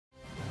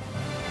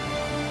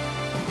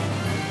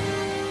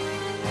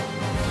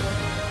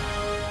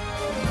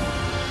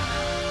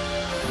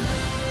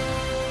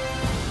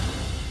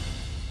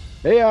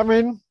Hey,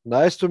 Armin,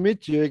 nice to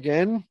meet you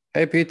again.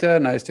 Hey Peter,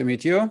 nice to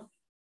meet you.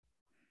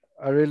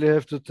 I really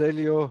have to tell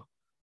you,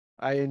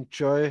 I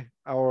enjoy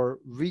our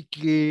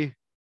weekly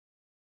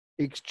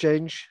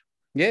exchange.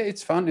 Yeah,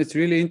 it's fun. It's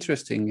really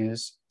interesting.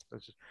 Yes.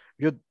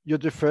 You're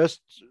the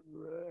first,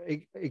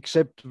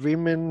 except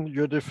women,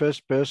 you're the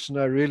first person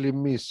I really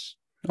miss.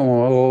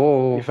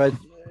 Oh, If I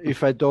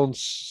if I don't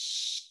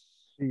see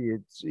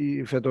it,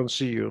 if I don't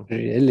see you.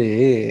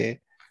 really,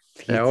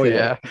 Oh Peter?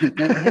 yeah.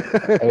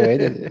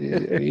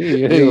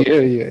 You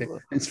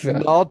It's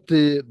fun.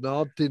 naughty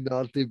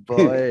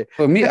boy.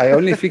 For me, I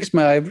only fix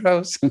my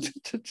eyebrows.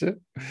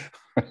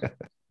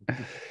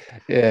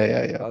 Yeah,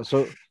 yeah, yeah. Uh,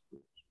 so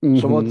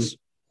so hmm what's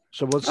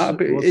so what's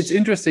But it's what's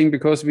interesting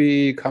because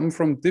we come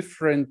from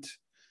different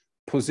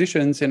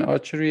positions in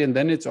archery, and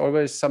then it's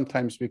always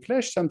sometimes we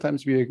clash,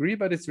 sometimes we agree,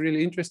 but it's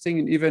really interesting.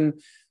 And even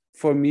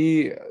for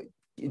me,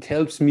 it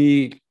helps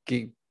me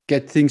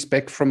get things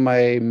back from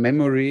my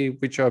memory,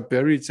 which are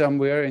buried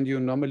somewhere, and you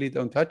normally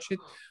don't touch it.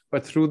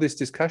 But through this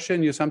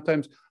discussion, you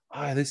sometimes,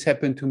 this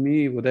happened to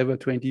me, whatever,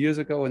 20 years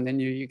ago, and then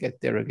you get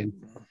there again.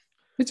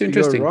 It's You're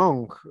interesting.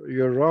 wrong.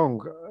 You're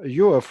wrong.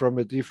 You are from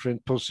a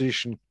different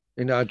position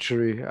in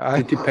archery.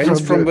 I'm It depends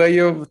from from the where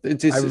you,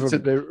 it is, I'm it's from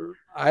a, the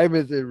I'm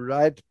at the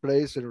right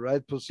place and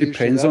right position in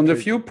depends on the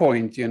archery.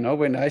 viewpoint.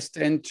 When I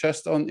stand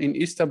just on in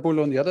Istanbul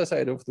on the other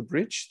side of the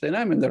bridge, then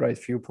I'm in the right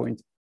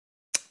viewpoint.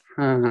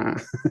 Ah.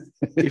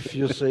 If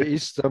you say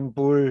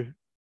Istanbul,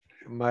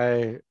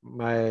 my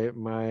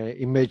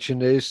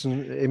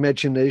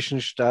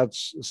imagination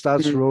starts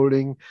Mm,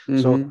 rolling.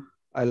 So mhm.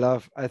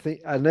 I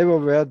think I never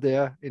were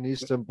there in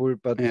Istanbul,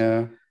 but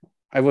Yeah,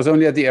 I was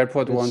only at the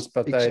airport once, that's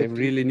but I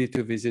exactly really need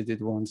to visit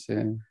it once.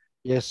 Yeah.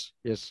 yes,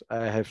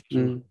 I have to.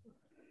 Mm.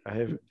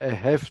 I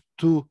have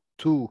to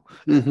too.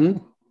 hmm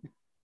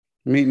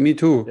me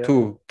too,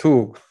 Yeah.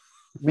 two.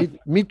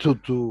 Me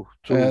to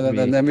And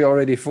me. then we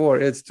already four.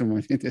 It's too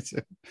much.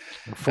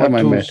 For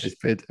My math twos. is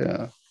bad.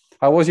 Yeah.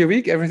 How was your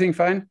week? Everything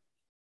fine?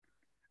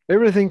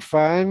 Everything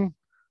fine,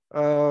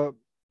 uh,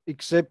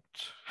 except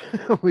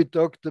we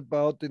talked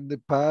about in the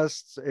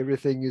past,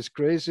 everything is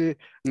crazy.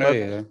 Oh But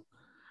yeah,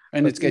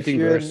 and but it's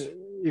getting worse.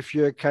 if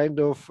you're kind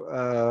of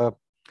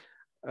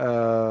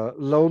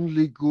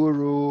lonely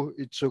guru,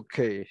 it's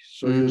okay.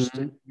 So you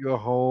stay hmm in your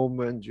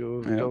home and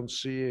you Yeah. don't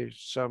see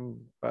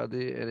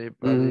anybody,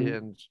 hmm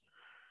and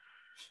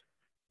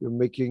you're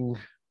making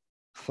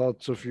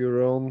thoughts of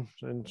your own,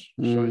 and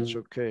so it's mm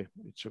okay.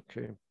 It's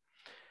okay.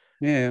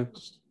 Yeah.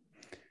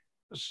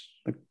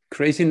 But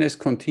craziness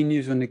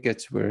continues when it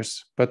gets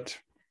worse. But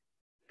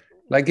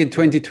like in Yeah.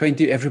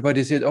 2020,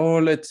 everybody said, "Oh,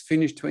 let's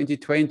finish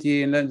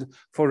 2020 and then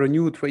for a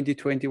new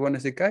 2021." I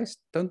said, "Guys,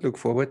 don't look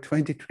forward.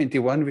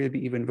 2021 will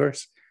be even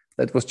worse."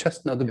 That was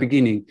just not the Yeah.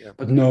 beginning. Yeah.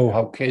 But no, Yeah.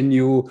 how can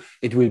you?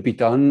 It will be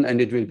done and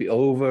it will be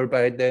over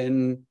by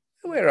then.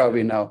 Where are Yeah.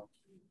 we now?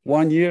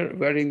 1 year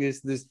wearing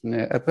this.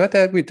 Nah,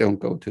 but we don't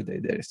go today.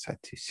 There is that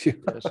issue.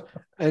 Yes,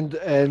 and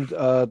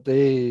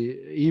they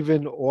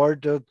even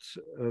ordered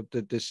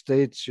the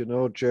states,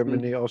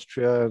 Germany,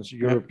 Austria, and Yeah,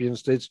 European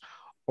states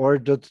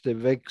ordered the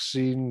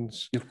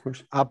vaccines of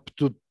course. up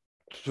to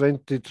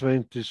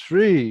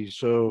 2023.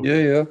 So Yeah,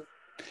 yeah.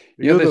 Yeah,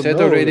 you they don't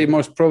said already know.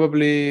 most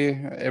probably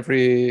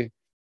every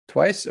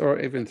twice or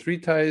even three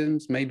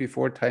times, maybe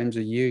four times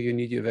a year, you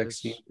need your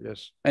vaccine. Yes,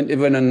 yes, And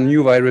when a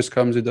new virus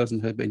comes, it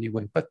doesn't help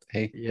anyway. But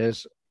hey,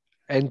 yes,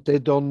 and they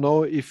don't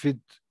know if it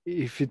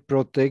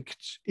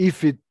protects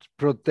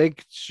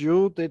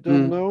you. They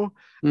don't mm, know,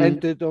 and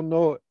mm, they don't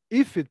know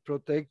if it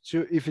protects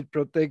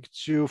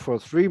you for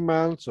 3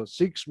 months or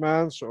 6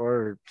 months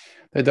or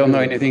they don't you know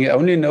don't anything. know. I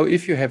only know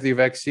if you have the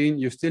vaccine,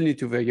 you still need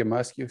to wear your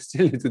mask, you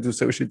still need to do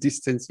social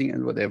distancing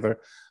and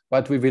whatever.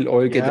 But we will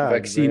all get a Yeah, and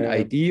vaccine wear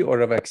ID or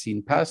a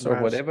vaccine pass or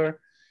mask.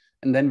 whatever.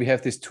 And then we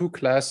have this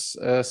two-class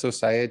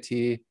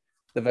society.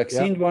 The Yeah,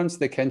 vaccine ones,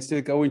 they can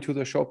still go into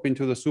the shop,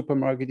 into the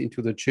supermarket,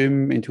 into the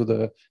gym, into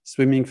the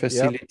swimming yeah,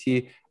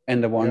 facility,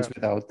 and the ones yeah,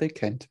 without, they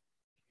can't.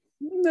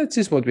 That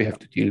is what we yeah, have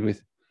to deal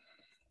with.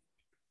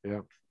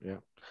 yeah, yeah.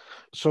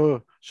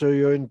 So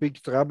you're in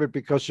big trouble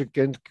because you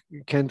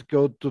can't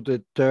go to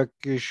the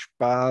Turkish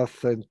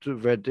bath and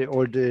where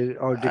all the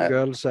I,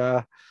 girls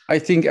are. I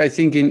think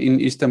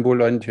in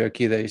Istanbul or in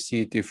Turkey they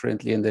see it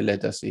differently and they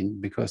let us in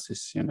because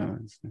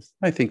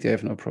I think they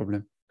have no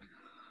problem.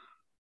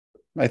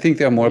 I think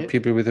there are more Yeah,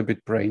 people with a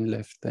bit brain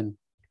left than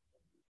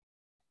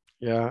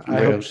yeah, I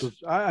somewhere hope else. so.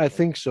 I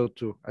think so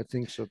too. I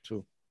think so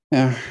too.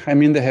 Yeah, I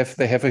mean they have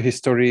a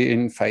history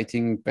in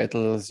fighting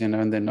battles,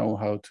 and they know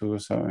how to.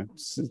 So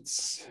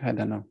it's I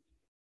don't know.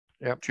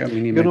 Yeah.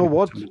 Germany You know maybe not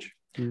what? so much.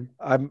 Mm.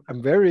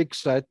 I'm very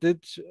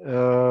excited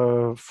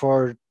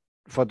for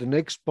the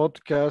next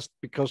podcast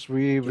because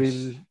we will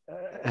Yes,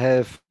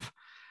 have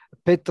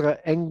Petra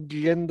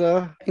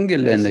Engländer as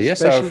Engländer. a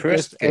Yes, our special guest.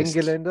 first guest.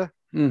 Engländer.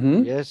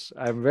 Mm-hmm. Yes,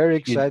 I'm very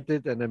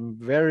excited and I'm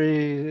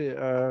very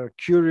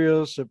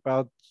curious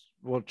about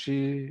what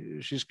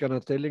she's gonna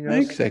telling us.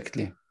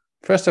 Exactly.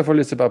 First of all,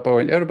 it's about bow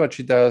and arrow, but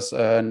she does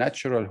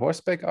natural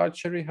horseback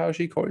archery, how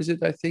she calls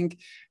it, I think.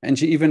 And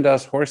she even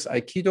does horse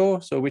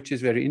aikido, so which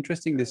is very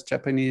interesting, this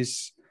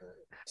Japanese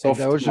And I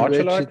soft also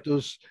martial read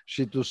art.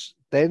 she does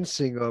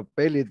dancing or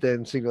belly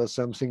dancing or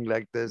something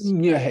like this.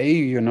 Yeah,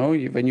 hey,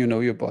 when you know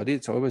your body,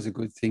 it's always a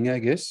good thing, I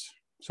guess.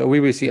 So we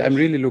will see. I'm Yes.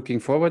 really looking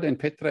forward, and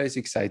Petra is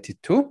excited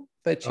too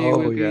that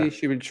Oh yeah.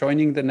 she will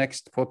joining the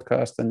next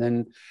podcast, and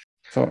then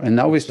and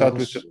now It we start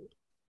with sounds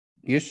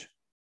yes,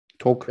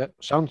 talk. yeah,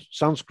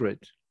 sounds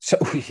great. So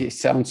it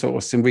sounds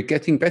awesome. We're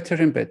getting better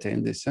and better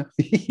in this. Huh?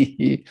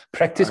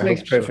 Practice I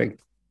makes hope so.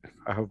 perfect.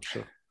 I hope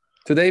so.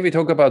 Today we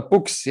talk about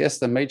books. Yes,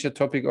 the major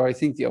topic, or I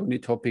think the only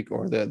topic,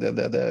 or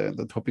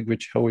the topic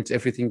which holds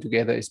everything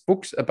together is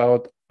books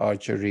about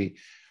archery.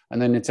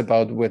 And then it's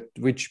about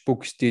which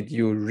books did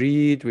you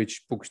read,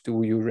 which books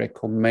do you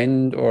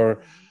recommend,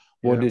 or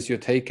what Yeah. is your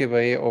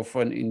takeaway of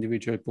an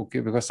individual book?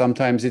 Because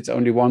sometimes it's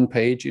only one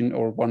page in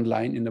or one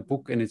line in a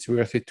book, and it's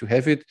worth it to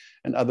have it.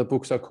 And other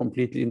books are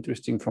completely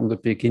interesting from the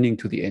beginning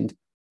to the end.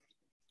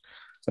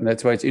 So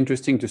that's why it's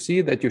interesting to see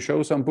that you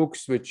show some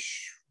books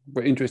which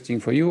were interesting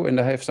for you, and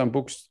I have some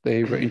books,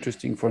 they were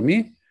interesting for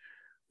me.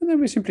 And then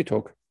we simply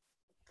talk.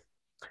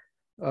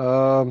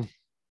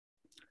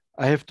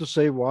 I have to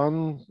say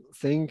one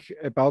thing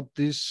about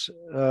this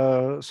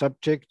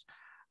subject.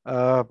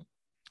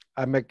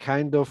 I'm a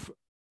kind of,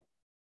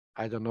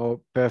 I don't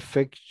know,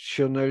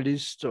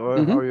 perfectionist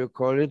or how you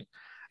call it.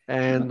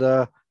 And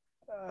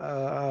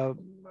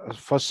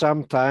for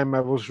some time,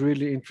 I was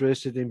really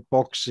interested in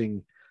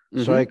boxing.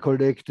 So I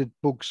collected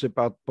books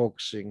about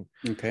boxing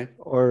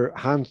or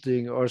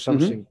hunting or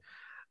something.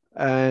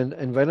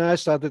 And when I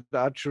started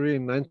archery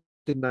in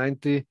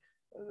 1990,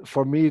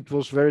 for me it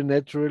was very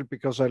natural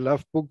because I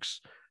love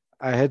books.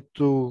 I had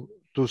to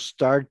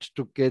start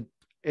to get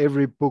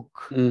every book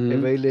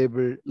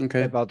available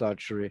about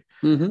archery.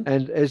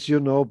 And as you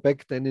know,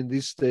 back then in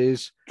these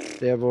days,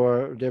 there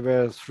were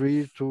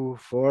 3 to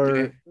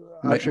 4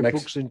 archery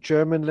books in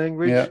German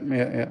language.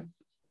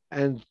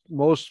 And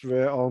most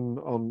were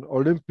on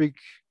Olympic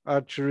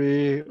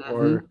archery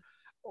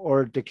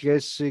or the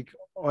classic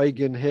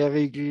Eugen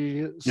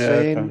Herrigl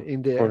Zen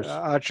in the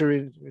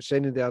archery,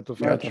 Zen in the art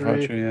of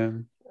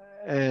archery.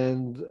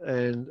 And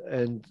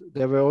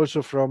there were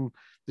also from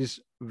this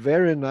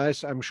very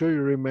nice, I'm sure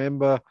you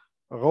remember,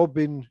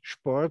 Robin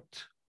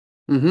Sport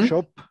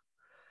shop.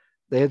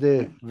 They had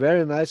a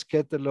very nice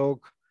catalog,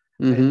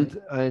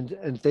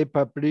 and they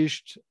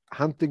published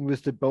Hunting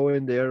with the Bow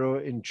and Arrow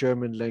in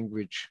German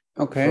language.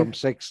 From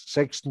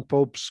Sexton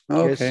Pope's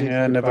classic.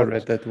 I never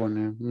read that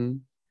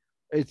one.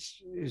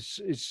 It's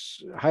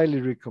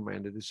highly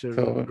recommended. It's a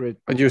great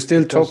book. But you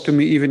still talk to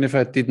me even if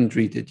I didn't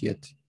read it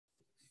yet.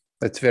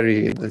 That's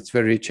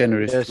very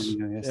generous. Yes, from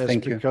you. Yes, yes,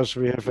 thank because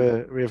you.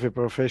 we have a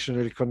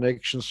professional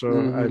connection, so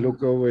I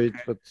look over it.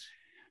 But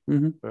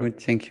Good,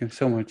 thank you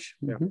so much.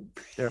 Yeah.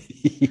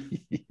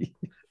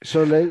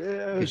 So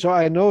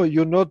I know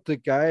you're not the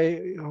guy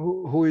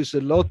who is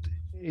a lot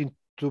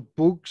into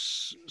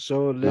books.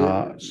 So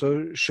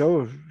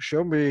show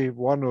me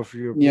one of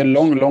your books. Yeah,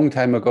 long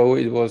time ago.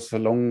 It was a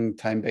long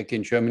time back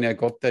in Germany. I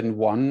got then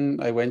one.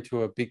 I went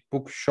to a big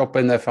bookshop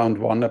and I found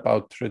one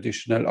about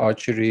traditional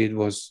archery. It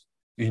was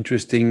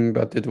interesting,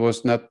 but it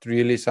was not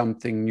really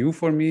something new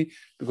for me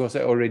because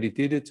I already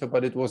did it. So,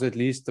 but it was at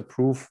least the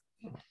proof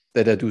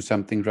that I do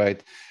something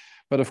right.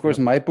 But of course,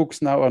 my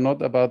books now are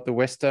not about the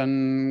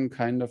Western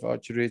kind of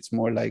archery. It's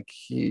more like,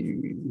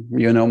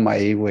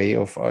 my way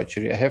of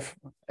archery. I have,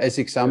 as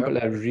example,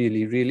 a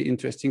really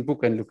interesting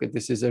book. And look at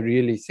this, is a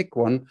really thick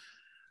one.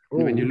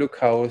 And when you look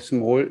how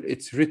small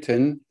it's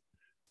written,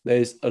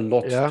 there's a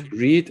lot to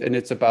read. And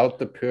it's about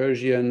the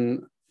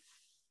Persian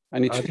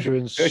archery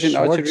and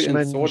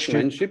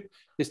swordsmanship,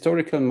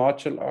 historical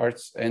martial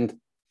arts, and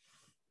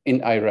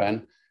in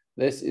Iran.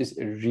 This is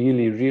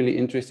really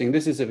interesting.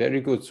 This is a very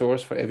good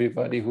source for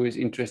everybody who is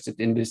interested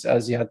in this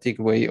Asiatic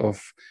way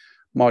of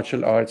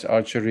martial arts,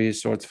 archery,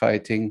 sword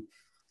fighting.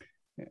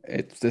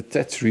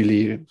 That's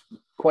really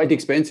quite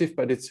expensive,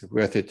 but it's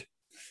worth it.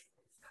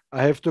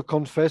 I have to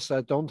confess,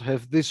 I don't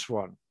have this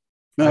one.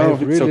 No, I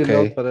have it's really okay.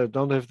 lot, but I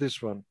don't have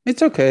this one.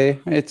 It's okay.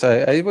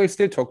 I will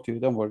still talk to you.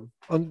 Don't worry.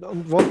 On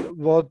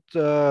what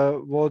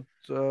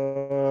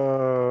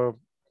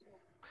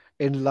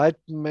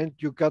enlightenment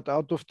you got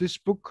out of this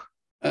book?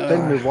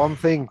 Tell me one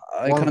thing.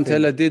 I can't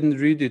tell. I didn't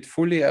read it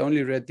fully. I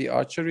only read the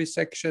archery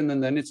section,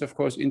 and then it's of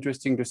course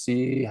interesting to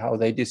see how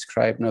they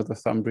describe now the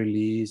thumb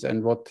release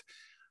and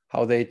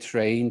how they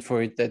trained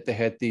for it. That they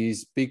had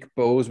these big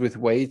bows with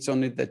weights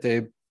on it, that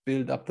they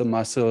build up the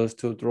muscles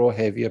to draw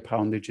heavier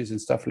poundages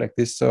and stuff like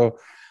this. So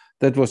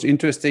that was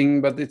interesting,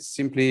 but it's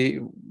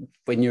simply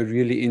when you're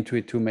really into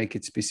it to make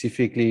it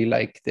specifically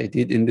like they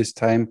did in this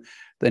time,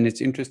 then it's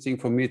interesting.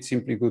 For me, it's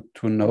simply good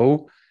to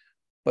know,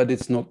 but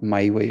it's not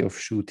my way of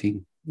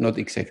shooting. Not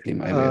exactly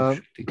my way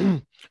of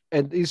shooting.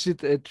 And is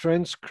it a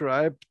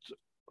transcribed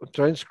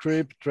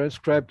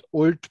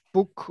old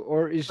book,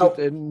 or is it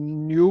a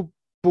new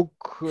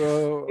book?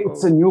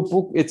 It's a new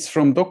book. It's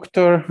from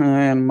Dr.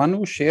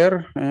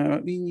 Manusher.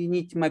 We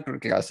need my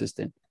glasses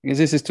then, because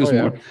this is too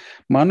small. Yeah.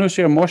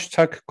 Manusher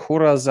Moshtaq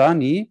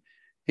Khorazani.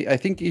 I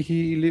think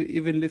he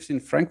even lives in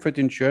Frankfurt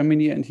in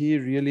Germany, and he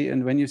really,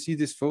 and when you see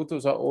these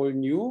photos are all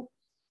new,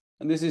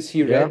 and this is,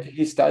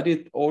 he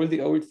studied all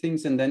the old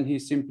things, and then he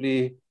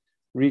simply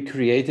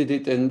recreated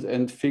it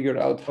and figured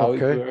out how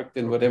it worked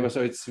and whatever.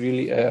 So it's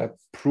really a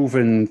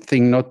proven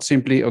thing, not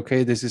simply,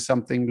 okay, this is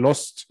something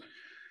lost.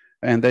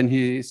 And then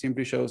he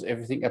simply shows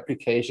everything,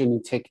 application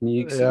and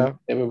techniques, and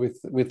whatever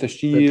with the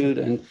shield.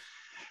 And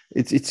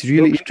it's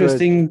really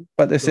interesting. Great.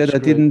 But I said I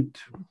didn't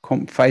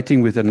come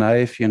fighting with a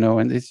knife, you know,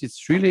 and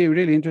it's really,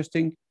 really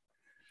interesting.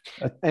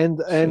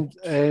 And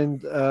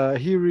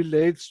he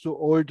relates to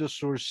all the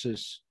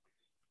sources.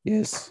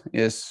 Yes,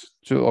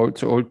 to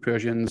old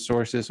Persian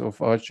sources of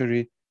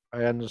archery.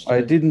 I understand.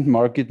 I didn't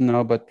mark it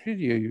now, but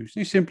you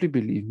simply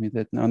believe me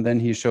that now. And then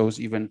he shows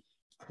even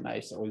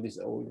nice all this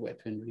old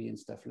weaponry and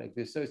stuff like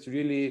this. So it's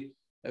really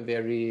a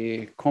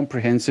very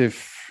comprehensive.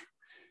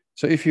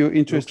 So if you're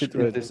interested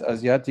in this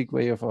Asiatic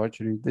way of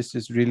archery, this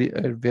is really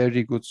a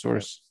very good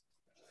source.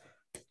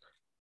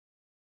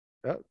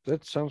 Yeah,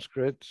 that sounds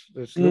great.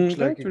 This looks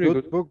like a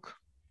good book.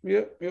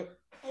 Yeah.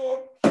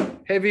 Oh,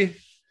 heavy.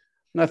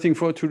 Nothing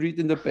to read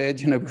in the bed,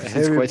 you know, because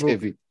it's quite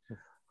heavy.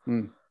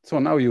 So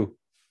now you.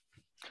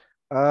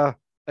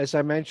 As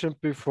I mentioned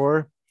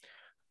before,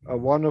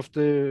 one of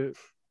the,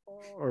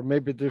 or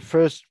maybe the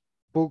first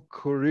book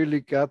who really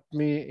got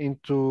me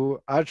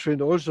into archery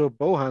and also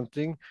bow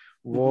hunting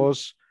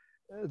was,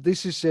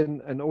 this is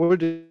an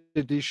old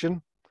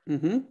edition.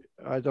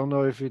 I don't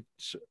know if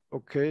it's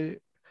okay.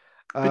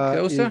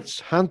 It's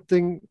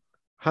hunting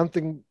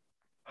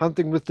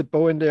with the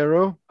bow and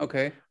arrow.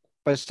 Okay.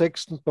 By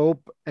Sexton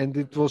Pope, and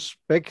it was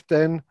back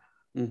then,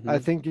 I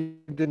think in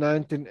the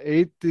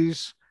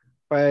 1980s,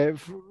 by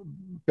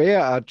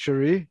Bear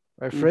Archery,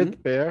 by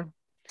Fred Bear.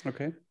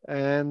 Okay.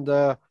 And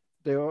the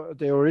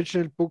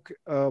original book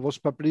was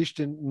published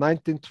in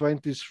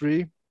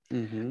 1923,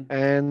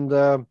 and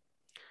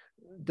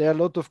there are a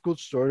lot of good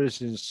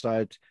stories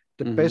inside.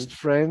 The best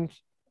friend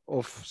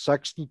of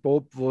Saxton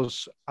Pope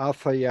was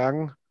Arthur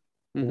Young,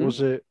 who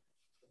was an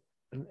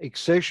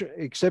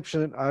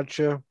exceptional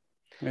archer.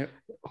 Yeah.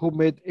 Who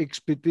made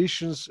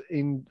expeditions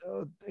in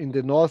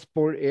the North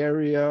Pole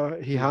area.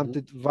 He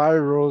hunted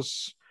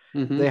walrus.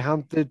 They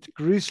hunted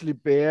grizzly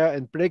bear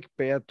and black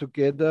bear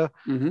together.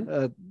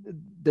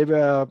 They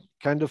were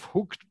kind of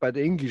hooked by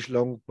the English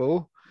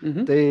longbow.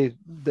 They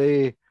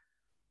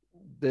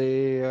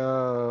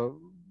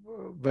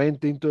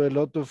went into a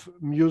lot of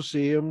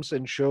museums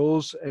and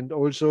shows, and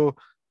also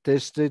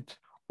tested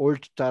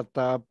old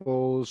Tatar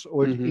bows,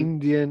 old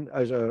Indian,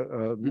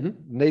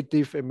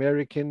 Native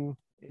American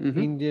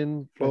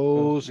Indian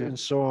bows, and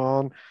so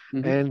on.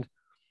 And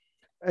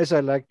as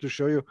I like to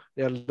show you,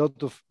 there are a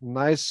lot of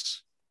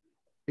nice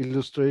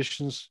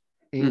illustrations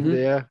in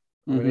there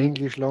of an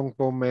English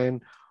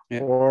longbowman,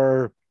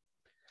 or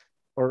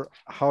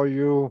how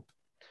you,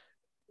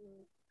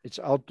 it's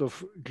out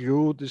of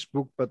glue, this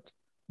book, but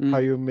how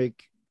you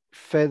make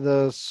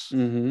feathers,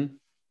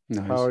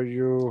 how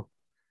you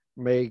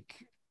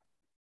make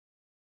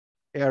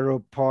arrow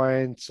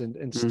points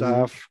and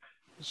stuff.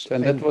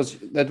 And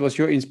that was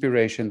your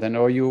inspiration then,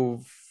 or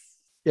you?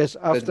 Yes,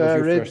 after I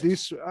read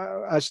this,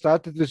 I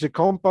started with a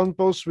compound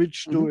bow,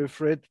 switched to a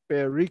Fred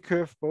Bear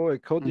recurve bow, a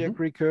Kodiak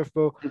recurve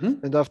bow,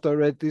 and after I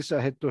read this,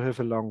 I had to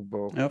have a long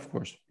bow. Yeah, of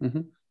course.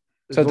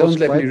 So don't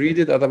let me read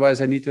it,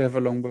 otherwise I need to have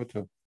a long bow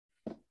too.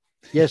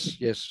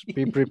 Yes,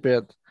 be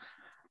prepared.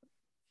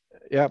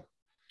 Yeah.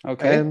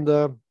 Okay. And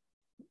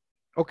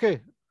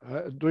okay,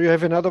 do you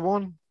have another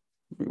one?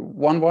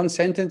 One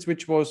sentence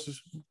which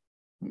was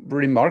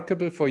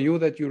remarkable for you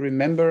that you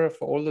remember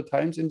for all the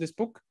times in this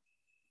book?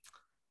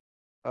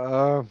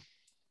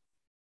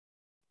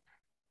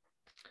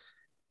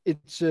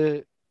 It's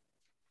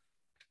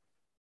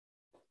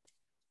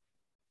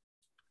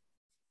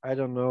I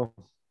don't know.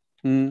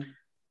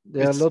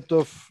 There are a lot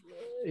of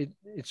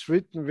it's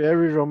written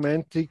very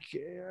romantic,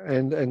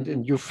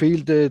 and you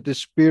feel the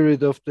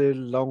spirit of the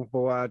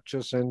longbow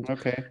archers,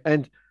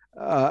 and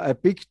a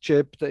big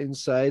chapter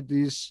inside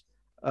is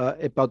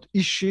about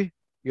Ishi,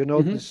 you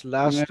know, this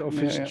last of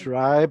his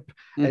tribe,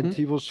 and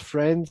he was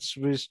friends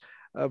with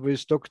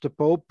Dr.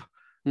 Pope.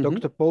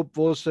 Dr. Pope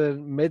was a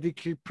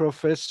medical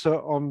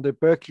professor on the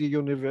Berkeley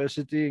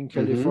University in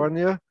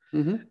California.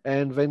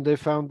 And when they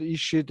found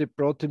Ishi, they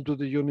brought him to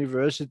the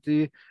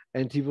university,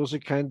 and he was a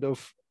kind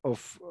of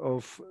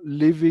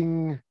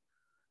living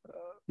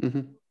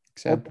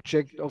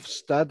object of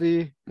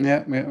study.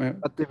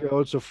 But they were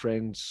also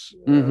friends.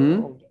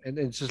 And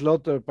it's a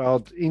lot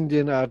about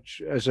Indian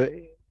archery, as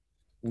a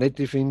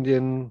Native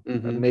Indian,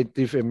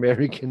 Native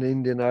American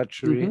Indian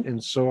archery,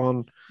 and so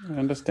on. I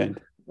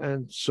understand.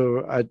 And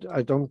so I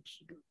don't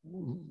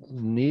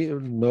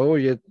know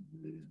yet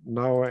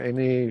now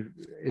any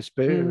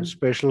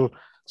special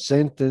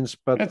sentence,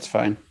 but that's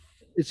fine.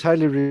 It's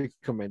highly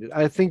recommended.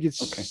 I think it's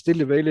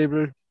still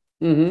available.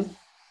 It's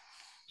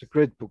a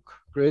great book.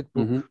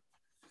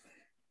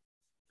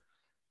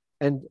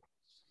 and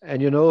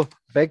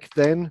back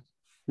then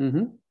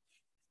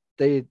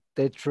they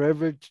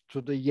traveled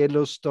to the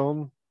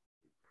Yellowstone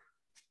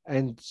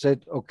and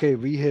said, okay,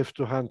 we have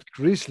to hunt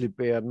grizzly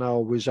bear now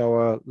with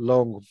our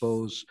long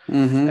bows.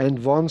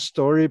 And one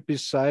story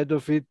beside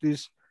of it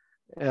is,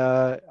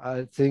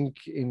 I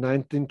think in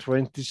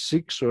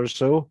 1926 or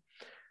so,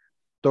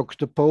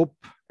 Dr.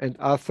 Pope and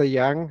Arthur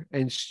Young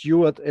and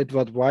Stuart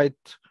Edward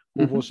White,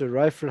 who was a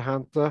rifle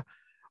hunter,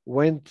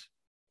 went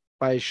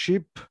by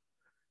ship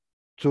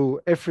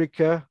to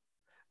Africa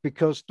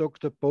because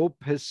Dr. Pope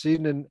has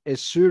seen an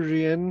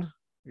Syrian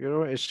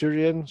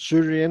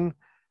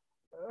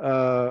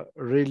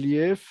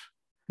relief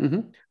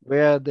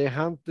where they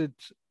hunted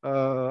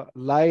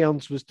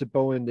lions with the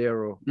bow and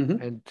arrow.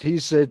 And he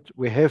said,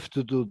 we have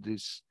to do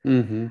this.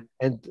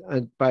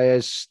 And by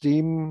a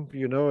steam,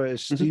 a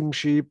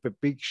steamship, a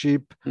big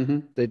ship,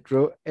 they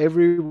drove,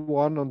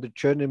 everyone on the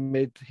journey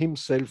made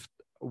himself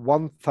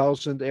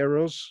 1,000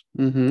 arrows.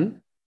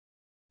 And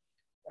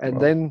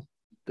then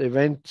they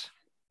went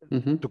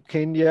to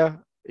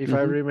Kenya, if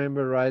I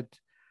remember right,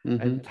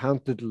 and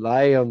hunted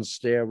lions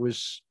there with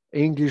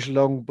English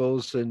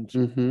longbows and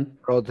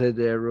broadhead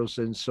arrows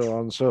and so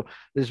on. So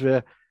these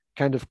were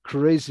kind of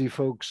crazy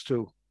folks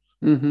too.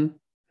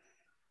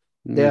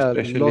 There are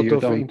a lot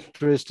of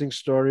interesting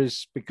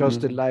stories because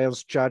the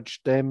lions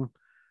charged them,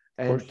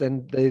 and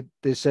then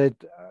they said,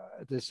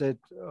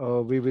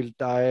 we will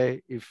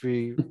die if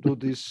we do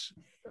this,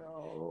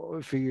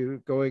 if we're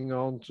going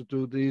on to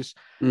do this.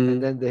 And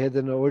then they had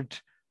an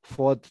old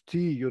Ford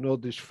T,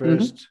 these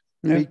first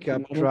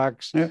pickup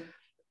trucks,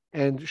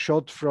 and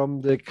shot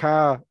from the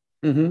car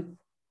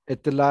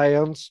at the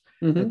lions,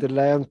 and the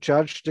lion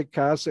charged the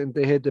cars, and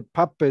they had a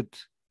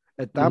puppet,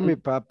 a dummy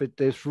puppet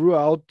they threw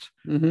out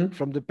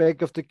from the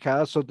back of the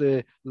car, so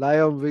the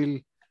lion will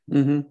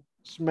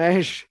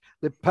smash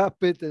the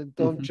puppet and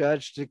don't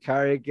charge the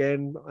car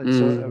again. And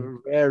so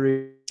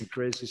very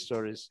crazy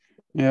stories.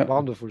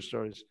 Wonderful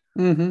stories.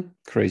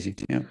 Crazy.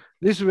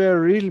 These were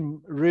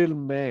real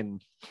men.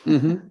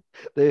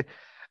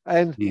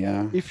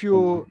 If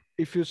you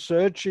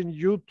search in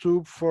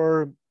YouTube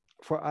for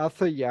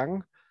Arthur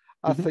Young,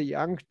 Arthur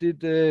Young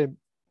did an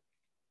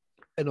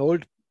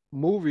old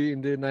movie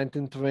in the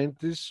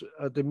 1920s.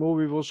 The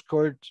movie was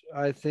called,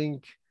 I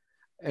think,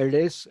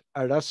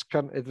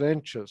 Alaskan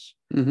Adventures.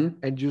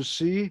 And you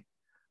see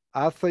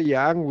Arthur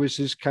Young with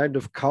his kind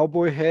of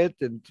cowboy hat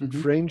and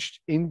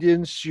French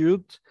Indian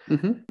suit,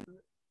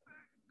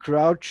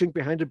 crouching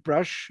behind a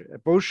bush,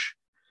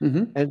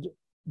 and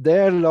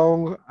there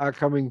along are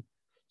coming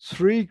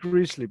 3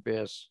 grizzly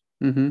bears.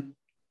 And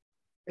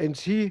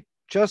he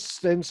just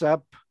stands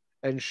up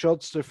and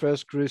shots the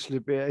first grizzly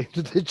bear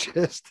into the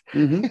chest.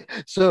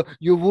 So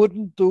you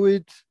wouldn't do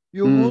it.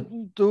 You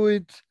wouldn't do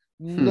it.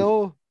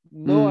 No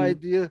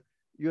idea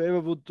you ever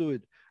would do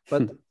it.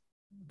 But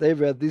they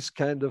were this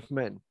kind of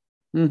men.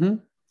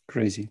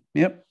 Crazy.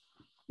 Yep.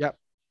 Yeah.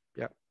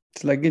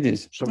 It's like it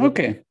is. So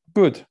okay,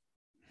 good.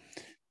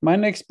 My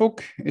next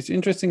book is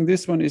interesting.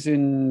 This one is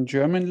in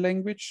German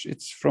language.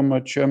 It's from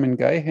a German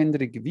guy,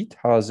 Henrik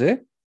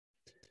Wiethase.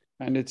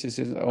 And it is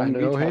his own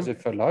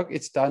Wiethase Verlag.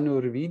 It's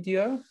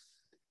Danurvidia.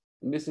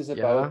 And this is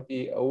about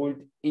the old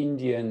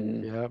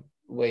Indian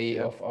way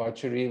of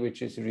archery,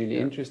 which is really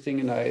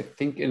interesting. And I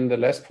think in the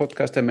last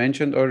podcast I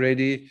mentioned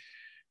already,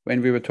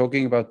 when we were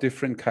talking about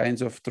different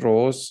kinds of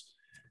draws,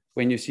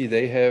 when you see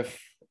they have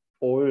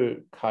all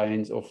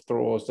kinds of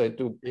draws. They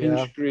do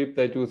pinch grip,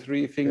 they do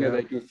 3-finger,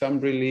 they do thumb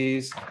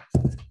release,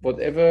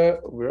 whatever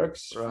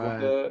works for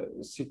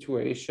the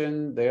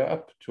situation they're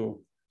up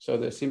to. So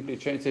they simply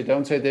change. They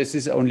don't say this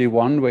is only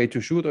one way to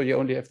shoot, or you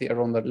only have the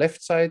arrow on the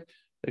left side.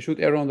 They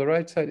shoot arrow on the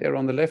right side, arrow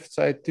on the left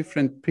side,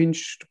 different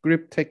pinch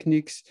grip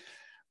techniques,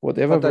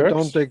 whatever but works. I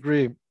don't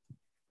agree.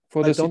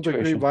 For the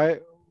situation.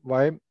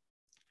 Why?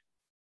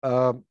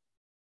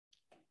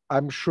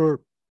 I'm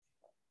sure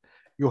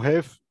you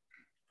have,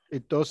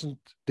 it doesn't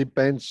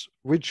depends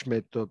which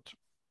method,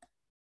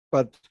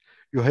 but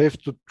you have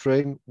to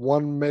train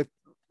one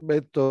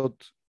method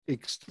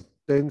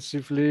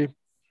extensively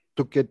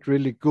to get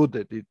really good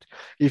at it.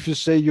 If you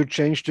say you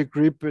change the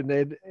grip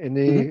in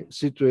any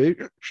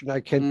situation,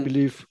 I can't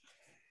believe.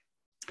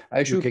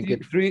 I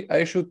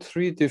shoot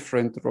three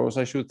different draws.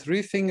 I shoot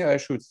 3-finger, I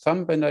shoot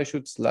thumb, and I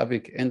shoot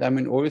Slavic, and I'm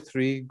in all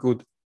 3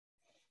 good.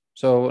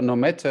 So no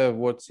matter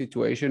what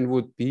situation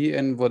would be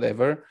and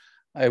whatever,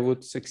 I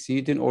would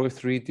succeed in all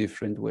 3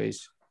 different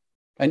ways.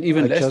 And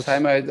even last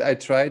time I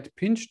tried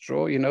pinch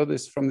draw,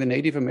 this from the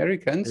Native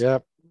Americans,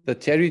 the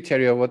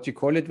terrier, what you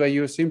call it, where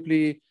you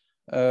simply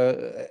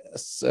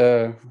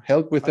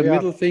help with the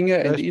middle finger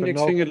and the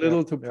index finger a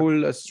little to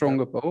pull a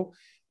stronger bow.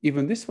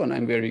 Even this one,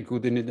 I'm very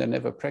good in it. I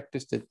never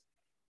practiced it.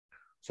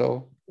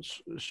 So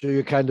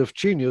you're kind of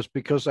genius,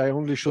 because I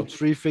only shoot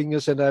 3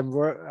 fingers and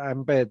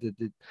I'm bad at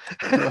it.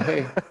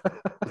 Hey,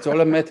 it's all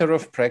a matter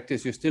of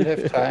practice. You still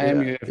have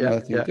time. You have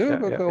nothing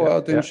to go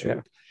out and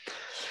shoot.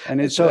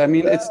 And it's,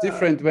 it's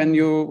different when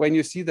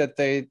you see that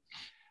they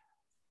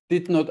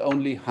did not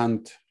only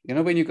hunt You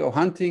know, when you go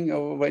hunting,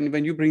 or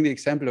when you bring the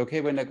example,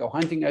 okay, when I go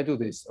hunting, I do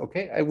this.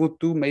 Okay, I would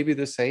do maybe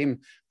the same,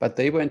 but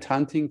they went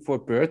hunting for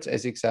birds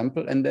as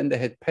example, and then they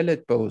had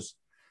pellet bows,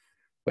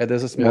 where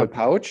there's a small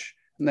pouch,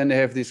 and then they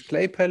have these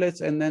clay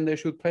pellets, and then they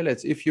shoot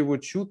pellets. If you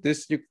would shoot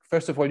this, you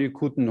first of all, you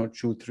could not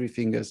shoot 3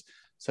 fingers.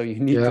 So you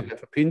need to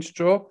have a pinch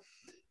draw,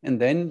 and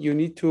then you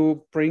need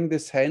to bring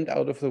this hand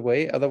out of the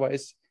way.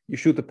 Otherwise, you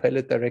shoot the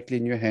pellet directly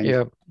in your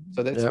hand.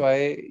 So that's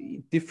why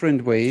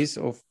different ways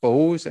of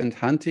bows and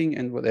hunting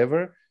and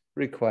whatever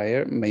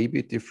require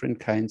maybe different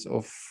kinds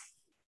of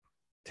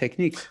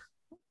techniques.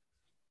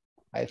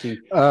 I think.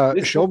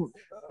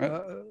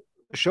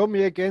 Show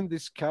me again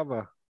this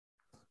cover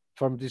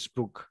from this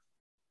book.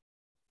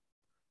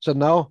 So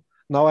now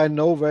I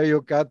know where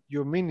you got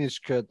your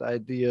miniskirt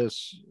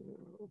ideas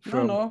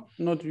from. No,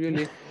 not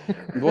really.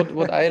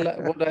 what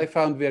I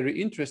found very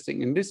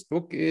interesting in this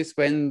book is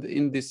when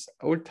in these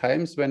old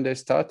times when they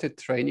started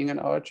training an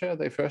archer,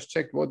 they first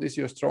checked what is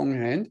your strong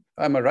hand.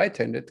 I'm a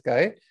right-handed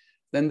guy.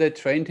 Then they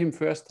trained him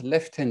first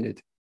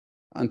left-handed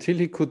until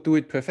he could do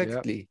it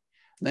perfectly.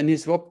 Then he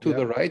swapped to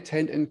the right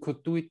hand and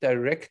could do it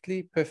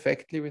directly,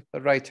 perfectly with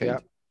the right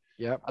hand.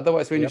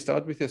 Otherwise, when you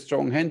start with a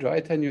strong hand,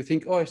 right hand, you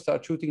think, oh, I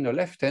start shooting the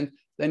left hand,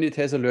 then it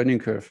has a learning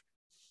curve.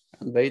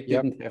 And they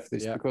didn't have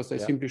this because they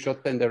simply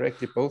shot them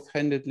directly,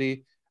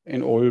 both-handedly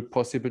in all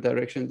possible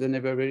directions. And they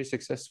were very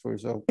successful.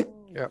 So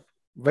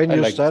when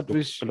you start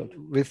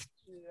with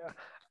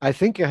I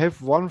think I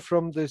have one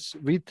from this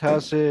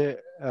Vitase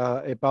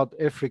about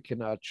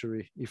African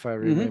archery, if I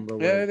remember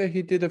well. Yeah,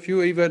 he did a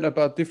few even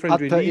about different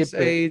release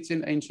aids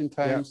in ancient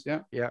times.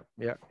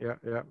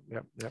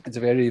 It's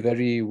very,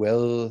 very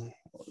well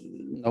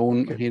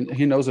known.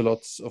 He knows a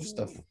lot of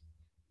stuff.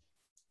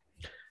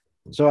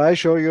 So I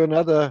show you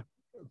another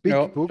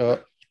big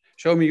book.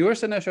 Show me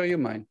yours and I show you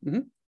mine.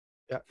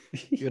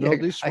 You know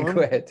this one? I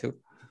go ahead too.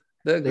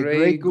 The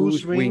Grey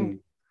Goose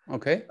Wing.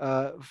 Okay.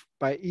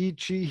 By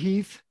E.G.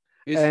 Heath.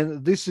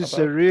 And this is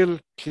a real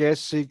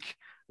classic.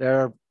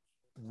 They're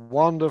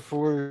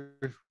wonderful.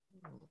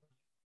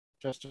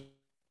 Just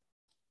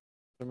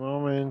a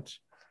moment.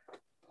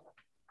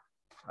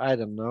 I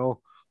don't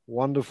know.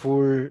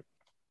 Wonderful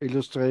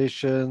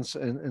illustrations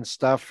and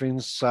stuff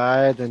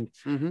inside. And,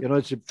 you know,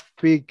 it's a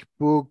big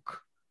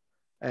book.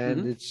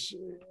 And it's,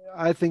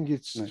 I think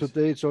it's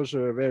today, it's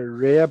also a very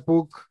rare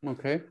book.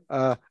 Okay.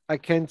 I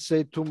can't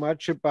say too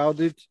much about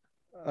it.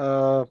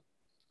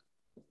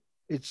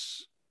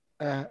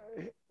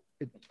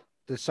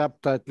 The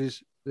subtitle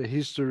is The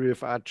History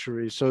of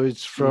Archery. So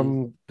it's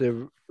from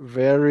the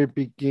very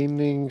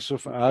beginnings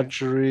of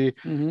archery,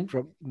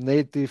 from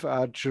native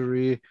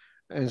archery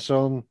and so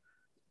on.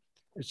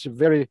 It's a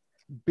very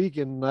big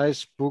and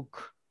nice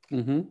book.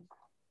 And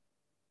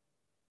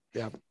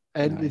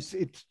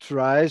it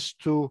tries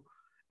to,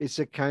 it's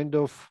a kind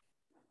of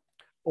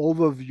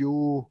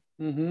overview.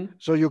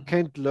 So you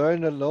can't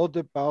learn a lot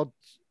about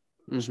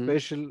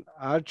special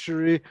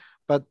archery,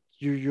 but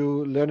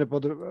you learn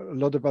about a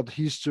lot about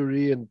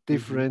history and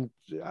different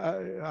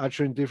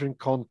archery in different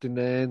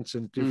continents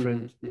and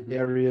different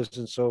areas,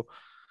 and so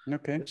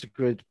it's a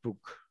great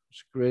book.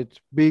 It's a great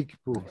big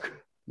book.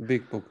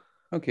 Big book.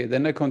 Okay,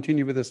 then I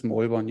continue with a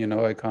small one. You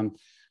know, I can't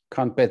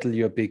battle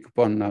your big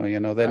one now. You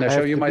know, then I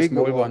show you my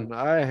small one.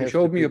 You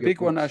showed me a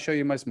big one. I show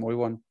you my small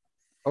one.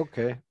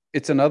 Okay.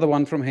 It's another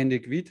one from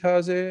Henrik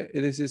Wiethase.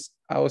 This is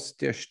Aus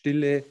der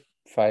Stille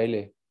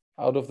Pfeile,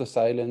 out of the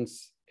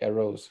silence.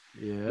 Arrows.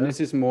 And this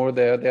is more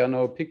there are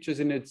no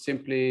pictures in it,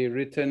 simply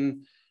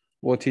written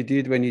what he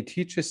did when he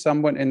teaches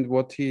someone and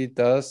what he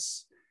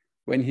does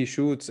when he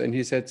shoots. And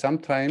he said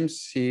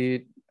sometimes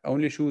he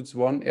only shoots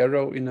 1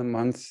 arrow in a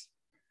month,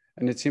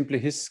 and it's simply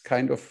his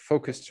kind of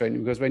focus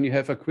training, because when you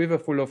have a quiver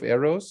full of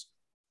arrows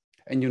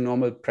and you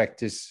normal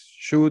practice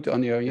shoot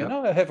on your, you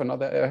know, I have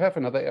another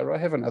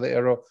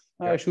arrow,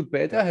 I shoot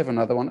bad, I have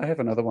another one.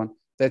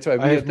 That's why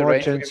we at the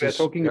range, we were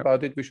talking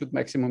about it, we shoot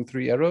maximum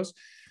 3 arrows.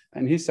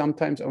 And he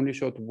sometimes only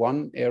shot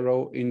 1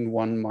 arrow in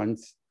 1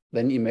 month.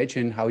 Then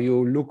imagine how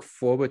you look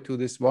forward to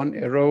this 1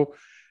 arrow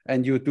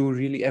and you do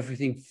really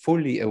everything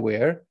fully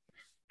aware.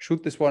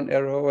 Shoot this 1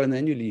 arrow and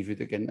then you leave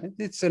it again.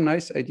 It's a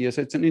nice idea.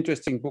 So it's an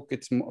interesting book.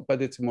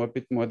 But it's a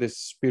bit more this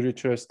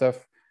spiritual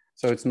stuff.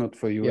 So it's not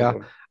for you. Yeah,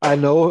 I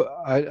know.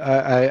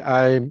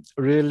 I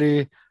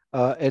really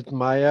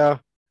admire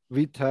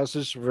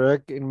Vithase's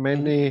work in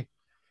many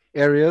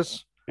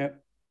areas.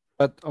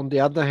 But on the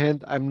other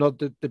hand, I'm not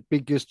the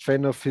biggest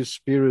fan of his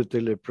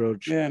spiritual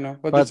approach.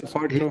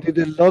 But he did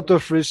a lot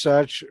of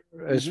research,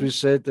 as we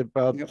said,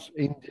 about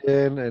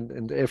Indian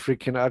and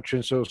African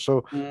archery.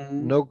 So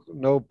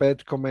no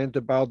bad comment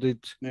about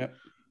it.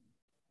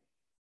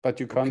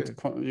 But you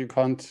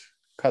can't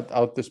cut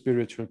out the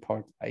spiritual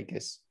part, I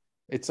guess.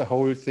 It's a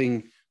whole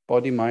thing,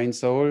 body, mind,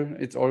 soul.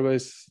 It's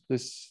always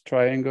this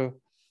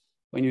triangle.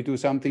 When you do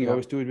something, you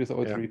always do it with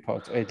all 3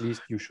 parts. At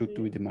least you should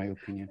do it, in my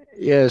opinion.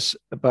 Yes,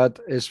 but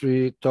as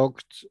we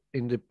talked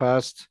in the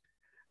past,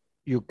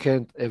 you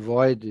can't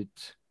avoid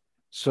it.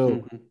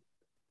 So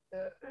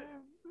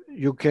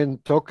you can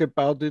talk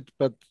about it,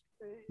 but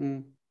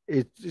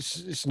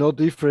it's no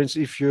difference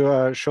if you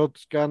are a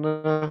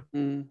shotgunner,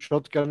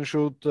 shotgun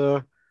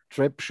shooter,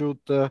 trap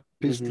shooter,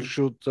 pistol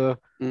shooter,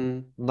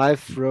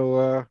 knife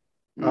thrower,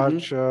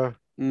 archer,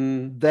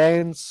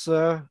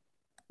 dancer.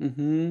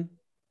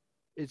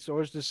 It's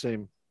always the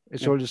same.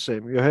 It's all the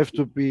same. You have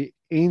to be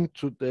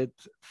into that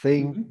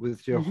thing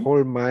with your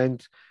whole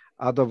mind.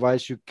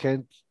 Otherwise, you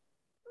can't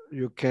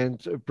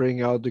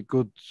bring out a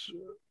good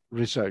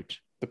result.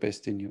 The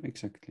best in you,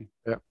 exactly.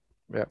 Yeah.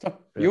 So,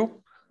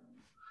 you?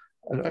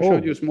 I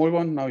showed you a small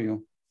one. Now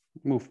you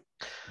move.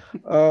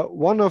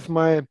 One of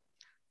my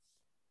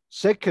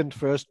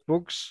first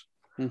books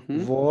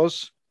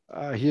was,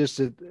 here's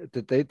the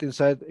date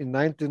inside, in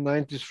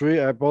 1993.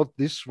 I bought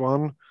this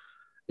one.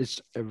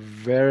 It's a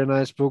very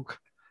nice book.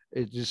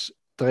 It is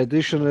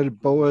Traditional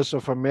Bowers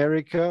of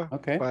America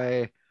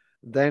by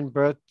Dan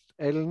Burt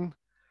Allen.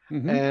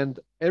 And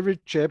every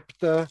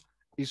chapter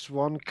is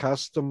one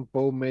custom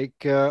bow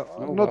maker.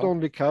 Not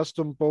only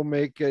custom bow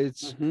maker,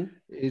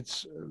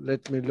 it's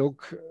let me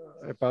look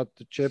about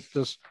the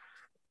chapters.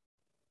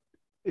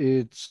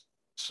 It's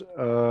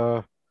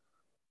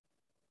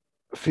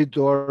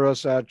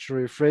Fedora's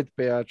archery,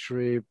 Fredbear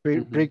archery,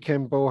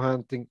 Brickham bow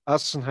hunting,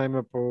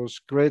 Assenheimer bows,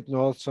 Great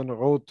Northern,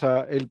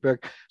 Rota,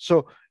 Elberg.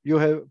 So you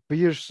have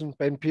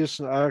Ben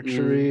Pearson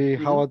archery,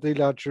 Howard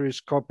Hill archery,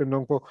 Scorpion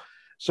longbow.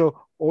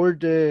 So all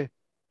the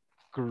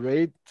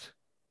great,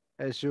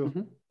 as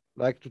you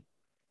like to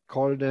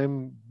call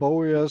them,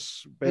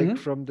 bowyers back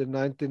from the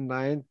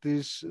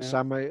 1990s,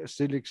 some are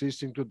still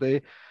existing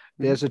today.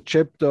 There's a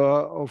chapter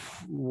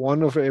of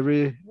one of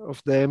every of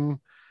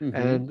them.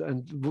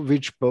 And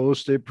which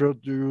bows they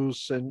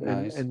produce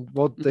and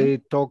what they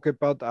talk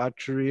about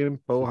archery and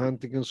bow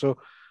hunting. And so,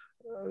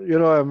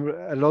 I'm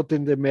a lot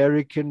in the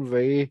American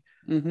way.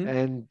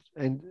 And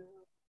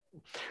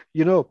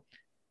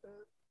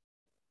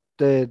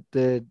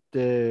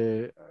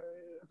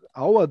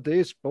our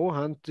days bow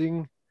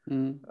hunting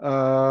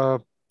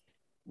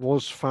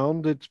was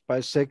founded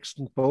by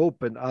Sexton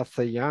Pope and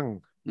Arthur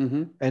Young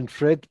and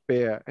Fred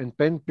Bear and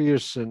Ben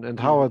Pearson and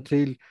Howard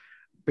Hill,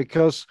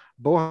 because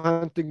bow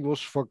hunting was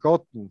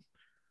forgotten.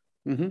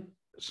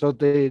 So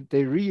they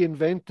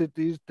reinvented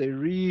this. They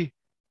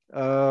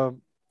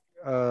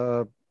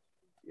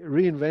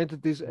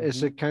reinvented this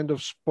as a kind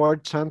of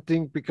sports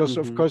hunting, because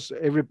of course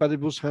everybody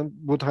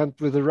would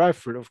hunt with a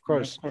rifle, of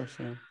course.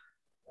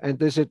 And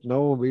they said,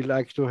 no, we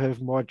like to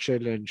have more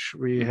challenge.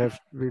 We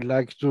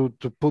like to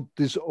put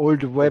this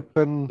old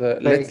weapon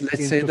let's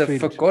say the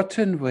field.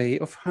 Forgotten way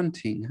of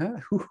hunting,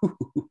 huh?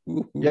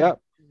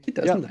 He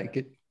doesn't like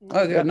it.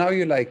 Oh, yeah, now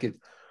you like it.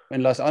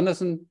 When Lars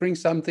Andersen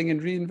brings something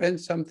and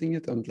reinvents something, you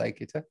don't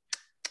like it, huh?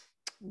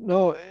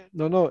 No.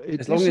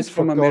 As long as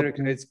from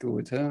America, it's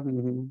good, huh?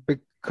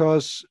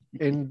 Because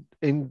in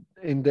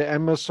the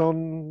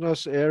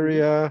Amazonas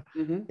area,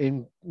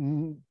 in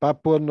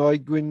Papua New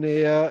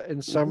Guinea,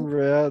 and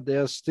somewhere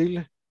there are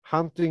still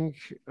hunting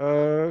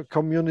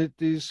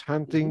communities,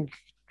 hunting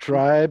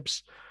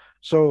tribes.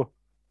 So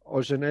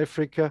also in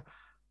Africa.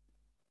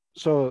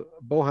 So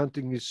bow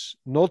hunting is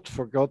not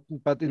forgotten,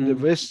 but in the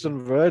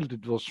Western world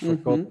it was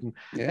forgotten.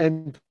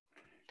 And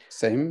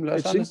same.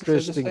 It's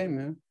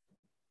interesting.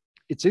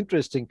 It's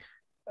interesting.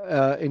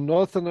 In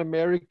Northern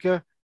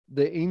America,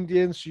 the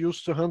Indians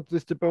used to hunt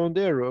with the bow and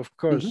arrow, of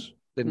course,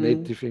 the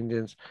native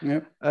Indians.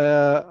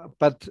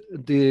 But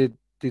the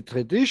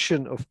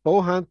tradition of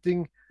bow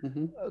hunting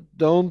did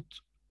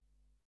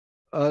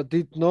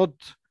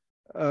not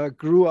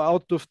grew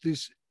out of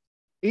this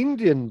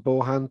Indian bow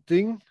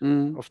hunting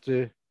of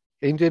the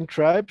Indian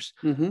tribes,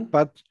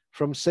 but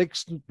from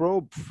Sexton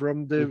Pope,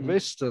 from the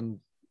Western.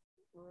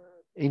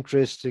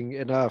 Interesting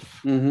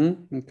enough.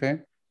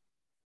 Okay.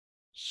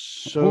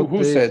 So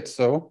who said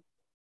so?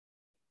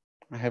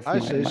 I have my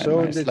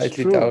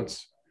slightly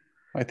doubts.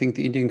 I think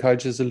the Indian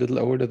culture is a little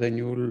older than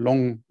you,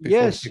 long before.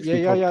 Yes,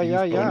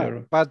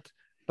 yeah. But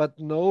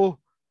no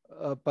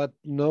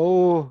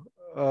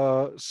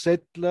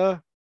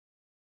settler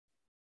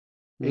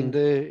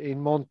in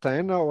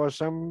Montana or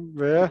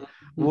somewhere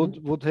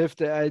would have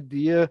the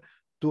idea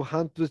to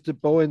hunt with the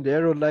bow and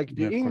arrow like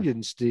the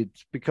Indians did,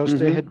 because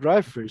they had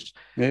rifles.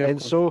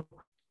 And so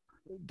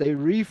they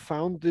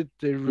refound it,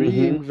 they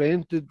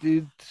reinvented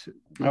it.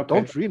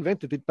 Don't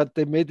reinvented it, but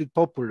they made it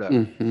popular.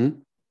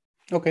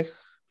 Okay.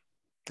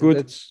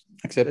 Good.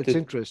 That's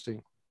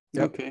interesting.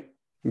 Okay.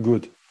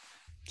 Good.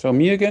 So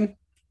me again?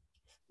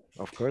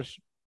 Of course.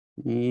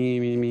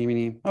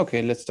 Me.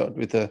 Okay, let's start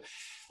with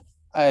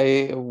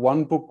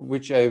one book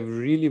which I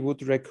really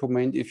would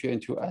recommend if you're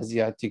into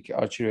Asiatic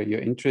archery, you're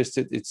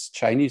interested. It's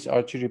Chinese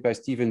Archery by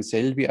Stephen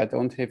Selby. I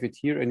don't have it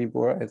here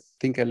anymore. I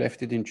think I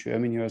left it in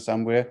Germany or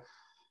somewhere.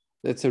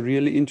 That's a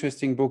really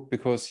interesting book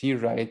because he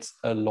writes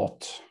a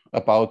lot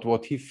about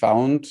what he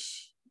found,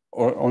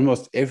 or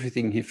almost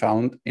everything he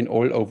found in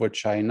all over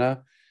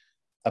China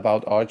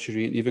about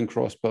archery and even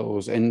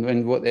crossbows.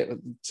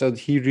 So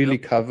he really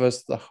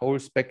covers the whole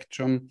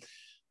spectrum.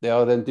 There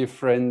are then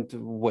different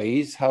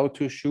ways how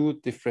to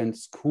shoot, different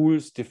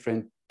schools,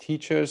 different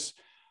teachers.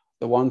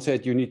 the one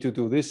said you need to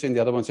do this, and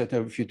the other one said,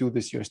 no, if you do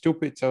this, you're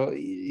stupid. So,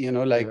 you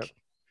know, like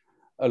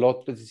a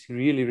lot that is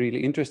really,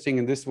 really interesting.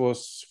 And this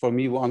was for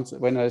me once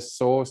when I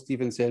saw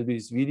Stephen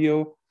Selby's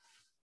video,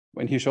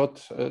 when he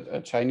shot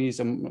a Chinese,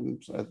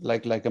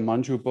 like a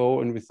Manchu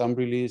bow and with thumb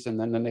release. And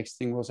then the next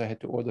thing was I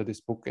had to order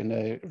this book, and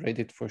I read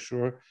it for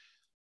sure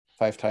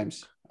 5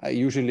 times. I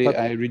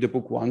read a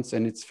book once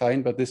and it's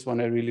fine, but this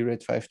one I really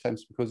read 5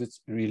 times because it's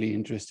really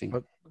interesting.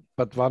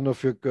 But one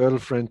of your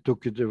girlfriend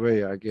took it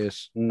away, I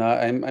guess. No,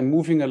 I'm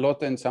moving a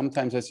lot, and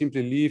sometimes I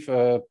simply leave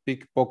a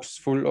big box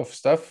full of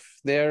stuff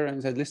there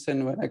and say,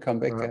 listen, when I come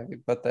back,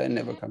 but I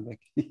never come back.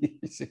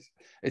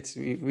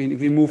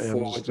 We move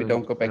forward, we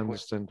don't go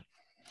backwards.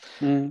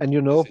 And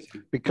you know,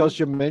 because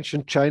you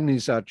mentioned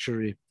Chinese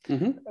archery,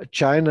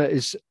 China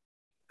is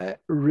a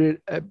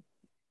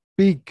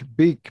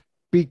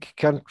big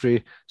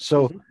country.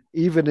 So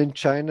even in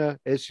China,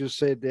 as you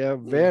said, there are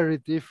very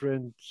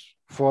different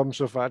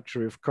forms of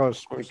archery, of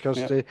course, because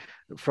they,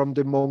 from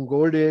the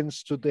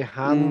Mongolians to the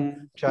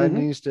Han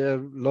Chinese, there are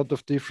a lot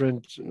of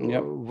different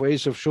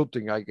ways of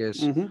shooting, I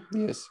guess.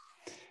 Yes.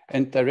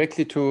 And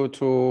directly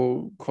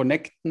to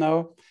connect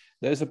now,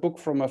 there's a book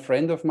from a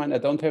friend of mine. I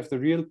don't have the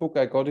real book.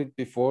 I got it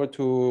before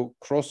to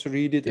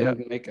cross-read it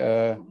and make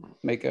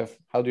a,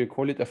 how do you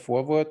call it, a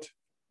forward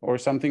or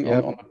something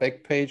on a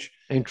back page.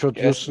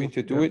 Introduce he asked me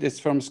to do it. It's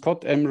from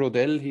Scott M.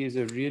 Rodell. He is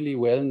a really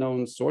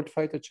well-known sword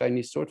fighter,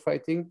 Chinese sword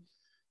fighting.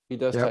 He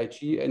does Tai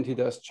Chi and he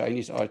does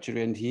Chinese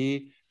archery. And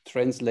he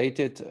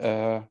translated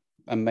a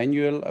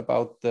manual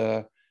about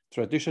the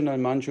traditional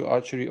Manchu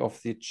archery of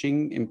the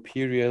Qing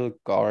Imperial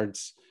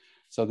Guards.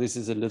 So this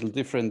is a little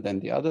different than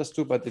the others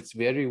too, but it's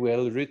very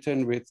well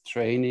written with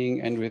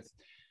training and with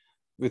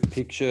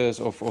pictures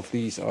of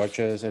these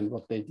archers and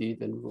what they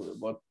did and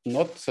what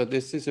not. So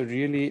this is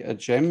really a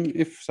gem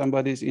if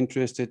somebody is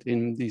interested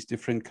in these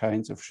different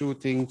kinds of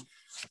shooting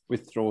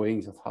with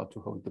drawings of how to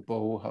hold the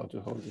bow, how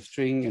to hold the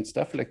string and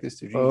stuff like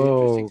this. Really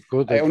interesting.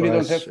 Good I only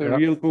don't have the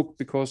real book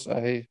because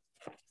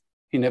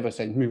he never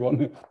sent me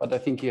one, but I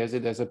think he has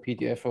it as a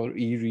PDF or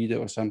e-reader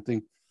or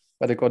something,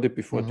 but I got it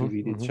before to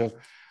read it. So,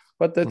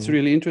 but that's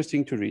really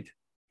interesting to read.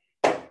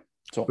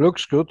 So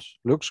looks good.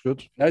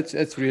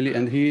 It's really,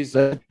 and he's.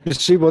 Let me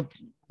see what.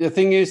 The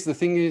thing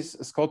is,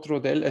 Scott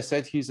Rodell, I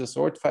said he's a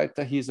sword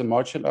fighter, he's a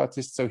martial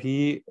artist, so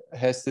he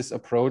has this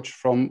approach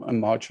from a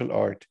martial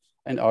art.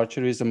 And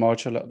archery is a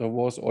martial art. There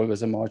was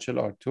always a martial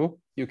art too.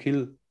 You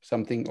kill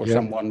something or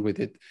someone with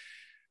it.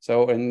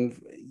 So,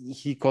 and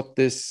he got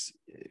this,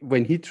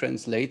 when he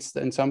translates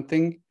then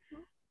something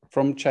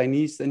from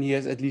Chinese, then he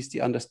has at least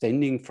the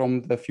understanding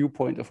from the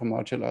viewpoint of a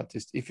martial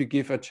artist. If you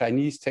give a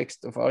Chinese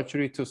text of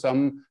archery to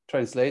some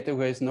translator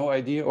who has no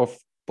idea of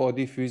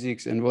body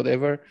physics and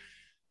whatever,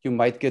 you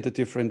might get a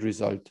different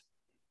result.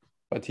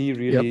 But he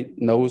really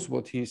knows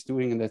what he's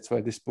doing, and that's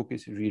why this book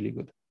is really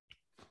good.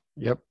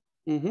 Yep.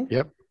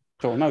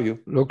 So now you.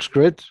 Looks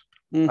great.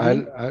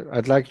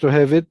 I'd like to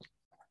have it.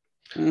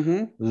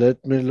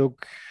 Let me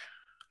look.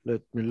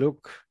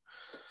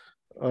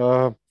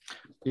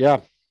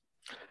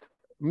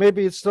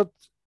 Maybe it's not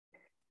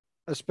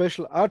a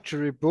special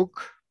archery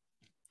book,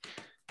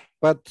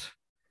 but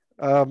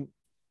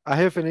I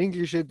have an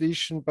English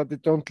edition, but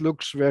it don't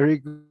looks very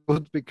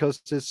good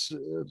because it's,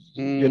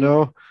 you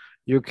know,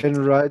 you can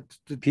write.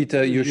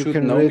 Peter, you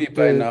should know me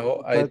by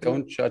now. I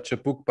don't judge a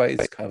book by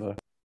its cover.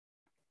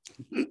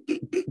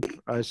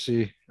 I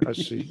see.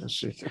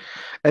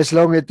 As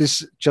long as it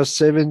is just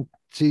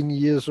 17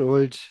 years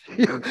old,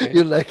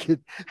 you like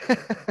it.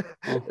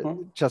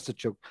 Just a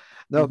joke.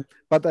 No,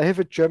 but I have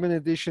a German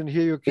edition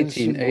here. You can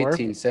see more.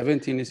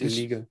 17 is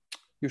illegal.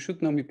 You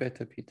should know me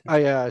better, Peter.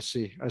 I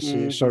see.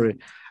 Sorry.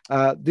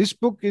 This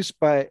book is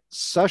by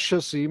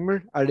Sascha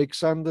Siemel,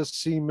 Alexander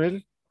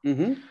Siemel,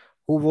 who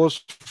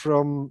was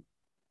from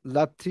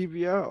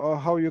Latvia, or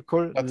how you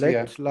call it?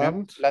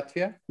 Letland.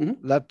 Latvia.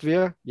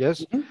 Latvia,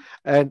 yes.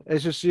 And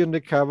as you see on the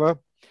cover,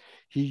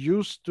 he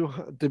used to,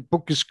 the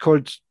book is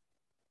called,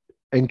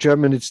 in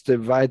German it's Der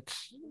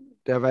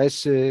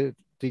Weiße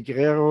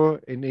Tigrero,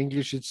 in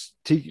English it's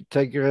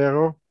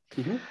Tigrero.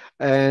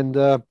 And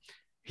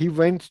he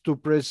went to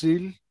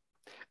Brazil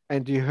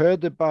and he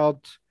heard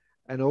about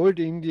an old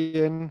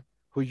Indian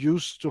who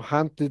used to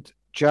hunt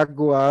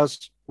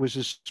jaguars with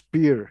a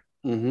spear.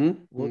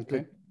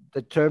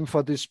 The term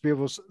for this spear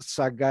was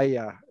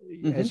sagaya.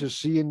 As you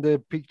see in the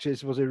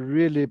pictures, it was a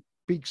really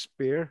big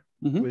spear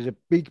with a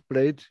big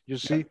blade, you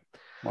see.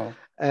 Wow.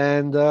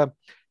 And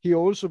he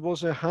also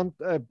was a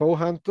bow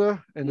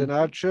hunter and an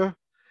archer.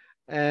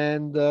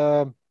 And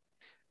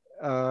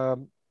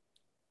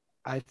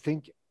I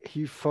think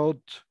he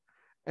fought,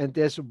 and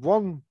there's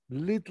one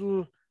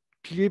little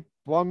clip,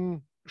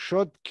 one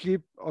short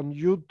clip on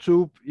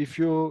YouTube, if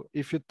you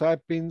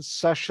type in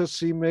Sascha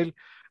Siemel,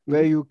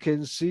 where you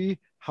can see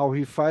how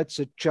he fights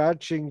a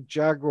charging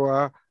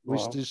jaguar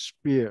with this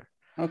spear.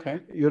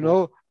 Okay. You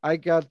know, I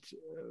got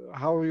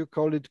how you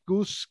call it,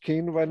 goose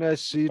skin when I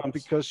see it,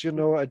 because you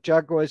know a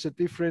jaguar is a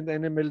different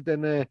animal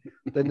than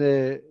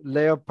a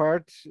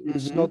leopard.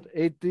 It's not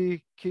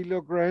 80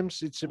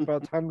 kilograms; it's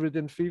about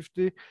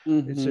 150.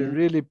 It's a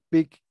really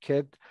big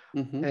cat,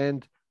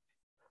 and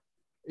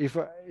if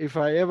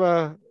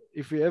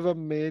we ever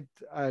meet,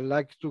 I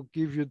like to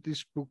give you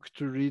this book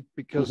to read,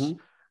 because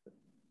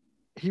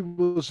he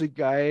was a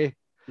guy,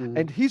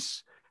 and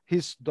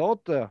his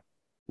daughter,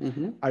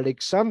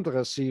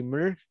 Alexandra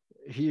Simmel,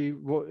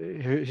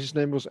 his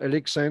name was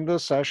Alexander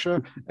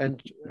Sasha,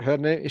 and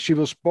she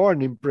was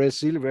born in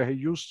Brazil, where he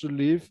used to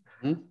live,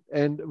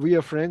 and we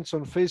are friends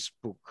on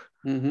Facebook.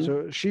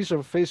 So she's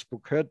on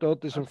Facebook, her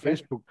daughter is on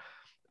Facebook.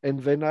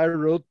 And when I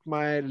wrote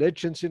my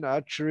Legends in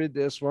Archery,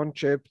 there's one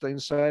chapter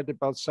inside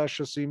about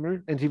Sasha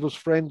Simmel, and he was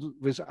friends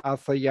with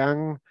Arthur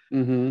Young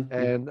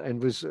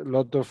and with a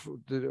lot of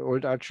the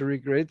old archery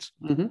greats.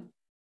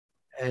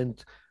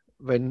 And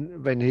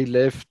when he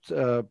left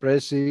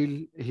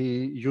Brazil,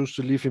 he used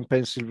to live in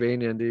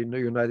Pennsylvania in the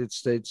United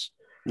States.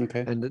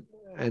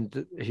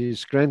 And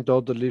his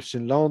granddaughter lives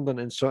in London.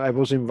 And so I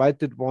was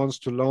invited once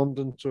to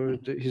London to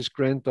his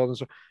granddaughter.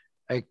 So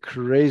a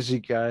crazy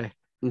guy,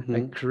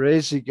 a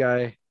crazy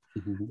guy.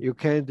 You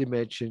can't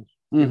imagine.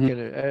 You can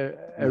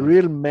a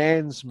real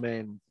man's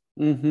man.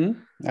 I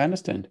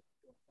understand.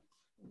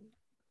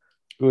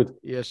 Good.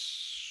 Yes.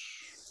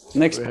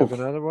 Next we book. Have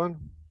another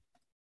one.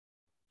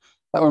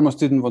 I almost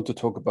didn't want to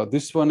talk about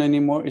this one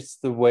anymore. It's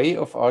The Way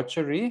of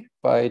Archery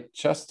by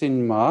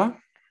Justin Ma.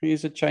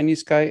 He's a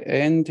Chinese guy,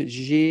 and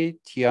Jie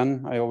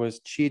Tian.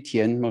 Jie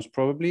Tian most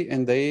probably.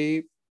 And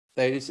there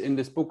is in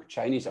this book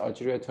Chinese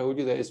Archery. I told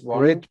you there is one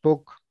great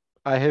book.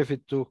 I have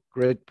it too.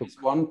 Great book.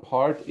 There's one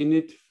part in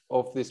it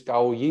of this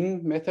Gao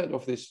Ying method,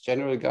 of this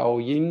general Gao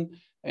Ying,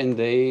 and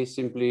they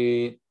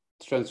simply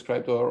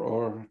transcribed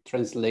or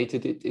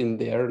translated it in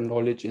their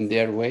knowledge, in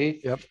their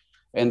way.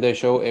 And they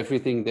show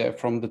everything there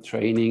from the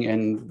training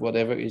and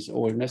whatever is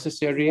all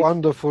necessary.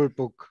 Wonderful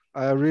book.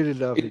 I really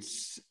love it.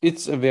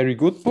 It's a very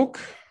good book.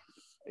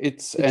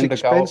 It's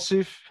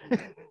expensive.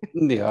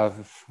 Yeah,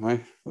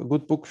 a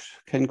good book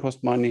can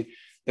cost money.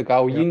 The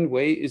Gao Ying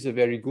way is a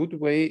very good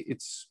way.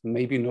 It's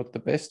maybe not the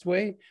best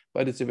way,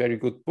 but it's a very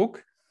good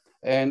book.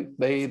 And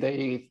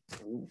they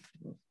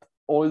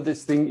all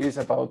this thing is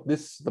about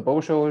the bow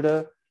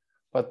shoulder,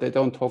 but they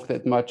don't talk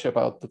that much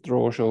about the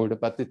draw shoulder,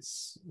 but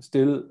it's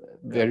still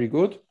very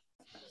good.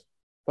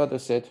 But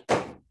as I said,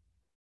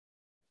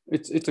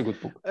 it's a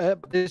good book.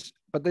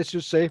 But as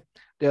you say,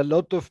 there are a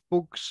lot of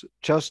books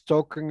just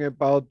talking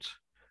about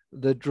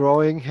the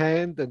drawing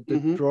hand and the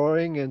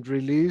drawing and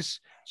release.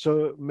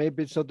 So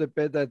maybe it's not a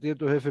bad idea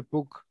to have a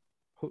book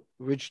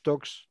which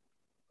talks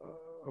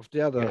of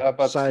the other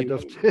side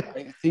of the...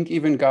 I think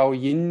even Gao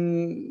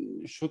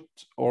Yin should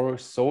or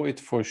saw it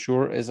for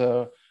sure as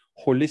a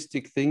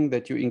holistic thing,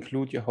 that you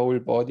include your whole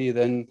body.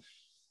 Then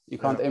you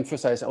can't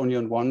emphasize only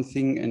on one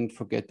thing and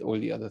forget all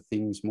the other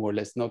things, more or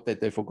less. Not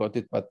that they forgot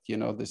it, but you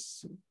know,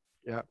 this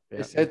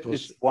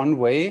it's one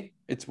way,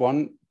 it's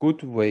one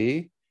good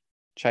way,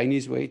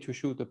 Chinese way to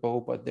shoot a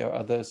bow, but there are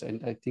others,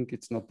 and I think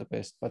it's not the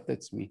best, but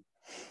that's me.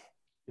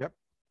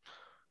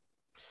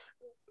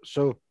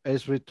 So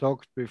as we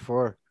talked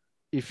before,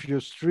 if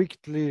you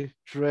strictly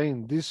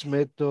train this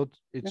method,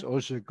 it's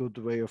also a good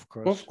way, of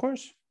course.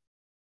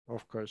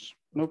 Of course.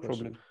 No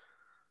problem.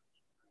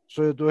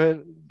 So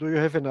do you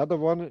have another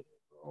one,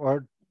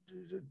 or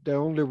the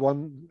only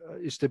one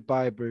is the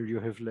Bible you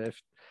have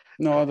left?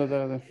 No,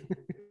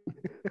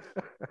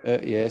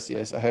 yes.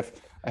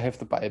 I have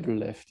the Bible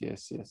left.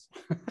 Yes.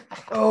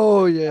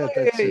 Oh yeah,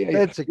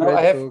 that's a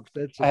great book.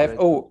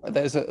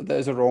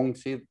 There's a wrong.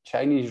 See,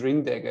 Chinese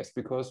ring daggers,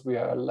 because we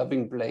are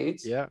loving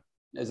blades.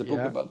 There's a book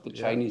about the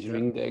Chinese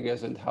ring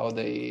daggers and how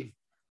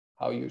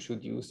you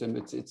should use them.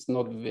 It's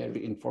not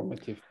very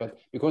informative, but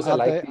because I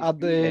like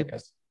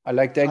daggers. I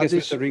like daggers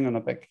with the ring on the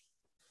back.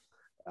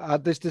 Are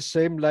these the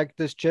same like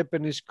this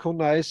Japanese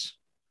kunais?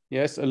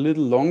 Yes, a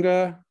little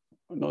longer,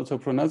 not so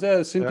pronounced.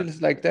 They're simply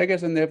like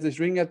daggers, and they have this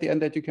ring at the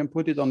end that you can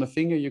put it on the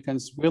finger. You can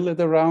swirl it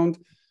around.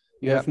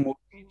 You have more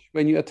reach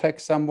when you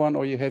attack someone,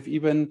 or you have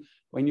even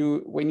when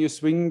you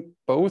swing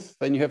both,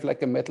 then you have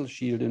like a metal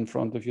shield in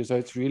front of you. So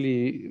it's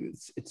really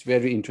it's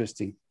very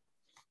interesting.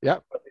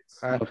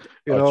 I'm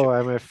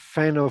a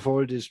fan of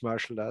all these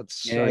martial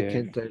arts. I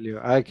can tell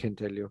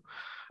you.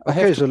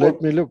 Okay, so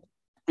let me look.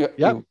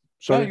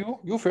 Sorry.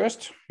 You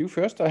first.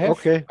 I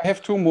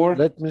have two more.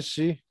 Let me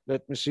see.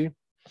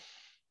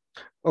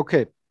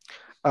 Okay.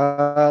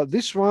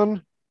 This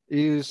one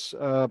is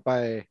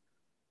by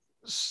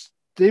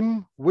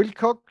Tim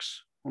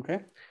Wilcox.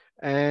 Okay.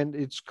 And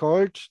it's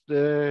called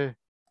The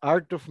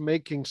Art of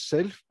Making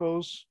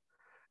Self-Bows.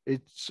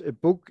 It's a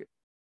book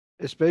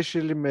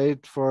especially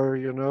made for,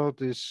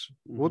 these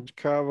wood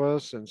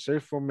carvers and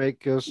self-bow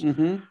makers.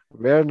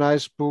 Very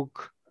nice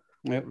book.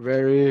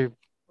 Very,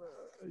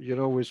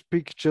 with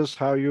pictures,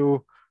 how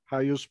you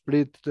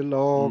split the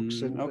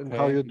logs and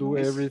how you do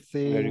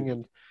everything,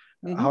 and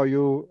how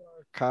you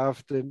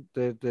carve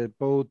the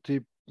bow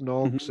tip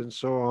knocks and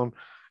so on.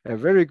 A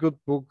very good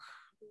book.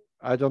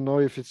 I don't know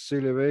if it's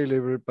still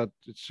available, but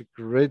it's a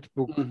great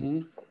book.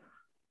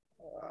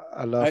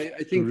 I love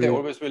I think they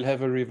always will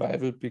have a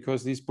revival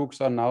because these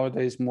books are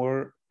nowadays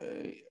more,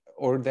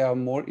 or there are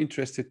more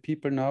interested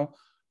people now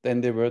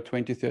than they were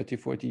 20, 30,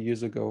 40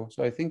 years ago.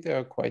 So I think they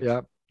are quite,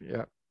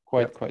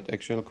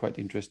 quite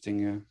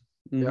interesting.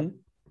 Yeah.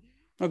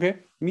 Okay,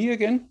 me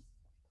again.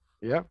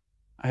 Yeah.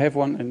 I have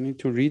one I need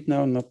to read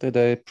now. Not that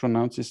I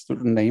pronounce his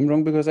name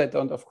wrong, because I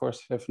don't, of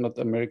course, have not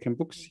American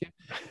books here.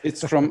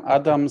 It's from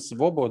Adam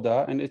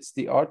Svoboda, and it's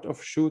The Art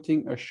of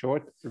Shooting a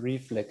Short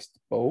Reflexed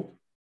Bow,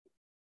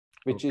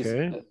 which is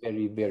a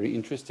very, very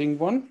interesting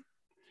one.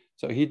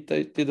 So he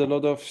did a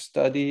lot of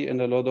study and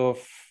a lot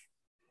of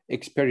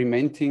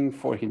experimenting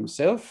for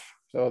himself.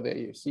 So there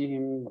you see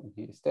him,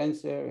 he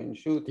stands there and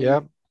shooting.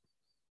 Yeah.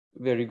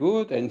 Very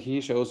good. And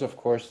he shows, of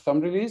course, thumb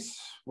release.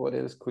 What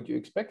else could you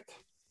expect?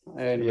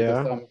 And with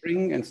a thumb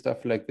ring and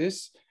stuff like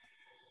this.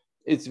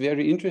 It's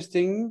very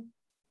interesting,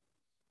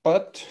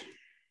 but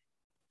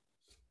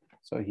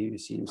so here you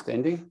see him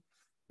standing.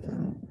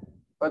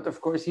 But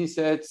of course, he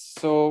said,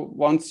 so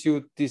once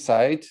you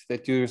decide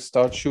that you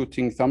start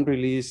shooting thumb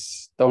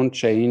release, don't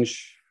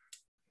change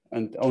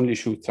and only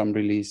shoot thumb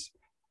release.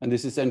 And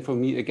this is then for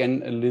me,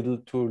 again, a little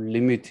too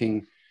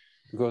limiting,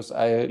 because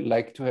I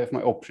like to have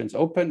my options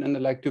open, and I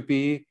like to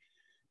be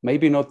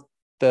maybe not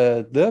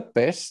the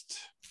best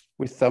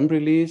with thumb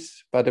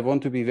release, but I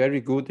want to be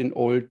very good in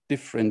all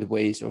different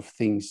ways of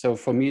things. So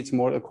for me, it's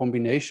more a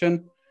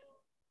combination.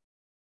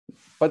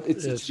 But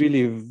it's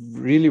really,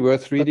 really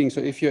worth reading.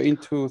 So if you're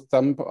into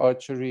thumb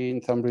archery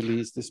and thumb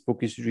release, this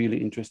book is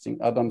really interesting.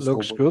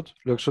 Looks good.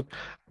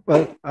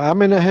 Well, I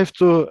mean, I have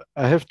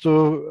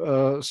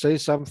to say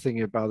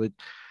something about it.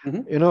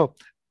 You know,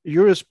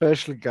 you're a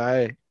special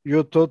guy.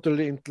 You're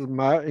totally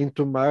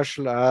into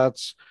martial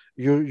arts.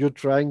 You're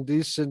trying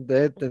this and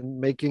that and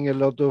making a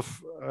lot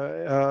of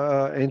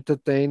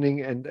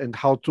entertaining and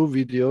how-to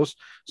videos.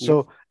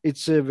 So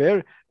it's a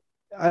very.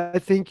 I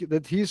think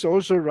that he's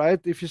also right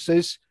if he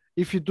says,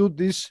 if you do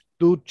this,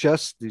 do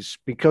just this.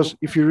 Because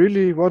if you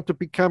really want to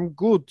become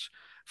good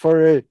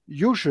for a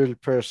usual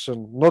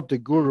person, not a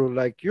guru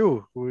like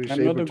you, who is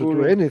able to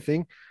do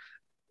anything,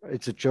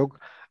 it's a joke,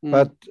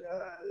 but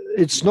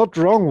it's not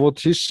wrong what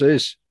he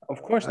says.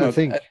 Of course not.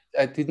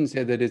 I didn't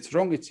say that it's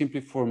wrong. It's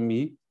simply for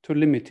me too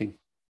limiting.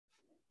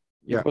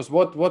 Because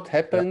what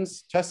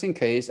happens, just in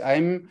case,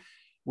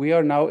 we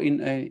are now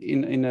in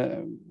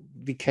a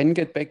we can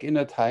get back in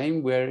a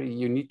time where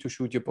you need to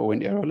shoot your bow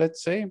and arrow,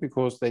 let's say,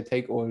 because they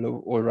take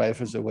all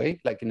rifles away.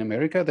 Like in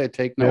America, they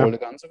take now all the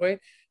guns away.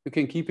 You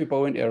can keep your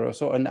bow and arrow.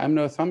 So, and I'm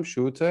no thumb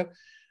shooter.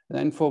 And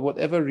then for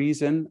whatever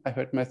reason, I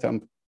hurt my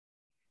thumb.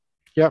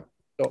 Yeah.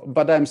 So,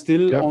 but I'm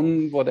still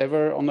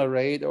on a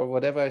raid or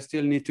whatever. I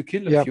still need to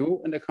kill a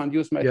few, and I can't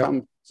use my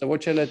thumb. So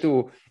what shall I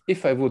do?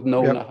 If I would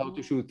know now how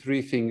to shoot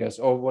 3 fingers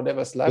or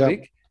whatever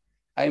Slavic,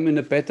 I'm in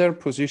a better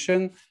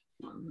position.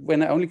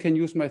 When I only can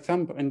use my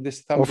thumb and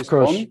this thumb is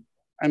gone,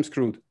 I'm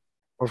screwed.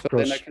 Of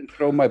course. Then I can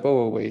throw my bow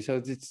away. So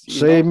it's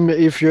same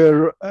if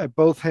you're a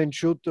both-hand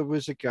shooter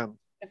with a gun.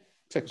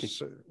 Exactly.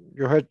 So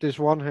you hurt this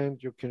one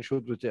hand, you can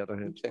shoot with the other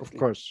hand. Exactly.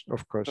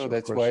 Of course. So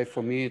that's why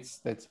for me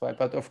that's why.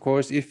 But of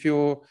course,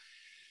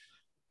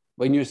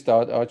 when you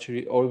start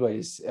archery,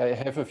 always I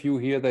have a few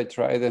here that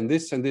try then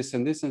this and this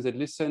and this and said,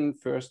 listen,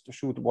 first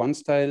shoot one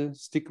style,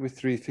 stick with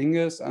 3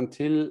 fingers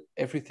until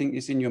everything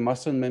is in your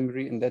muscle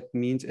memory, and that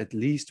means at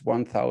least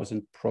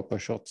 1,000 proper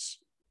shots.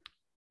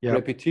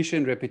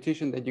 Repetition,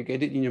 that you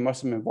get it in your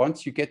muscle memory.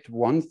 Once you get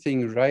one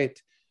thing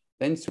right,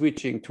 then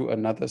switching to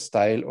another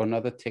style or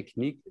another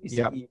technique is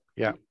easy.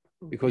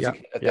 Because you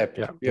can adapt.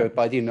 Your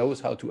body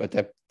knows how to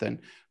adapt then.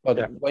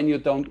 But when you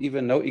don't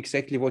even know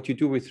exactly what you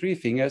do with 3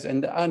 fingers,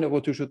 and I know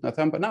what to shoot my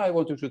thumb, but now I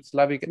want to shoot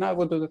Slavic, and now I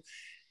want to.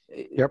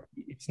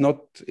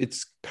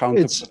 It's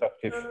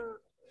counterproductive.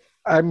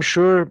 I'm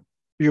sure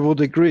you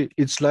would agree.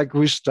 It's like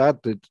we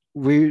started.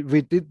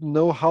 We didn't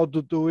know how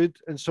to do it,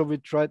 and so we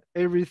tried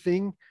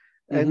everything,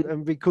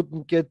 and we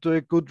couldn't get to a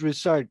good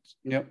result.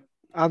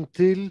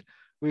 Until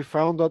we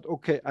found out,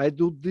 okay, I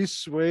do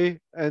this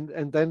way,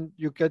 and then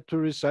you get to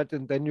result,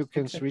 and then you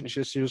can switch,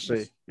 as you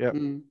say.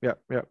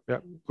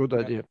 Good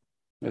idea.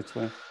 That's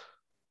why.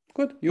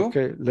 Good. You?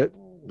 Okay,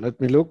 let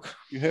me look.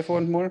 You have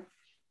one more?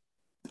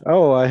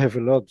 Oh, I have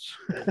a lot.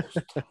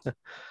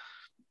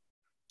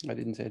 I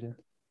didn't say that.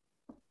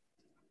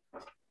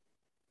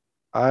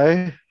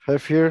 I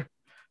have here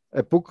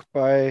a book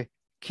by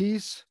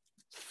Keith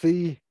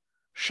C.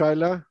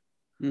 Schuyler.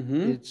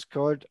 It's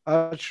called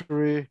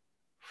Archery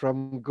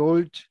from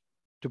Gold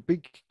to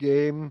Big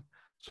Game.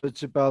 So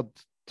it's about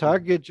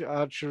target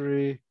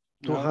archery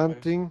to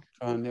hunting.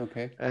 And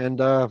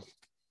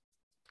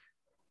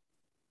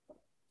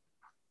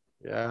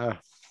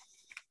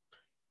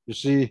you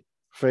see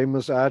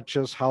famous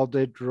archers, how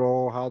they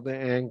draw, how they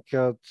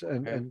anchored,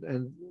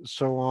 and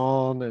so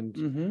on.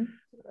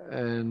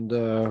 And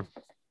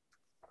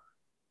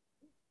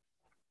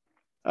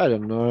I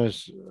don't know,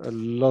 it's a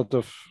lot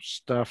of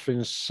stuff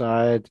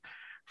inside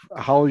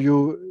how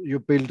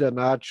you build an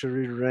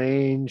archery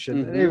range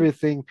and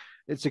everything.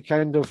 It's a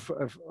kind of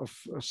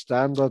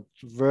standard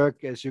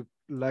work, as you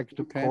like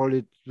to call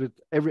it, with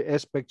every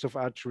aspect of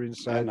archery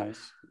inside. Yeah,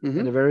 nice.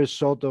 And a very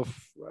sort of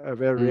a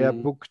very rare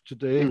book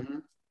today.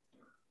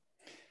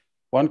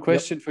 One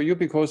question for you,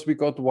 because we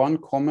got one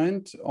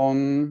comment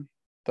on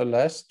the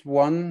last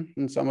one,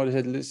 and somebody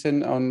said,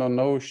 listen, on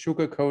no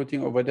sugar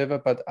coating or whatever,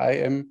 but I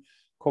am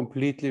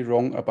completely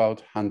wrong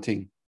about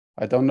hunting.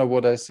 I don't know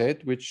what I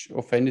said, which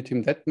offended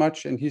him that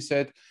much. And he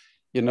said,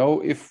 you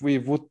know, if we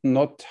would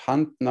not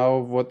hunt now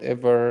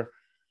whatever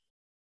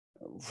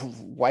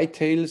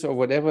whitetails or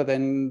whatever,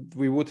 then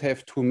we would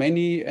have too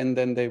many and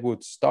then they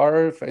would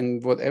starve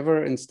and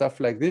whatever and stuff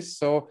like this.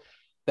 So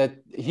that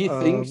he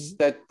thinks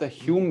that the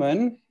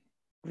human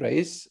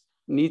race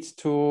needs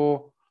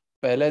to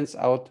balance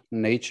out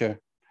nature.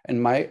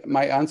 And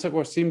my answer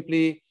was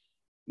simply,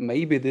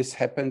 maybe this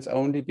happens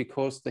only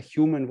because the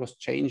human was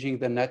changing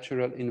the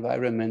natural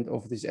environment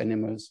of these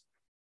animals.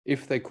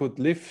 If they could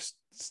live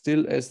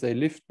still as they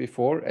lived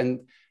before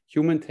and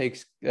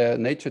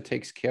nature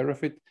takes care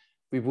of it,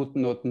 we would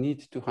not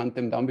need to hunt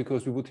them down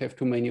because we would have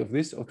too many of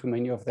this or too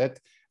many of that.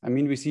 I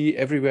mean, we see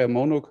everywhere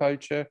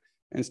monoculture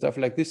and stuff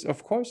like this.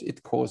 Of course,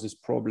 it causes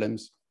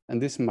problems.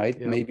 And this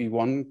might maybe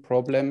one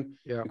problem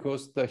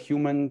because the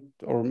human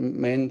or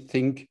men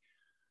think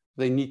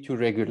they need to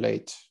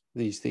regulate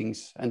these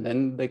things. And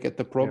then they get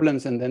the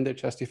problems and then they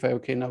justify,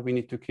 okay, now we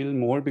need to kill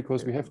more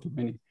because we have too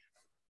many.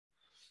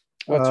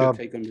 What's your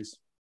take on this?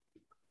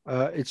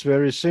 It's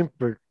very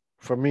simple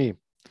for me.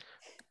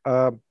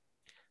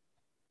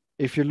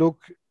 If you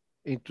look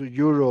into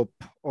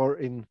Europe or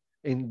in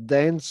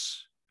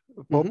dense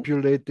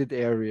populated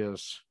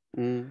areas,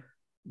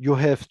 you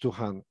have to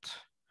hunt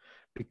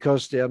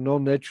because there are no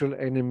natural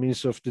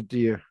enemies of the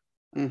deer.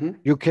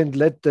 You can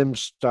let them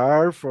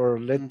starve or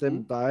let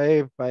them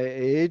die by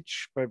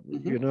age, but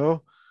you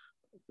know,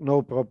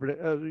 no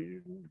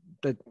problem.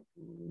 That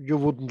you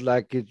wouldn't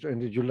like it,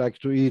 and you like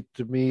to eat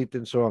the meat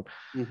and so on.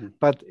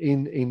 But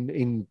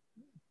in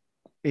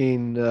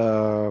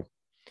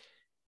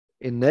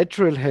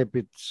natural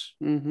habits,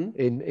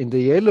 in the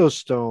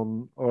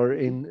Yellowstone or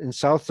in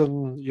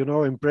southern, you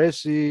know, in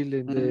Brazil,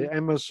 in the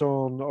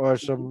Amazon or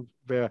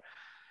somewhere,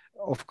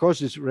 of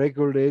course, it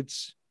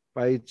regulates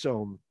by its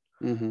own.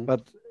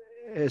 But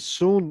as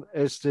soon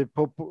as the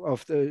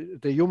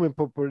human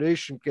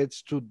population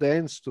gets too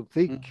dense, too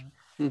thick,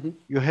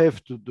 you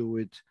have to do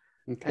it.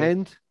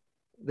 And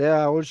there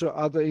are also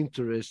other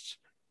interests.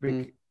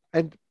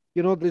 And,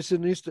 you know, there's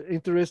an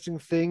interesting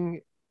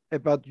thing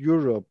about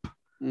Europe.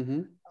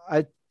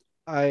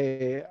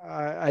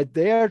 I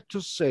dare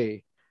to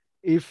say,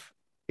 if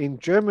in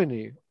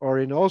Germany or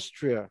in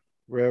Austria,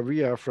 where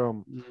we are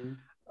from,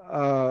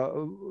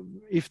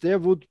 if there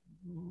would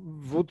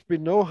be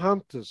no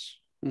hunters,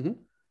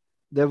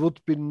 there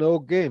would be no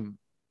game,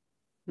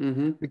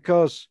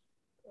 because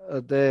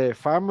the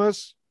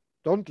farmers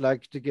don't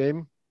like the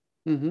game.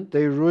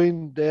 They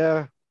ruin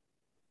their,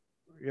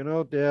 you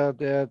know, their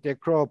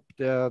crop,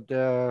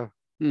 their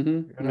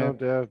you know,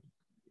 their,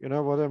 you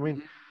know what I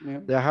mean,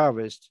 their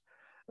harvest.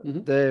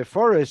 The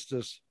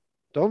foresters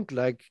don't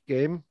like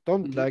game,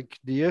 don't like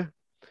deer,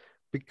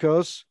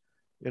 because,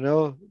 you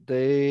know,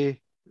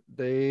 they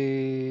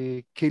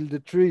kill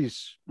the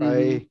trees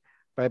by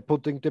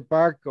putting the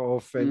bark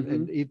off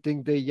and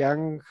eating the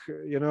young,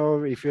 you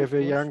know, if you have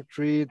a young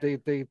tree, they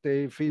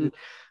feed it.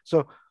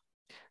 So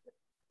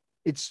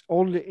it's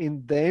only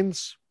in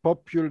dense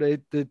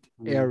populated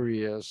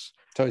areas.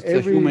 So it's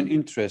a human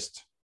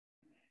interest.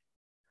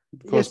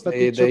 Because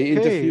they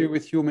interfere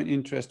with human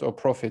interest or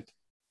profit.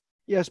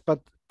 Yes,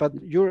 but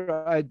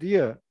your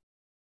idea,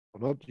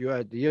 not your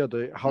idea,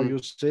 how you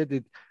said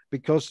it,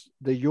 because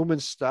the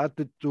humans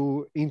started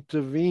to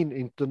intervene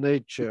into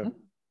nature.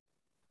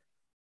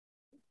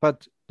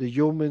 But the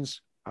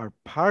humans are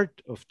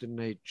part of the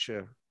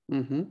nature.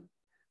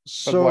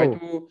 So,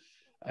 but why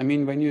I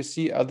mean, when you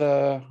see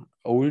other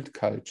old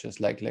cultures,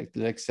 like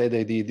say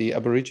the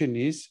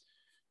Aborigines,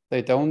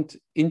 they don't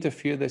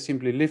interfere, they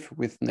simply live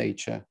with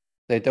nature.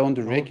 They don't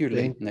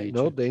regulate nature.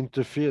 No, they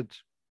interfered,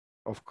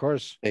 of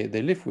course. They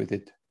live with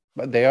it,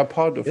 but they are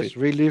part of it. Yes,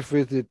 we live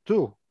with it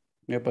too.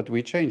 Yeah, but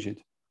we change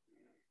it.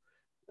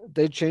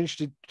 They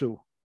changed it too.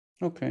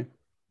 Okay.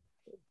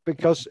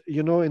 Because,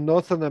 you know, in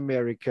Northern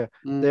America,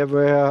 there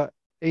were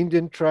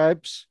Indian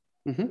tribes.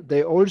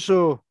 They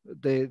also,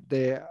 the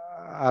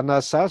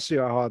Anasazi,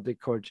 or how they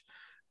call it,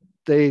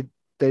 they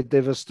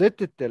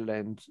devastated the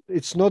land.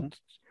 It's not,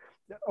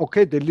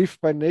 okay, they live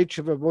by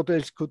nature, but what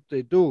else could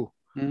they do?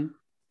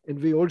 And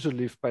we also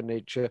live by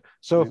nature.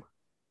 So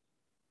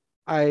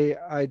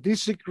I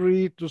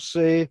disagree to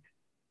say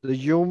the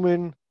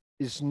human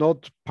is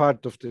not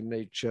part of the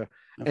nature.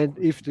 And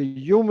if the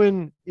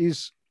human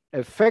is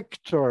a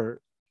factor,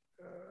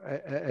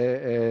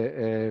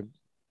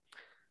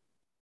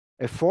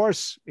 a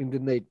force in the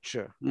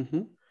nature,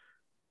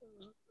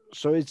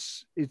 so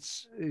it's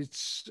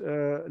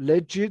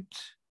legit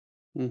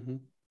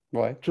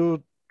Why?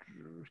 to,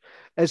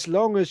 as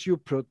long as you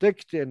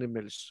protect the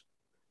animals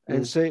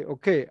and say,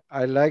 okay,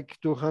 I like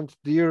to hunt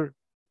deer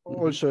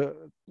also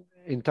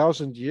in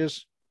 1,000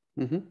 years.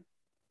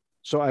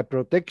 So I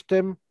protect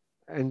them,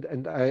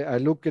 and I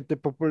look at the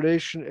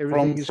population,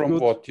 everything is from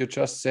good. What you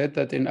just said,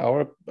 that in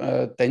our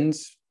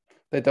dens,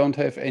 they don't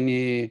have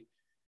any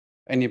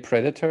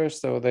predators,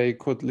 so they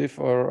could live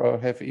or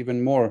have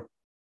even more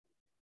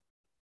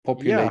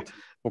population.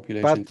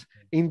 But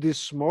in these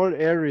small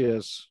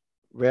areas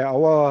where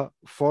our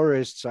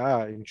forests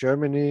are, in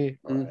Germany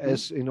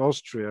as in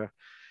Austria,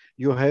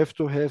 you have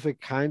to have a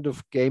kind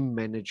of game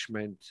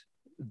management,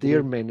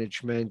 deer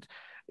management.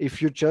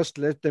 If you just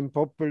let them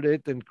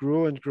populate and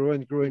grow and grow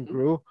and grow and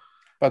grow.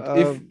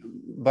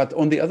 But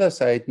on the other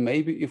side,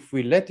 maybe if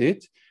we let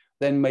it,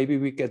 then maybe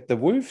we get the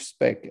wolves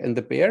back and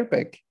the bear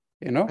back,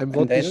 you know, and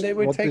then they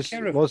will take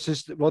care of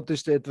it. What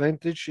is the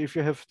advantage if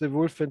you have the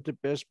wolf and the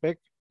bears back?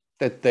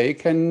 That they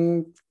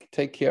can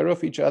take care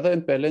of each other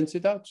and balance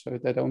it out, so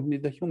they don't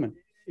need a human.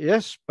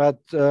 Yes, but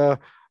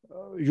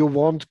you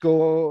won't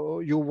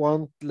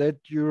let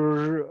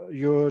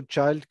your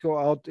child go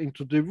out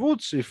into the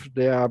woods if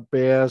there are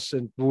bears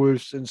and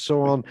wolves and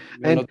so on.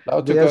 And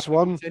there's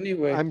one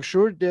anyway. I'm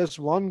sure there's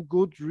one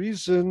good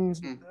reason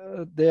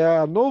there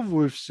are no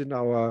wolves in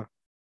our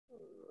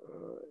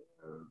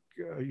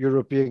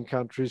European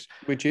countries,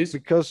 which is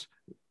because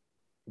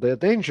they're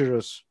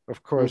dangerous,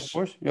 of course. Of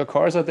course, your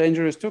cars are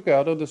dangerous too. Go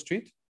out on the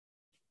street.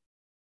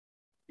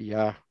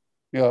 Yeah,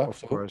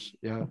 of course.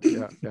 Yeah.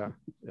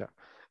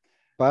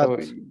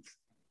 But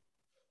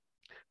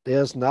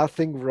there's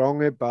nothing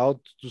wrong about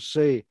to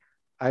say,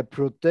 I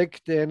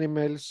protect the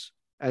animals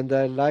and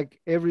I like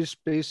every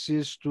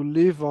species to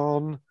live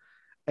on,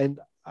 and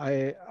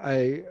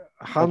I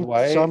hunt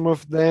some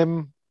of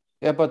them.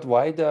 Yeah, but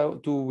why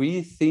do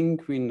we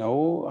think we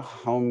know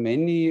how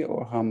many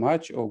or how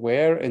much or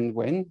where and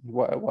when?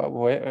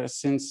 Where,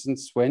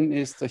 since when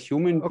is the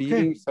human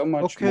being so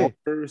much more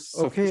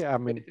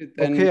sophisticated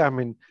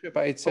than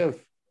by itself?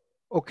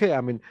 Okay,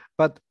 I mean,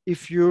 but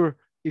if you're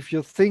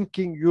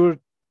thinking your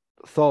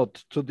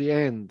thought to the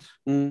end,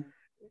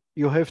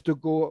 you have to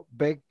go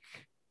back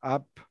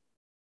up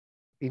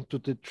into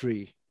the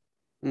tree.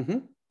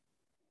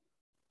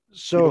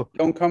 So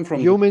don't come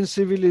from human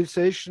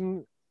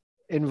civilization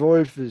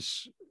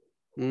involves,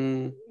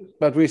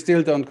 but we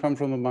still don't come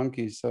from a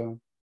monkey. So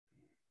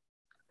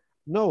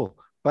no,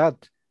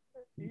 but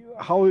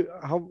how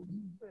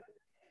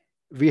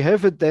we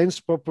have a dense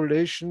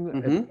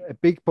population, a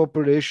big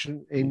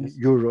population in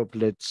Europe,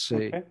 let's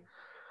say.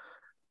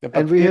 Yeah,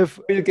 and we have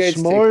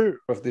small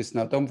of this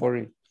now, don't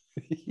worry.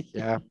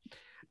 Yeah,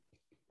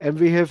 and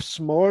we have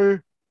small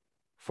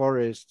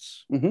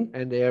forests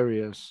and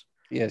areas.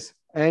 Yes,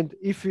 and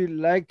if you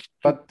like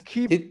to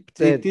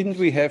didn't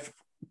we have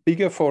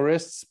bigger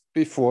forests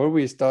before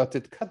we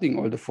started cutting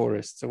all the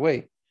forests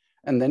away?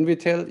 And then we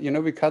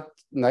we cut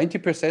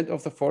 90%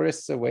 of the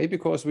forests away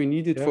because we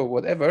need it for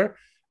whatever.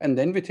 And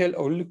then we tell,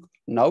 oh, look,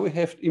 now we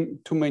have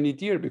too many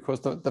deer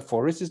because the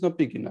forest is not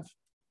big enough.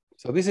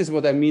 So this is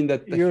what I mean,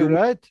 that you're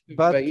right.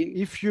 But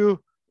if you,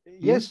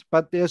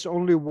 but there's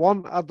only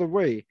one other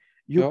way.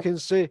 You can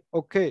say,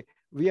 okay,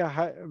 we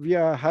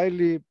are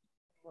highly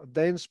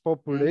dense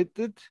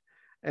populated,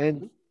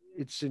 and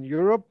it's in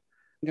Europe.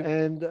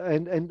 And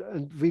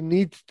we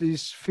need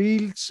these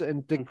fields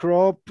and the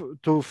crop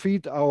to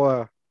feed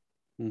our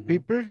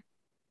people.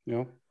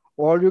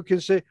 Or you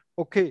can say,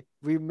 okay,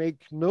 we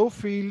make no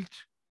field,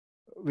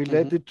 we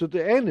let it to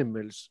the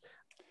animals.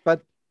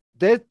 But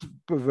that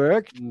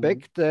worked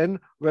back then,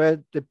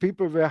 where the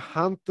people were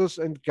hunters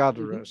and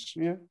gatherers.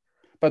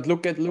 But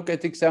look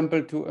at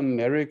example to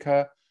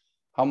America,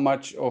 how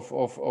much of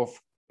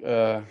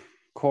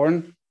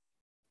corn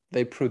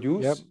they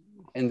produce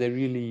and they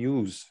really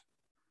use,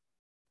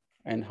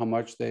 and how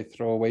much they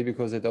throw away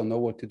because they don't know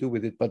what to do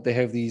with it. But they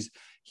have these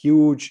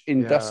huge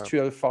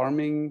industrial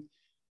farming.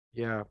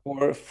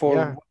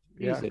 For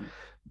reason.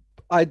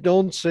 I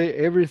don't say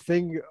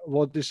everything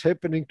what is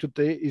happening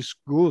today is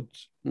good,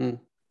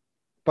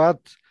 but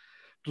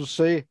to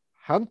say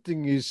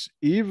hunting is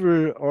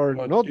evil or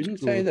not didn't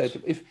good. Say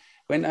that.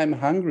 When I'm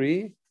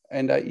hungry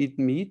and I eat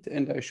meat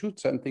and I shoot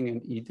something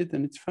and eat it,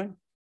 then it's fine.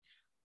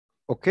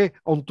 Okay,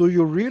 and do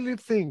you really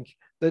think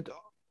that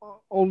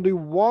only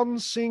one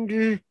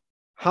single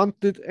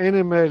hunted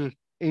animal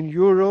in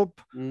Europe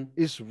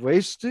is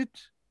wasted?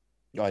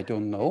 I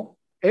don't know.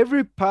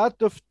 Every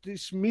part of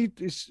this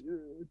meat is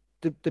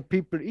the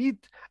people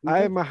eat.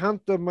 I am a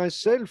hunter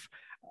myself,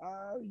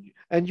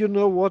 and you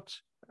know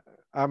what,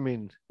 I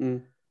mean,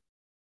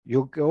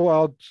 you go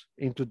out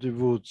into the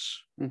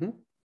woods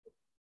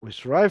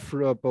with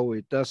rifle or bow,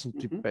 it doesn't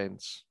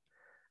depends,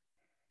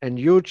 and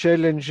you're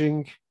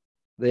challenging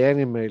the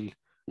animal,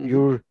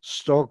 you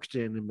stalk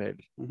the animal,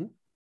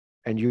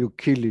 and you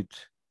kill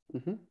it,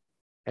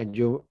 and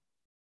you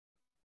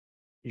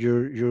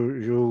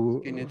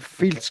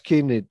field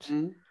skin it,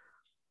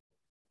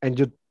 and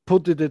you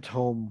put it at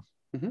home,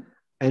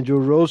 and you're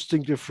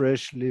roasting the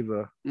fresh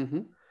liver,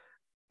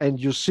 and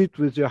you sit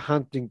with your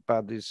hunting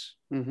buddies.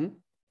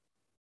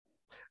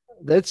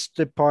 That's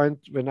the point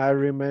when I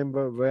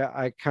remember where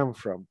I come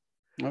from.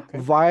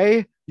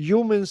 why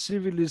human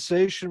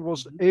civilization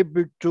was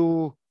able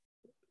to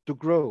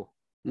grow.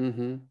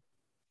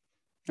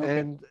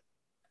 And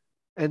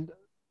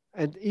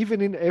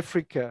even in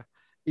Africa,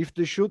 if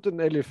they shoot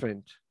an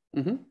elephant,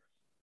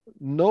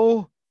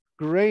 no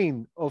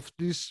grain of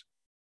this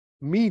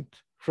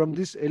meat from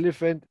this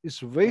elephant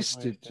is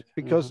wasted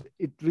because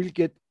it will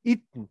get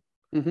eaten.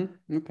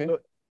 So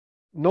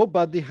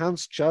nobody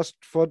hunts just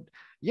for,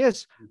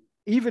 yes,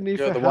 even if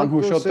you're the one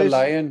who shot the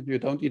lion, you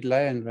don't eat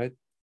lion, right?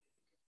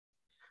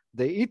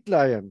 They eat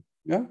lion.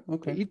 Yeah,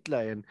 okay. They eat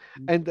lion.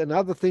 And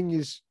another thing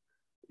is,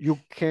 you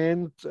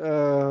can't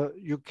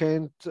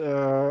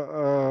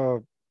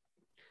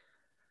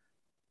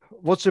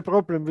what's the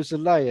problem with a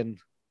lion?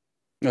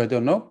 I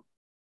don't know.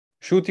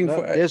 Shooting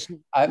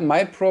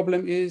my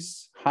problem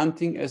is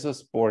hunting as a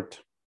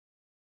sport.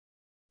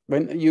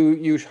 When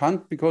you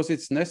hunt because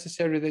it's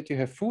necessary that you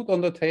have food on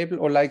the table,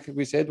 or like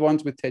we said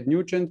once with Ted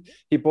Nugent,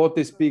 he bought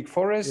this big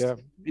forest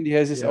and he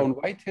has his own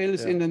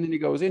whitetails in, and then he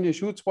goes in, he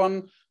shoots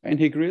one and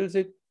he grills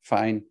it,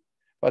 fine.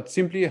 But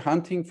simply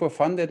hunting for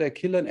fun, that I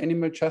kill an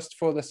animal just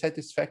for the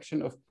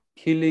satisfaction of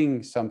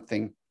killing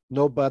something.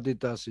 Nobody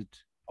does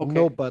it. Okay.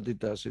 Nobody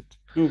does it.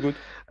 Oh, good.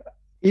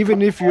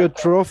 Even if you're a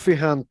trophy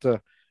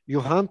hunter, you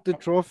hunt the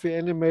trophy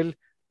animal,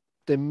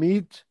 the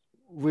meat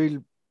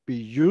will be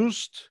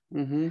used.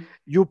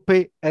 You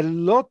pay a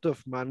lot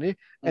of money.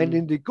 And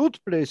in the good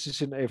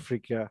places in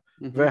Africa,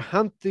 where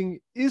hunting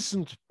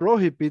isn't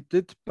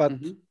prohibited, but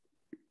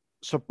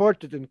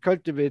supported and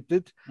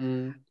cultivated,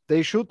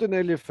 they shoot an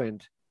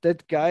elephant.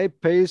 That guy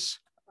pays,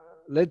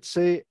 let's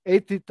say,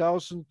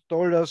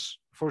 $80,000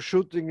 for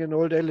shooting an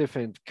old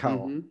elephant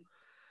cow.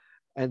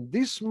 And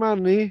this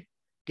money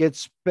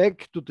gets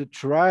back to the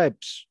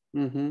tribes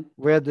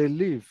where they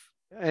live.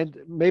 And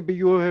maybe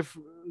you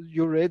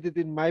read it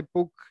in my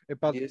book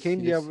about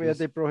Kenya, where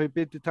they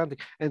prohibited hunting.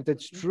 And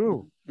that's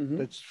true.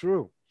 That's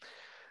true.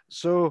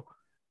 So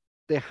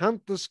the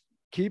hunters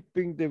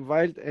keeping the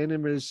wild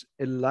animals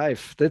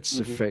alive. That's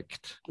the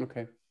fact.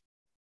 Okay.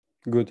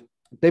 Good.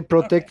 They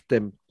protect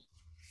them.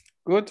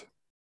 Good.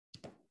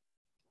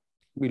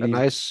 A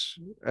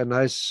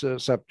nice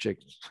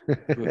subject.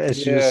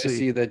 As you see. I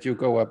see that you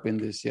go up in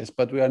this, yes.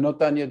 But we are not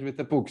done yet with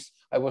the books.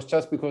 I was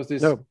just, because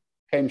this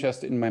came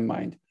just in my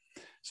mind.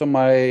 So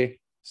my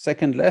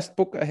second last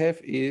book I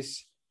have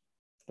is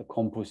The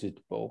Composite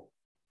Bow.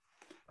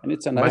 And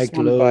it's a nice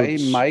one by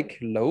Mike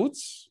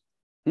Lodes.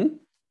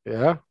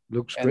 Yeah,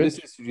 looks great. And this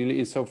is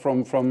really, so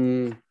from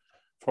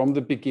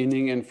the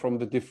beginning and from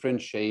the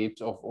different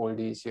shapes of all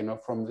these,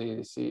 from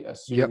the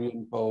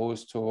Assyrian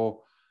bows to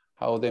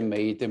how they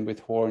made them with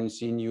horn,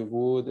 sinew,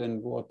 wood,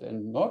 and what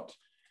and not.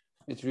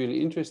 It's really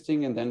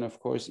interesting. And then, of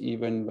course,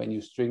 even when you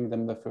string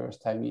them the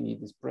first time, you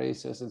need these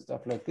braces and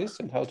stuff like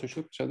this, and how to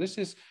shoot. So this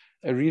is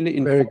a really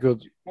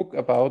informative book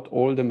about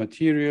all the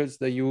materials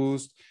they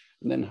used,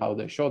 and then how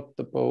they shot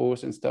the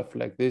bows and stuff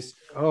like this.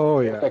 Oh,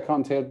 yeah. I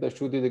can't help but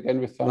shoot it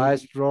again with thumb.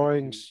 Nice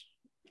drawings.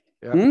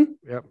 Yeah.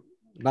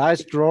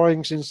 Nice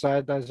drawings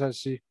inside, as I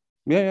see.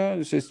 Yeah,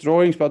 it's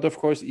drawings, but of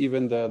course,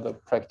 even the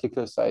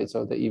practical side,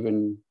 so they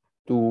even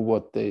do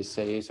what they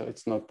say. So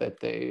it's not that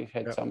they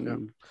had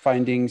some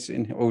findings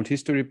in old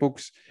history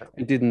books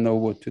and didn't know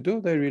what to do.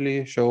 They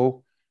really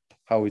show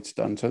how it's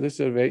done. So this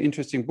is a very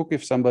interesting book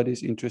if somebody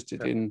is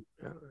interested in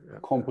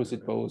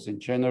composite bows in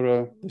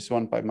general. This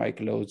one by Mike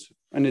Lodes.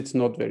 And it's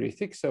not very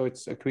thick, so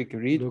it's a quick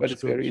read, but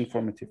it's very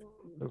informative.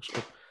 Looks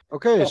good.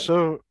 Okay,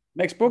 so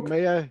next book.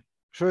 May I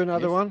show you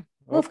another one?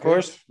 Of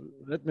course.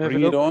 Let me have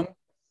Bring a it look.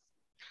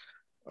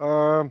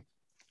 On.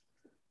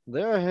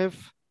 There I have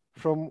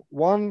from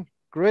one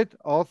great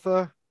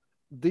author,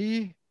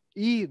 D.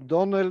 E.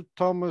 Donald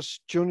Thomas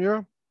Jr.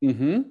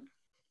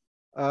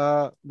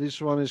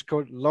 This one is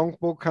called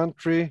Longbow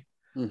Country.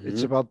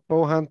 It's about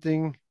bow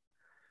hunting.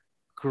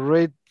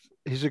 Great.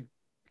 He's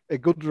a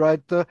good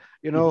writer.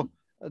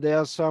 There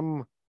are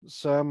some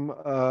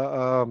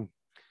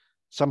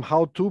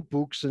how-to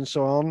books and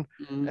so on,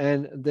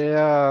 and they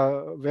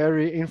are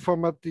very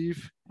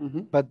informative.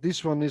 But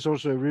this one is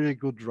also a really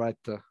good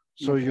writer,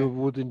 so you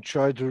would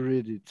enjoy to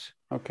read it.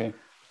 Okay.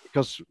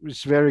 Because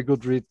it's very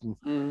good written.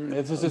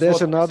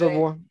 There's another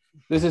one.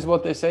 This is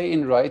what they say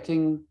in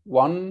writing.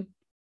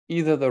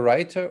 Either the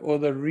writer or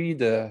the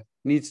reader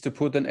needs to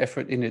put an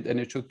effort in it, and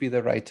it should be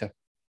the writer.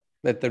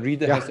 That the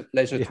reader has the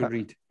pleasure to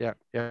read.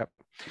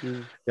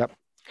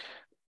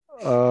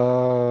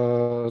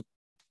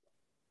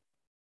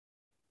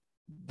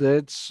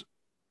 That's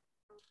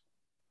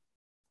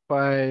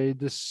by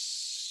the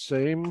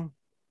same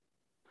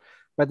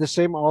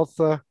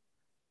author.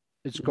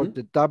 It's called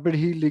The Double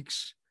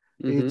Helix.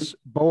 It's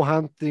bow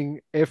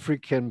hunting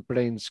African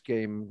plains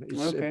game.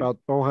 It's about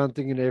bow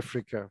hunting in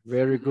Africa.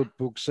 Very good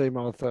book, same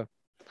author.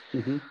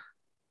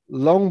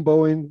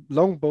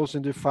 Longbows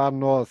in the Far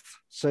North,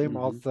 same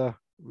author.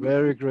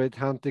 Very great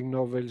hunting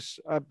novels,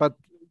 but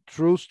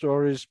true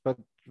stories, but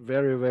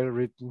very well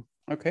written.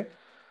 Okay.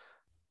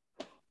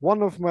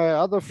 One of my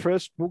other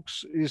first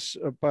books is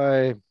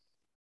by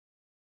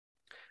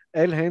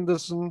Al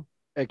Henderson,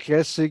 a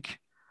classic,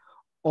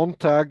 On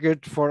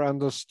Target for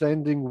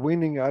Understanding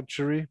Winning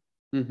Archery.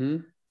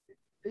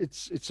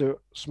 It's a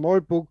small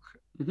book,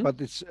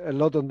 but it's a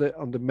lot on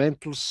the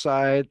mental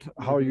side,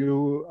 how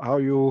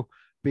you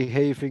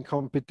behave in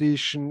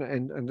competition,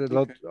 and a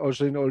lot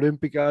also in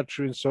Olympic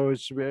archery. And so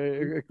it's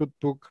very a good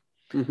book.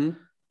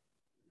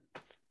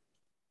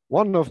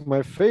 One of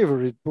my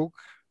favorite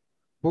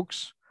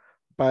books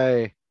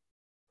by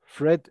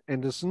Fred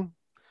Anderson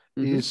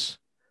is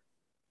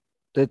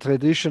The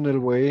Traditional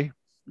Way.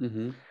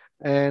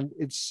 And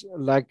it's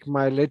like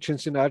my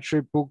Legends in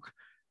Archery book.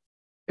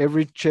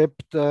 Every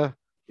chapter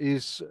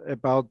is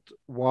about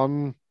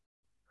one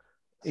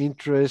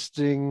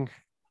interesting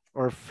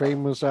or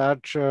famous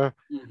archer,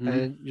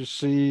 and you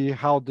see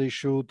how they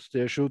shoot,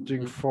 their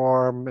shooting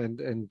form,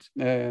 and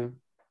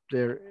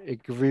their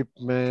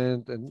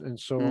equipment, and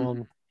so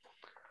on.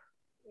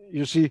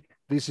 You see,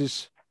 this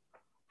is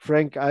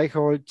Frank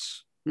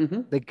Eichholz,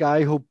 the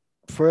guy who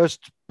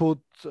first put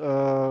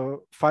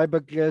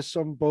fiberglass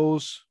on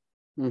bows.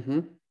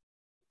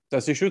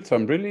 Does he shoot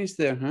some release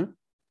there, huh?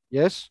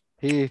 Yes,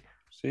 he.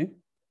 See?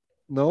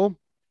 No,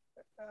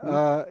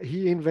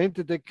 he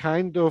invented a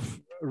kind of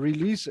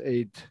release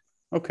aid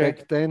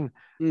back then.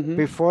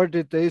 Before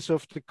the days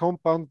of the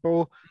compound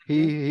bow,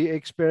 he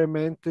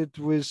experimented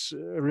with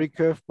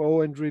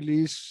recurve-bow and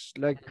release.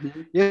 Like,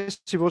 yes,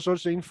 he was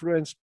also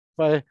influenced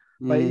by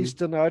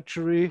Eastern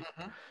archery.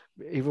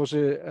 He was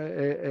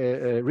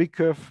a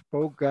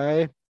recurve-bow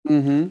guy.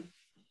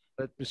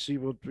 Let me see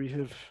what we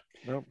have.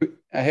 No.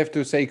 I have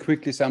to say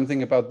quickly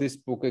something about this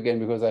book again,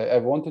 because I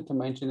wanted to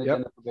mention it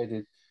and I forget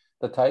it.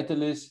 The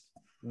title is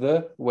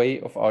The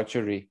Way of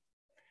Archery.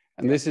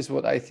 And this is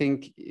what I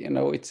think,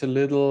 it's a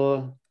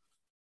little,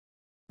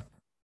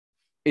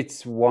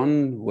 it's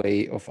one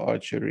way of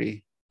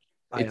archery.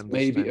 It's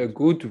maybe a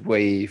good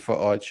way for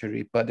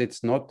archery, but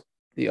it's not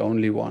the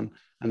only one.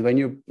 And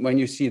when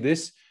you see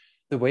this,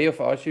 the way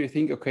of archery, you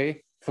think,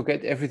 okay,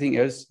 forget everything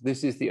else.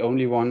 This is the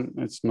only one.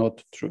 It's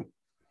not true.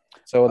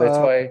 So that's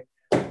why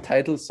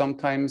titles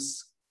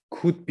sometimes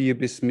could be a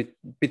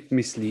bit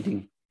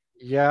misleading.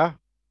 Yeah,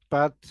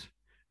 but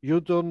you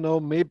don't know,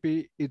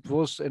 maybe it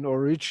was an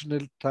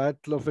original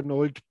title of an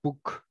old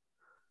book.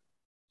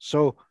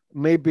 So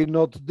maybe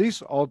not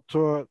this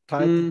author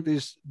titled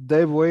this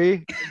The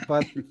Way,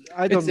 but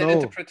I don't know. It's an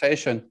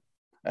interpretation.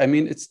 I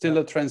mean, it's still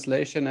a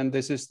translation, and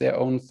this is their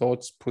own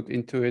thoughts put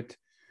into it.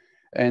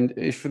 And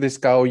if this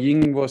Gao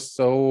Ying was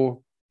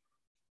so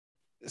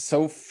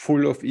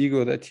full of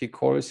ego that he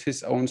calls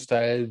his own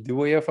style The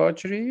Way of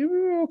Archery,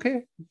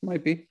 okay,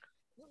 might be.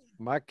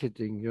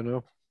 Marketing,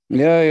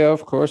 Yeah,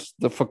 of course.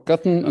 The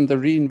forgotten and the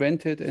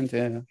reinvented,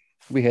 and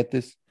we had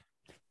this.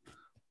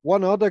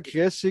 One other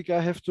classic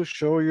I have to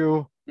show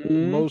you,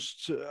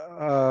 most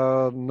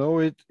know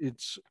it,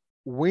 it's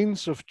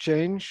Winds of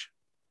Change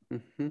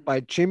by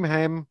Jim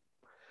Ham,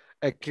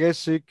 a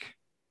classic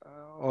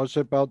also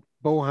about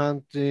bow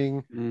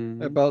hunting,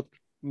 about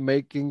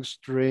making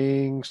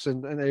strings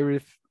and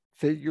everything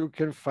you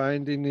can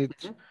find in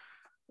it,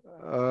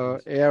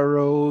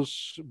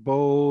 arrows,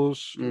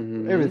 bows,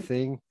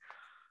 everything,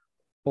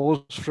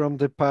 bows from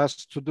the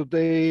past to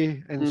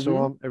today, and so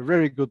on. A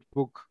very good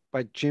book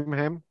by Jim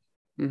Ham.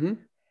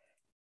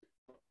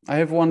 I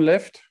have one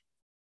left.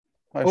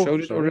 I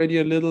showed it already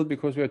a little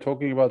because we are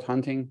talking about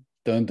hunting.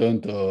 Dun, dun,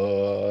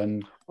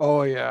 dun.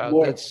 Oh, yeah.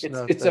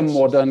 It's a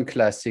modern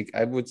classic,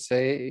 I would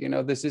say.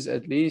 This is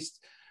at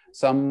least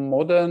some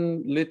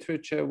modern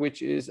literature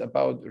which is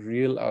about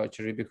real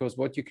archery, because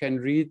what you can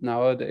read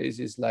nowadays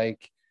is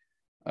like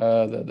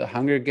the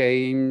Hunger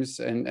Games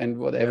and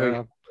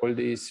whatever, all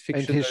these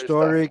fictional and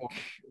historic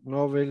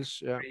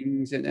novels,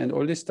 and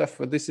all this stuff.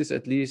 But this is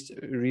at least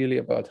really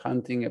about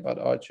hunting, about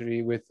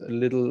archery, with a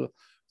little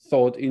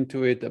thought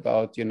into it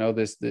about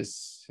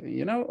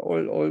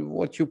all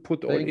what you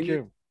put all in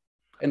it.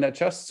 And I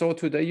just saw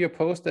today your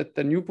post that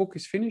the new book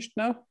is finished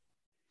now.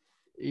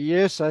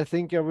 Yes, I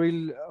think I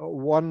will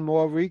one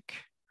more week,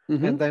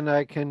 and then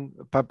I can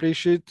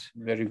publish it.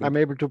 Very good. I'm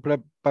able to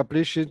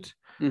publish it.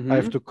 I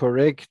have to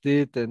correct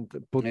it and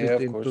put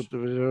it into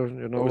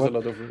the, a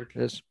lot of work.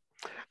 Yes.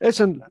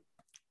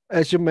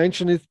 As you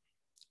mentioned it,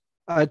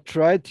 I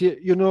tried here,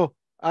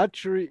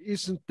 archery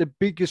isn't the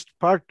biggest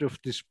part of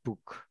this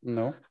book.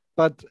 No.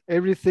 But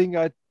everything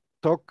I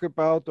talk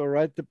about or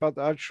write about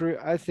archery,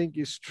 I think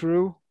is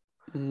true.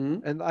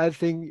 And I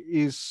think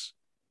is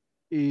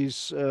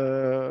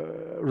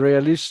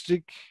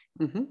realistic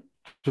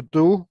to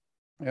do.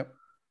 Yep.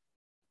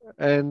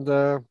 And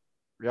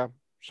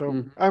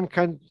so I'm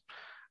kind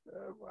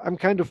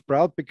of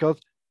proud, because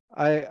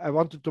I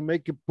wanted to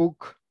make a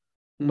book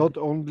not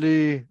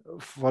only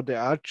for the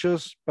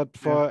archers, but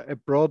for a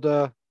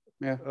broader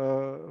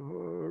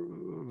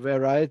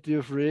variety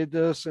of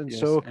readers, and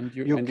so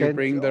you can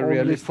bring the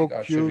only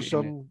focus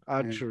on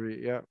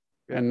archery,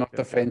 and not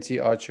the fancy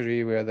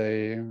archery where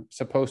they're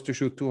supposed to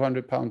shoot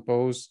 200-pound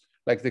bows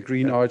like the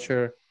Green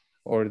Archer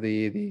or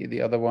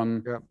the other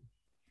one.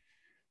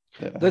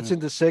 That's in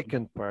the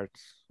second part,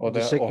 or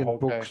the second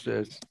book.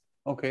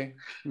 Okay.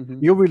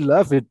 You will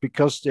love it,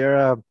 because there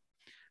are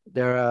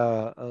there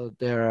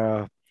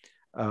are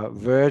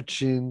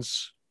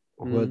virgins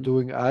who are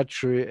doing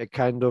archery, a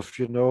kind of,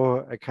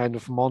 a kind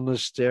of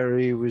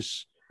monastery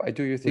with. Why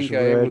do you think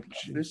I would love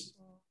this?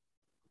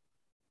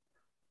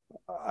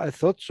 I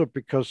thought so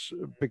because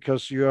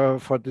you are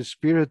for the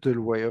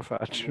spiritual way of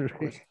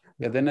archery.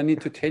 Yeah, then I need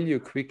to tell you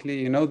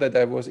quickly, you know that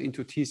I was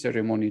into tea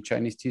ceremony,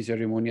 Chinese tea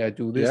ceremony. I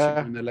do this,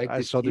 Yeah, and I like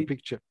this saw tea. the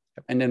picture.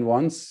 And then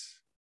once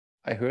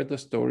I heard the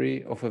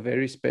story of a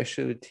very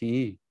special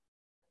tea,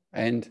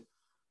 and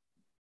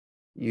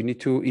you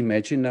need to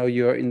imagine now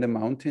you're in the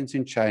mountains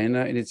in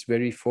China and it's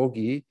very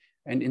foggy,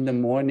 and in the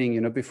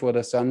morning, before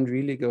the sun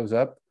really goes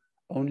up,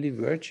 only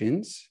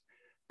virgins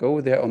go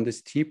there on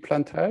this tea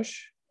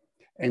plantage,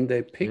 and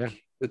they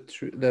pick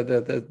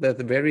the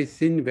very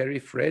thin, very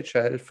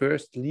fragile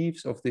first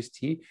leaves of this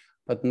tea,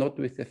 but not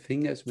with their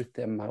fingers, with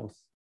their mouth.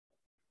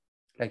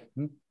 Like,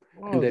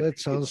 oh, that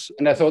sounds.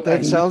 And I thought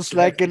that sounds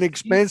like an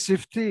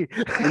expensive tea.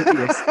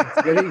 Yes,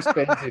 it's very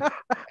expensive.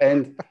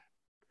 And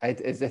I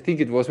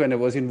think it was when I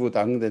was in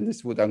Wudang, then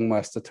this Wudang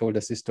master told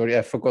us this story.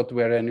 I forgot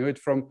where I knew it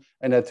from.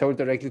 And I told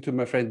directly to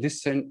my friend,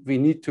 listen, we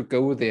need to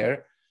go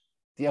there.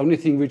 The only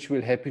thing which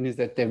will happen is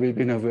that there will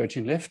be no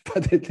virgin left,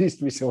 but at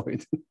least we saw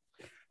it.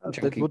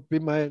 That would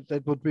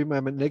be my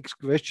next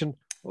question.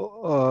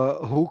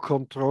 Who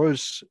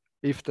controls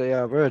if they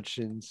are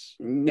virgins?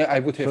 Yeah, I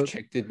would have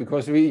checked it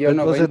because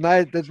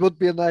that would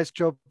be a nice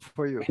job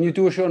for you. When you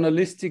do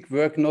journalistic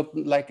work, not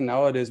like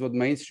nowadays, what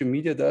mainstream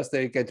media does,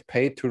 they get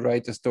paid to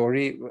write a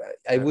story.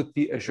 I would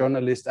be a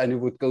journalist and I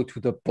would go to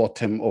the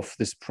bottom of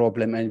this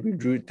problem and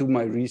do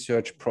my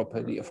research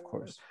properly, of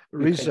course.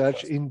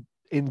 Research in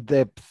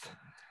depth.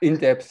 In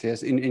depth,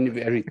 yes, in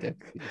very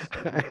depth. Yes.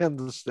 I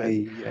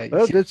understand.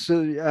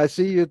 I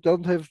see you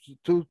don't have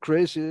too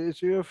crazy.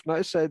 You have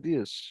nice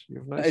ideas.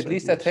 At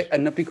least I take,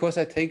 and because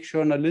I take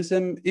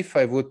journalism, if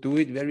I would do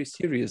it very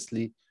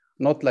seriously,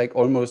 not like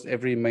almost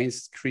every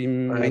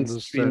mainstream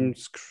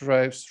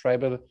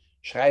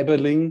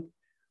Schreiberling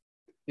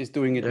is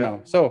doing it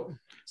now. So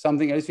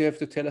something else you have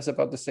to tell us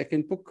about the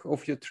second book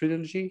of your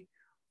trilogy?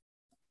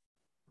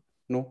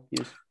 No,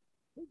 yes.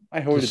 I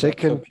hold it up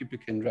so people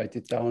can write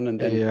it down, and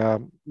then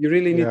you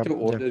really need to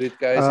order it,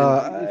 guys.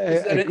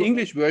 Is there an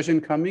English version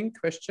coming?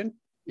 Question?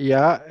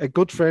 Yeah, a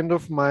good friend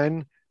of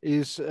mine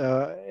is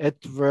at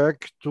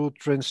work to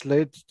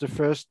translate the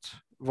first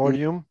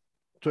volume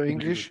to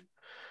English.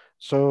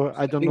 So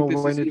I don't know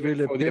when it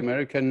will appear. For the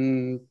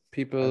American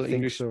people,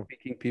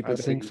 English-speaking people. I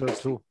think so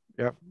too.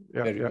 Yeah.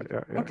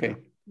 Okay.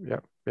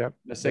 Yeah.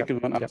 The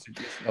second one is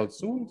out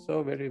soon,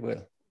 so very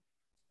well.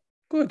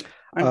 Good.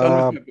 I'm done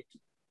with my books.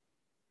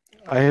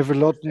 I have a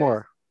lot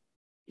more.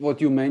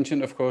 What you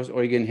mentioned, of course,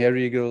 Eugen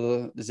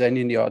Herrigel, Zen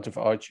in the Art of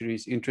Archery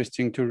is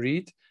interesting to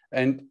read.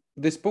 And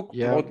this book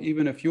brought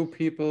even a few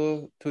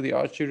people to the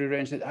archery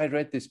range that I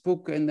read this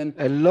book and then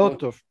a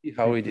lot of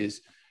how it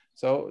is.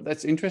 So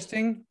that's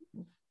interesting.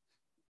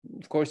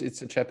 Of course,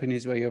 it's a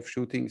Japanese way of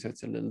shooting, so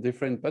it's a little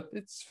different, but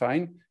it's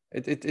fine.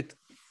 It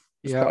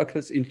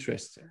sparkles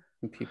interest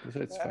in people,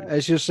 so it's fine.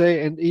 As you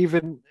say, and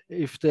even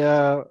if there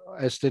are,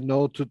 as they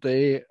know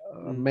today,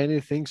 many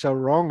things are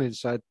wrong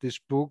inside this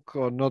book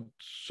or not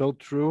so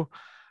true,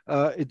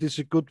 it is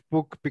a good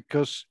book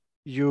because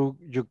you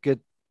get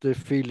the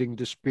feeling,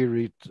 the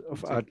spirit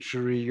of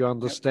archery. You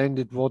understand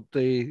it, what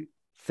they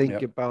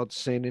think about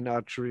Zen in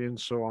archery and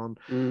so on.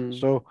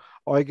 So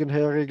Eugen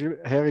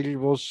Herrigel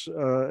was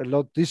a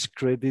lot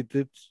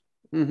discredited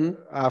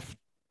after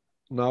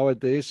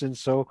nowadays, and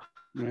so,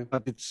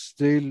 but it's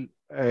still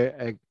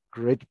a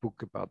great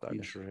book about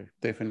archery.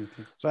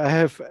 Definitely. So I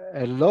have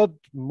a lot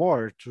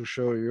more to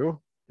show you.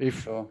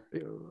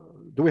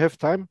 Do we have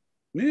time?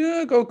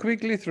 Yeah, go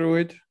quickly through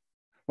it.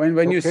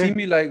 When you see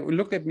me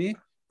look at me.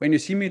 When you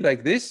see me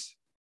like this,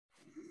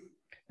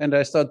 and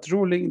I start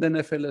drooling, then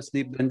I fell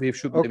asleep. Then we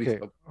should maybe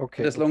stop.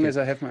 Okay. As long as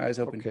I have my eyes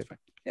open, it's fine.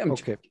 Yeah,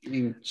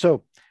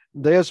 So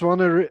there's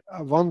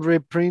one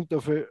reprint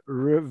of a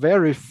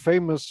very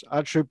famous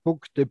archery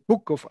book, The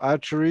Book of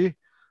Archery,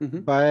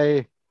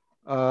 by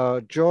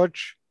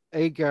George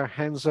Agar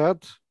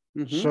Hansard.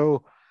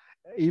 So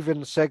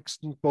even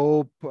Sexton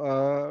Pope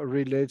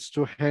relates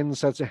to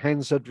Hansard.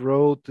 Hansard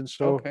wrote, and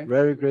so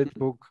very great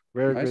book.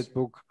 Very great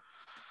book.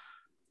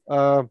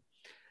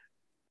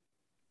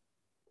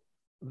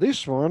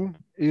 This one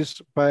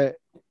is by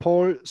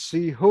Paul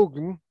C.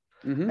 Hogan,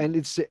 and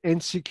it's the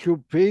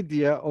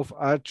Encyclopedia of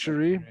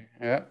Archery.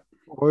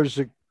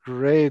 Also a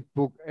great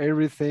book.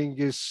 Everything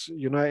is,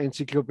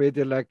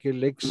 encyclopedia, like a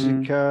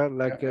lexica,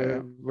 like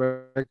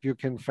where you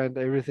can find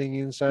everything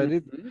inside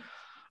it.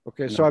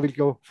 Okay, so I will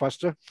go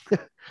faster.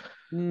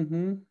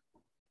 I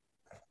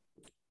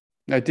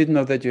didn't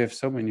know that you have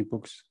so many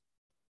books.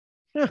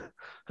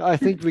 I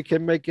think we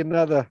can make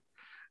another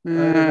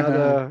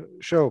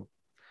show.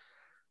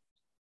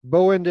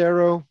 Bow and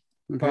Arrow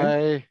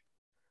by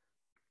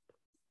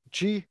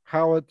G.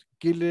 Howard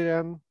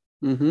Gillian,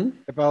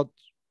 about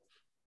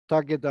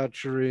target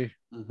archery,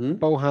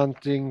 bow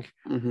hunting,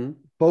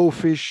 bow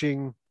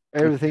fishing,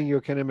 everything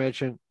you can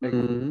imagine.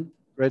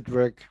 Great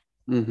work.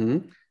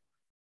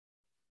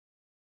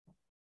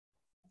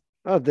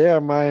 Oh, they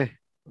are my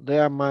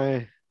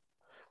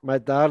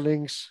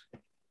darlings.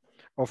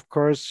 Of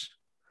course,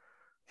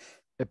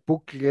 a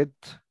booklet,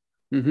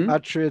 Mm-hmm.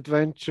 Archery Oh,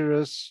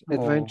 Adventures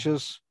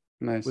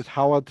nice. with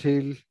Howard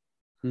Hill.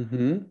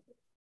 Mm-hmm.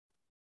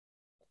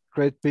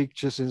 Great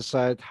pictures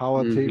inside.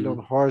 Howard Hill Mm-hmm. on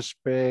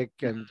horseback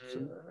and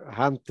Mm-hmm.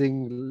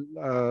 hunting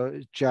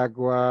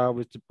jaguar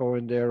with the bow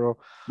and arrow.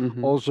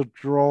 Mm-hmm. Also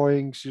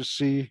drawings, you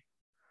see,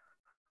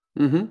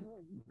 Mm-hmm.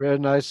 very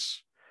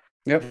nice.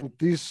 Yep. And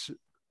this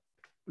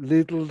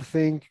little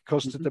thing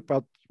costed Mm-hmm.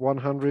 about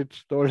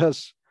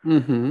 $100.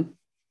 Mm-hmm.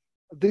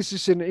 This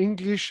is in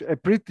English, a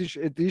British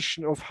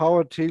edition of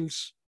Howard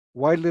Hill's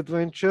Wild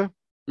Adventure.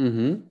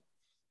 Mm-hmm.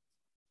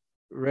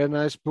 Very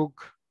nice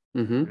book.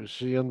 Mm-hmm. You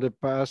see on the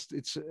past,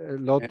 it's a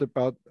lot Yeah.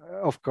 about,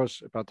 of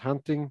course, about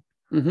hunting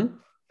Mm-hmm.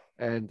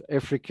 and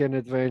African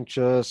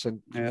adventures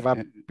and Yeah. Yeah.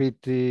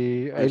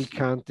 wapiti, I elk see.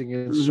 hunting,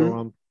 and so Mm-hmm.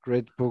 on.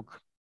 Great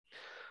book.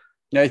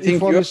 Yeah,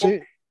 If one is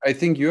in, I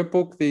think your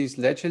book, these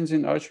legends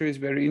in archery, is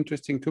very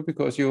interesting too,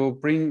 because you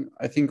bring,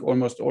 I think,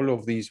 almost all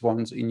of these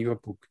ones in your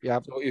book. yeah,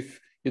 So if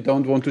you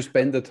don't want to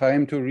spend the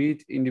time to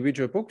read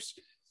individual books,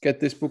 get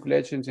this book,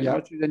 Legends in yeah,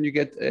 Archery, then you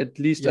get at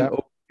least an yeah,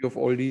 overview of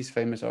all these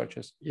famous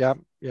archers. yeah,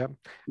 yeah.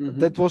 Mm-hmm.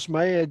 That was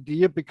my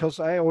idea because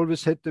I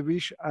always had the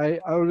wish. I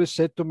always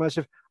said to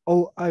myself,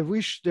 "Oh, I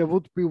wish there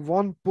would be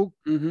one book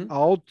Mm-hmm.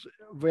 out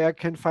where I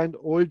can find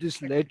all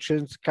these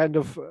legends, kind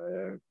of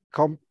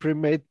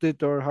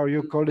comprimated or how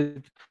you call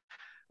it,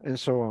 and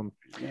so on."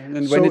 And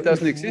when So it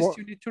doesn't if exist,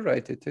 you need to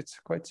write it. It's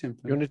quite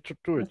simple. you Yeah. need to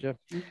do it, yeah.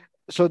 Yeah.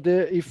 So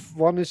if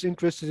one is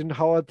interested in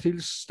Howard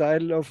Hill's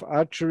style of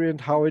archery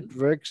and how it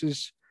works,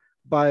 is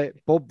by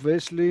Bob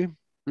Wesley.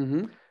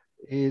 Mm-hmm.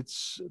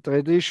 It's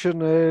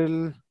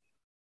traditional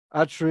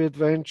archery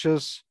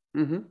adventures,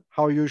 Mm-hmm.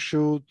 how you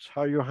shoot,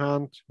 how you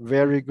hunt.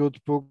 Very good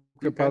book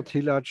Okay. about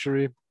hill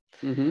archery.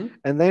 Mm-hmm.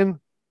 And then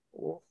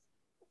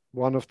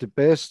one of the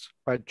best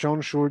by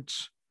John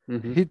Schultz,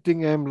 Mm-hmm.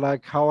 Hitting Them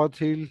Like Howard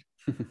Hill,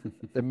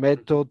 the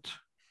method,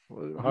 how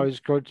Mm-hmm. it's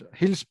called,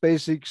 Hill's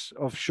Basics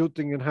of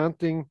Shooting and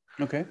Hunting.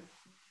 Okay.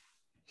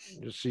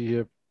 You see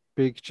here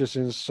pictures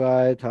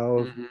inside,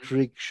 how Mm-hmm.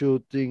 trick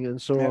shooting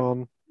and so Yeah.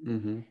 on.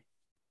 Mm-hmm.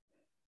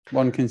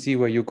 One can see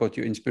where you got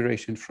your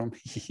inspiration from.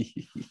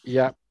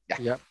 Yeah, Yeah.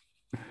 yeah.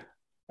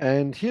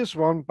 And here's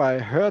one by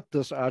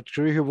Herter's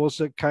Archery, who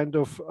was a kind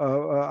of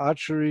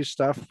archery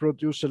stuff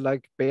producer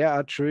like Bear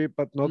Archery,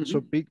 but not so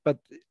Mm-hmm. big, but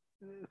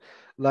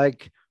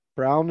like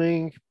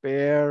Browning,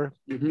 Bear,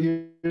 Mm-hmm.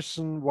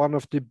 Pearson, one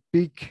of the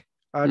big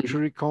Mm-hmm.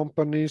 archery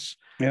companies.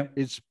 Yeah.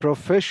 It's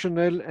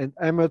professional and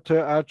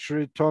amateur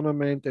archery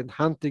tournament and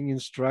hunting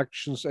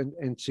instructions and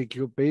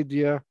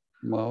encyclopedia.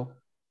 Wow.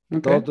 A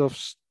Okay. lot of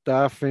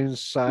stuff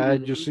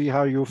inside. You Mm-hmm. see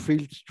how you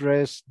field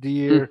dress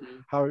deer, Mm-hmm.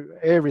 how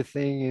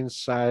everything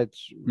inside.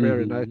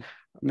 Very nice.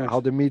 Mm-hmm. Nice. How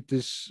the meat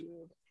is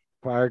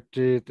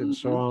parted and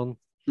so Mm-hmm. on.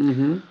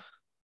 Mm-hmm.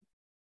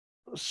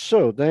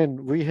 So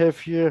then we have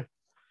here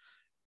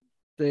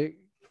the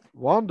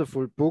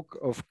wonderful book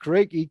of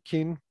Craig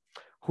Eakin,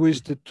 who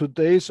is the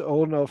today's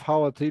owner of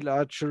Howard Hill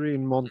Archery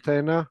in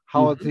Montana.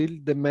 Howard Mm-hmm. Hill,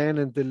 the man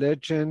and the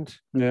legend.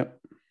 Yeah.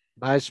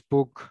 Nice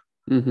book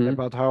Mm-hmm.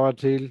 about Howard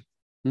Hill.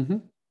 Mm-hmm.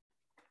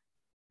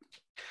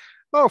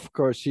 Of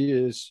course, he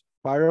is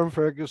Byron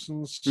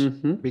Ferguson's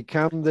Mm-hmm.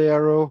 Become the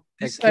Arrow,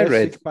 a This I read.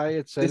 classic by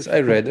This itself. I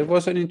read. It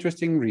was an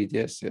interesting read.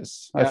 Yes,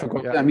 yes. I Yeah,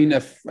 forgot. yeah, I mean,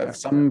 yeah,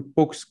 some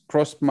books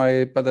crossed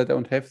my, but I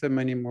don't have them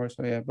anymore.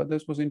 So yeah, but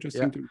this was yeah.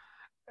 interesting too.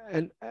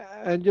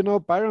 And you know,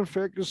 Byron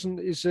Ferguson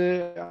is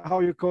a, how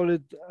you call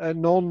it, a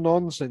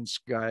non-nonsense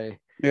guy.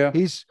 Yeah.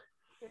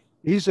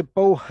 He's a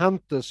bow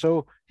hunter,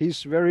 so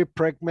he's very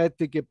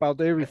pragmatic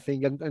about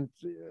everything. And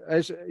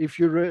as if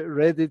you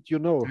read it, you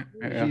know,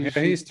 Yeah, he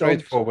he's don't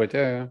straightforward.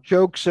 Yeah,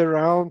 jokes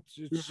around.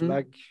 yeah. It's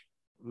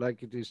Mm-hmm.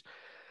 like it is.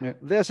 Yeah.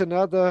 There's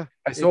another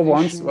I saw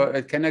once,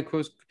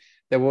 edition.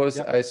 there was,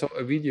 Yeah, I saw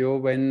a video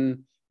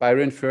when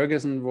Byron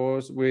Ferguson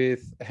was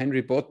with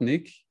Henry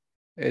Botnick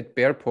at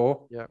Bear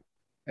Paw, yeah.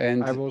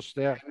 and I was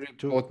there Henry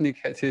too. Botnick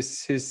had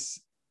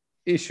his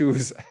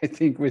issues, I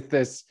think, with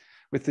this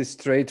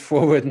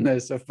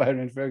straightforwardness of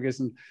Byron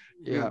Ferguson.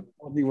 Yeah,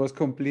 Botnick was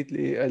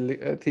completely,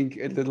 I think,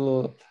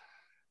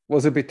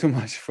 was a bit too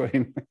much for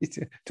him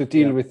to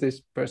deal yeah, with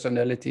this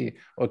personality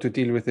or to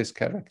deal with this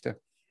character.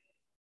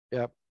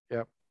 yeah,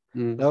 yeah.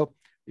 Mm. No,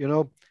 you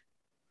know,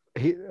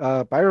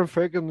 Byron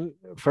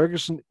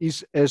Ferguson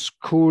is as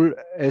cool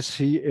as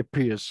he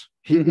appears.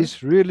 He Mm-hmm.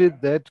 is really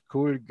that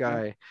cool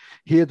guy.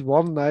 He had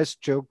one nice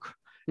joke.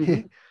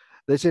 Mm-hmm.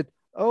 They said,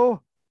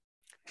 "Oh,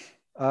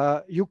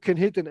 you can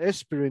hit an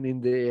aspirin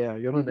in the air,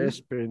 you know, an Mm-hmm.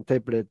 aspirin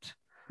tablet,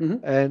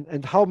 Mm-hmm.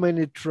 and how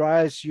many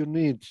tries you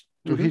need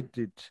to Mm-hmm. hit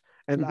it."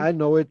 And Mm-hmm. I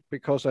know it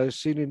because I've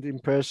seen it in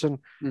person.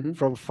 Mm-hmm.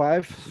 From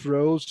 5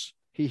 throws,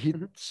 he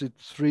hits it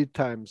 3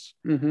 times.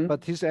 Mm-hmm.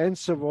 But his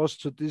answer was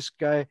to this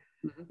guy,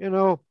 Mm-hmm. you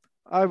know,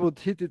 I would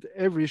hit it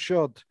every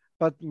shot,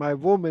 but my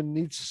woman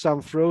needs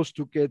some throws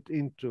to get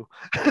into.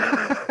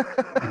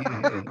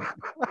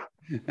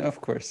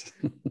 Of course.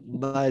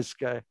 Nice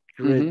guy,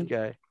 great Mm-hmm.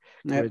 guy,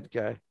 Yeah. great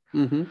guy.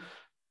 Mm-hmm.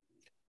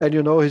 And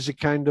you know, he's a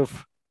kind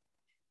of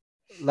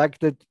like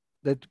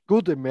that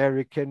good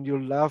American you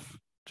love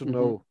to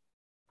know.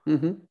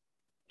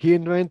 He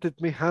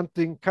invented me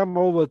hunting. Come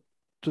over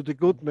to the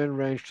Goodman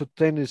Ranch to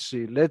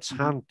Tennessee. Let's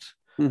hunt.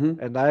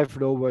 And I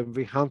flew over and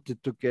we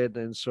hunted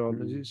together and so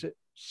on. And he's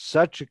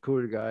such a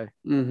cool guy.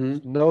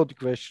 No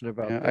question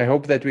about that. I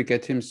hope that we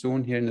get him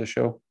soon here in the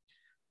show.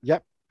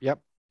 Yep.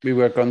 We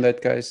work on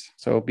that, guys.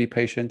 So be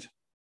patient.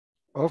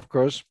 Of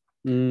course.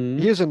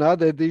 Here's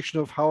another edition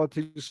of Howard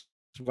Hill's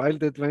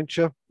Wild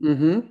Adventure.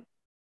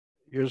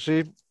 You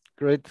see,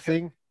 great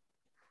thing.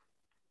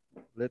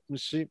 Let me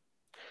see.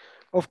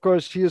 Of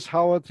course, here's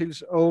Howard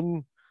Hill's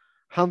own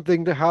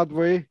Hunting the Hard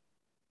Way,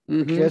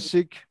 a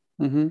classic.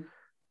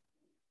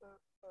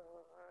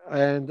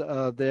 And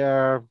there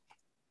are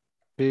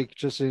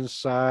pictures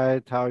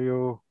inside, how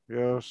you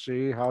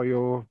see how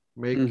you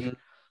make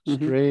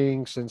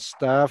strings and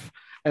stuff.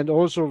 And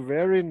also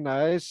very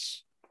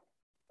nice,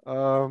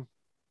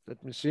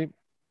 let me see,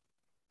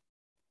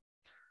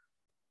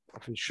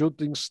 of his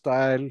shooting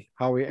style,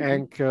 how he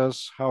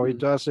anchors, how he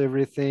does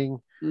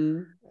everything.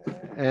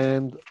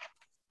 And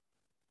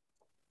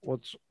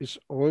what is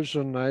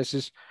also nice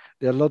is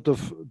there are a lot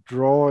of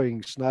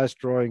drawings, nice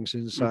drawings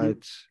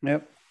inside.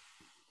 Yep.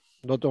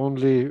 Not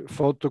only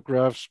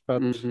photographs,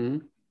 but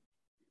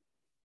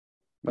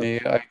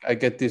yeah, I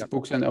get these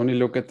books and only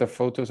look at the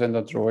photos and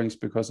the drawings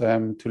because I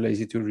am too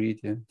lazy to read.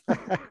 Yeah.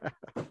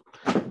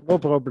 No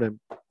problem.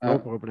 No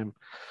problem.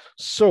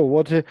 So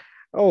what?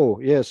 Oh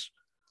yes,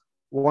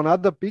 one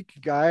other big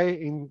guy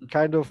in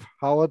kind of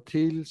Howard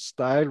Hill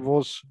style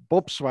was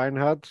Bob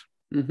Swinehart.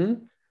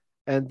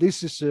 And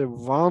this is a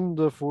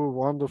wonderful,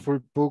 wonderful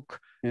book.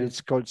 Yeah.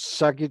 It's called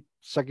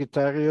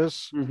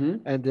Sagittarius,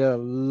 and there are a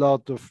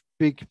lot of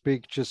big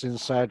pictures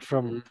inside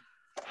from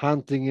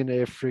hunting in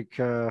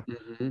Africa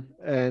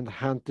and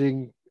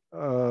hunting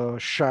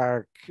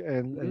shark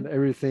and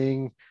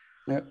everything.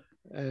 Yeah.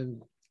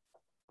 And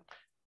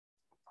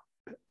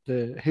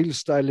the hill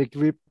style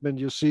equipment,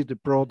 you see the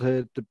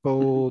broadhead, the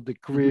bow, the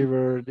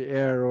quiver, the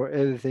arrow,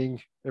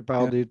 everything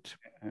about it.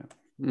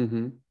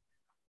 Yeah.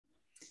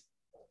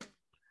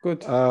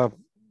 Good.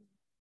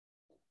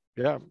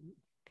 Yeah.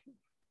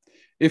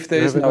 If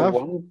there is now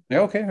one, yeah,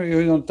 okay,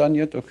 you're not done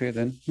yet. Okay,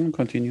 then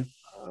continue.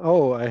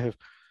 Oh, I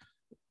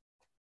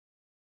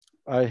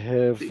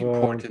have the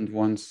important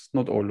ones,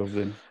 not all of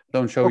them.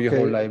 Don't show your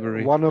whole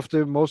library. One of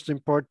the most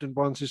important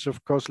ones is,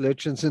 of course,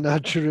 Legends in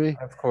Archery.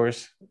 Of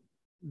course.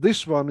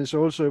 This one is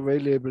also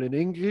available in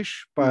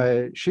English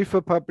by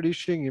Schiffer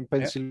Publishing in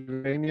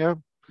Pennsylvania,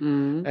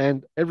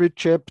 and every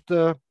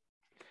chapter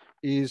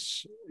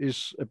is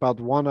about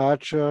one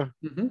archer.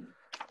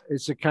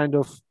 It's a kind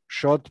of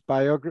short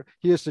biography.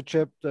 Here's a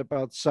chapter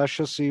about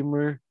Sasha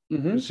Seymour.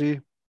 You see?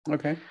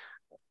 Okay.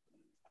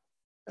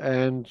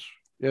 And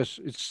yes,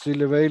 it's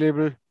still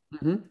available.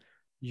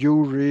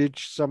 You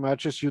reach some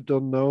archers you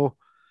don't know.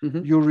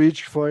 You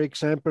reach, for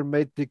example,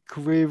 made the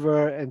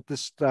quiver and the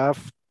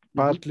staff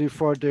partly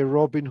for the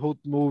Robin Hood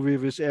movie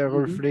with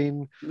Errol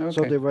Flynn. Okay.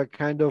 So they were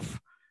kind of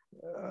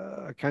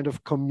a kind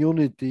of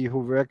community who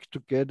worked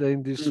together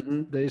in these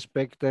days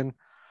back then.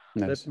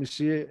 Nice. Let me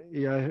see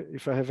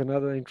if I have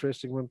another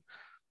interesting one.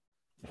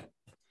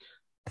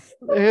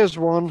 Here's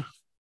one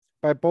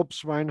by Bob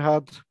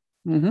Swinehart.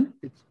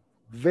 It's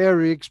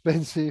very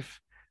expensive.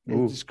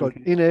 It's called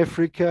In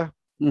Africa.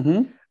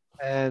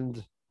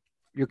 And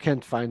you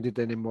can't find it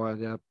anymore.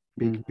 There are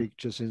big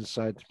pictures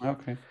inside.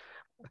 Okay.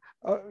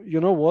 You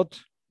know what?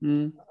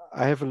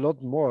 I have a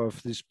lot more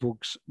of these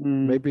books.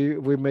 Maybe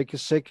we make a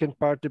second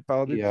part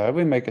about it. Yeah,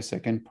 we make a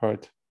second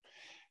part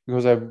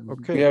because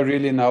we are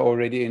really now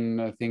already in,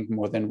 I think,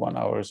 more than 1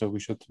 hour. So we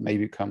should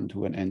maybe come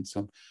to an end.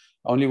 So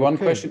only one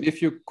question.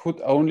 If you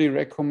could only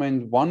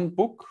recommend one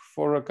book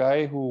for a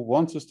guy who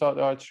wants to start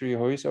archery,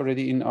 who is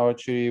already in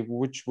archery,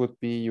 which would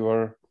be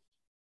your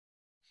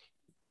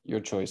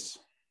choice?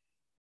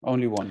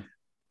 Only one.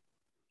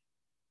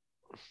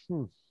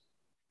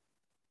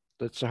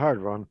 That's a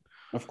hard one.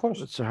 Of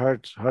course. It's a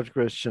hard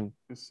question.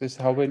 This is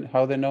how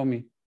they know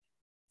me.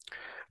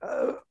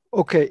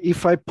 Okay,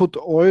 if I put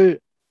all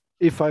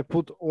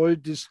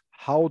these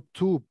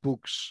how-to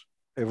books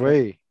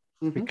away,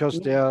 because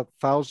there are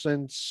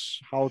thousands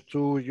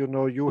how-to,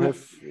 you have.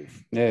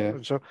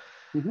 So,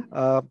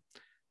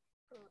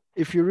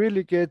 if you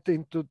really get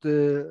into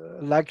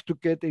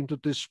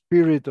the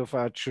spirit of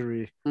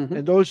archery,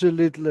 and also a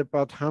little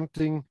about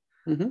hunting,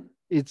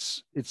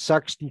 it's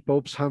Saxton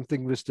Pope's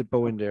Hunting with the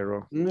Bow and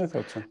Arrow. I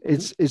thought so.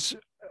 It's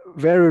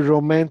very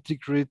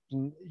romantic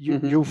written.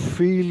 You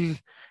feel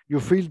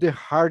the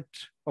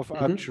heart of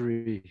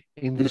archery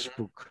in this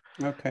book.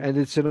 Okay. And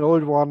it's an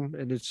old one,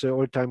 and it's an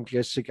all-time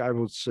classic, I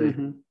would say.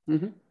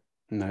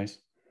 Nice.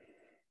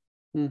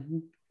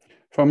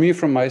 For me,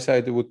 from my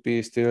side, it would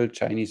be still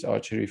Chinese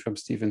Archery from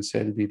Stephen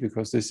Selby,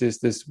 because this is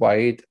this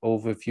wide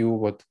overview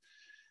what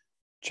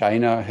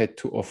China had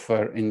to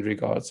offer in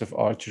regards of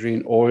archery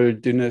in all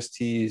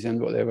dynasties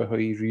and whatever.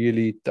 He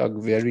really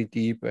dug very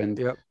deep, and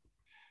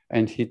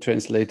and he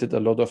translated a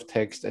lot of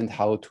text and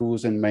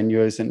how-tos and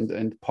manuals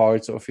and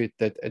parts of it.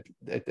 That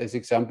as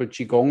example,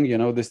 qigong, you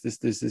know,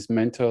 this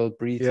mental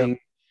breathing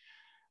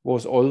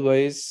was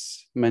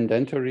always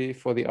mandatory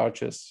for the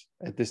archers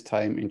at this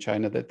time in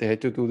China, that they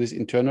had to do this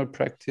internal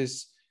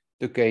practice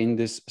to gain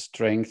this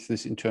strength,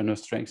 this internal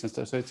strength and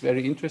stuff. So it's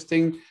very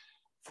interesting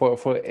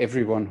for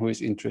everyone who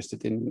is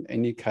interested in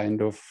any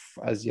kind of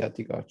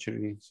Asiatic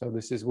archery. So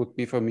would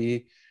be for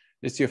me,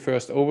 this is your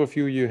first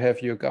overview. You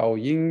have your Gao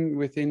Ying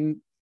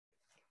within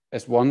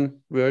as one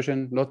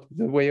version, not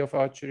the way of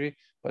archery,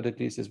 but at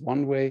least as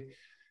one way.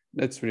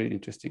 That's really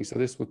interesting. So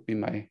this would be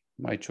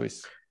my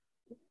choice.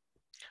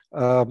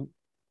 I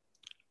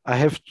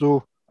have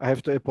to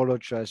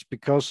apologize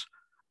because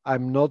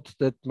I'm not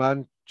that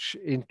much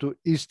into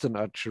Eastern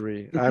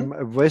archery. I'm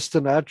a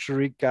Western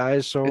archery guy,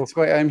 so that's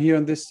why I'm here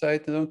on this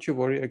side. Don't you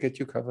worry, I get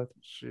you covered.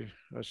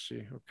 I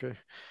see. Okay,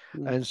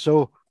 and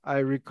so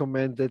I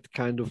recommend that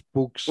kind of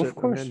books, of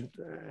course,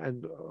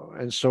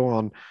 and so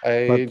on.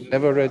 I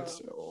never read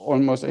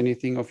almost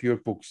anything of your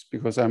books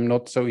because I'm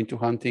not so into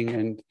hunting,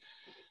 and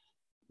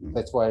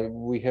that's why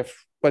we have.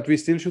 But we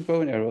still shoot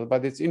bow and arrow.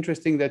 But it's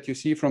interesting that you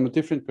see from a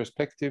different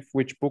perspective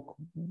which book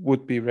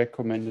would be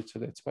recommended. So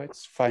that's why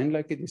it's fine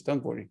like it is.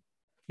 Don't worry.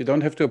 You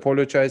don't have to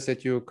apologize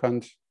that you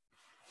can't,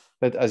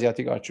 that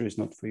Asiatic archery is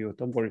not for you.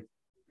 Don't worry.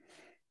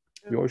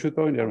 You all shoot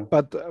bow and arrow.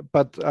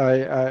 But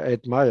I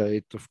admire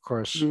it, of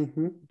course,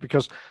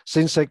 because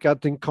since I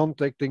got in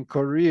contact in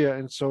Korea,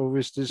 and so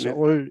with this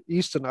all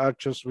Eastern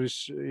archers, with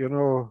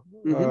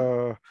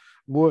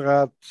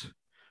Murat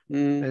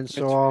and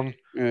so on.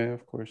 Yeah,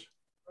 of course.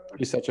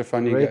 He's such a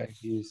funny guy.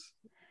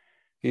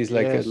 He's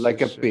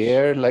like a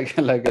bear, like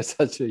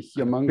such a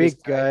humongous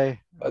big guy,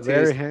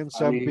 very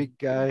handsome, funny. Big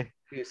guy.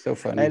 He's so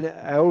funny. And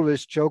I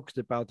always joked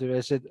about it.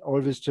 I said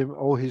always to him,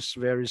 "Oh, he's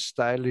very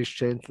stylish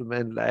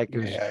gentleman, like."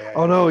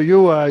 Oh no,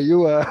 you are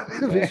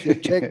with your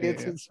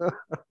jacket and so.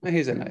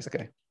 He's a nice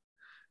guy.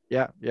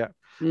 Yeah.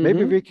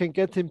 Maybe we can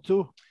get him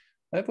too.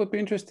 That would be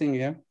interesting.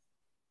 Yeah.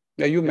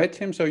 Yeah, you met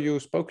him, so you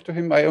spoke to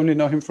him. I only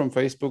know him from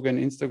Facebook and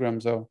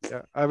Instagram, so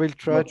yeah, I will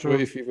try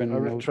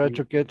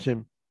to get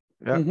him.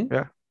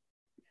 Yeah.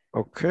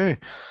 Okay.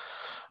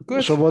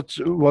 Good. So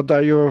what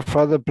are your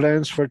further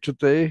plans for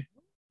today?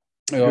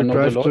 You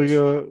drive to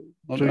your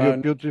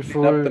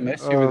beautiful up the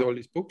mess here with all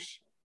these books.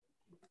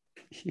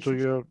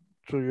 to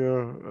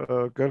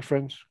your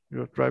girlfriend.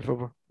 You drive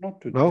over?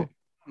 Not today.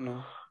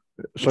 No.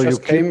 So you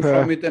came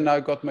from it, and I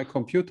got my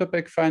computer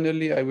back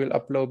finally. I will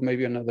upload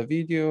maybe another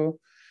video,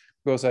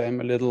 because I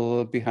am a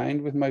little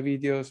behind with my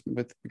videos,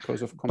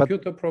 because of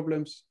computer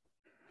problems.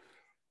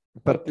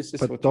 But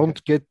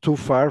don't get too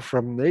far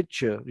from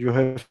nature. You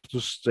have to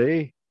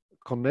stay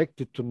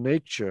connected to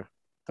nature.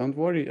 Don't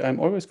worry, I'm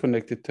always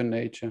connected to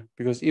nature,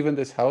 because even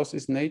this house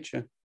is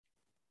nature.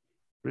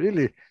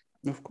 Really?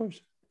 Of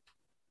course.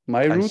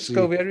 My roots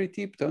go very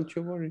deep, don't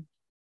you worry.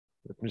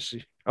 Let me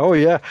see. Oh,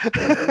 yeah.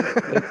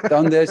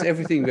 Down there's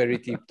everything very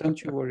deep,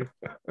 don't you worry.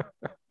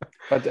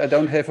 But I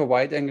don't have a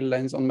wide angle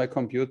lens on my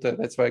computer.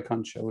 That's why I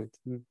can't show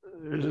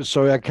it.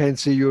 So I can't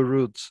see your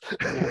roots.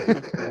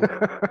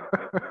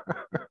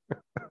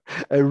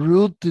 A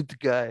rooted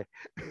guy.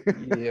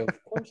 Yeah,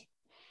 of course.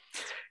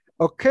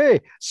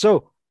 Okay.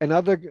 So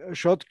another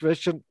short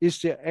question.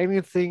 Is there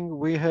anything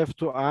we have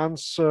to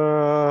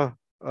answer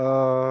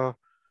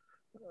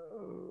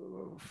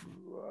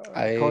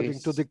according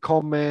to the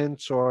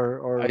comments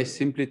or I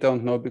simply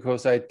don't know,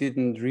 because I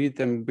didn't read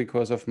them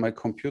because of my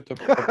computer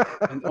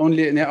and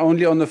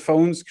only on the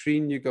phone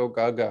screen you go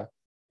gaga,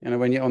 you know,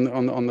 when you're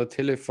on the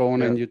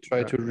telephone and you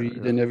try to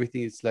read and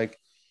everything, it's like,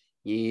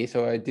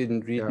 so I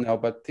didn't read now.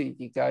 But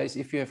you guys,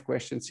 if you have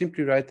questions,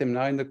 simply write them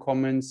now in the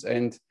comments.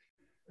 And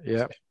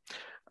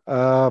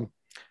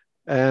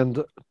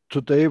and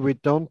today we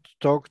don't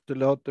talk a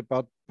lot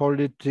about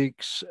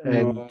politics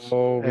and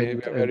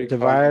the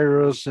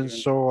virus and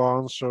so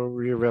on. So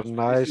we were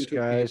nice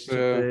guys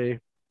today.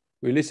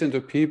 We listen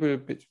to people,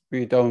 but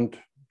we don't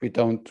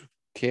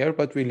care,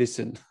 but we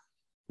listen.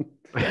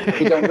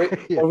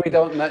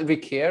 We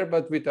care,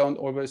 but we don't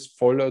always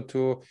follow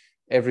to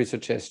every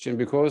suggestion,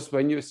 because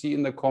when you see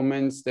in the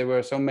comments, there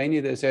were so many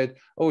that said,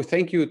 "Oh,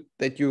 thank you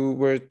that you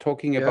were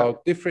talking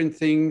about different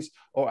things,"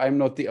 or "I'm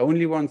not the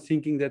only one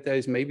thinking that there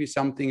is maybe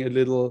something a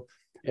little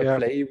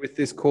play with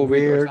this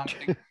COVID or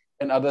something."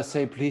 And others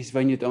say, "Please,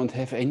 when you don't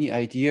have any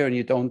idea and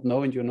you don't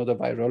know and you're not a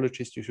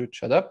virologist, you should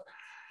shut up."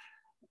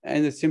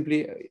 And it's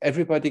simply,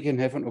 everybody can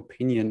have an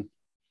opinion,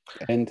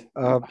 and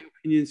my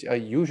opinions are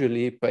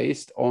usually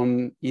based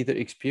on either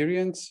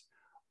experience,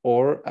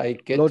 or I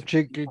get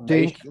logical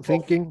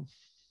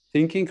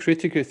thinking,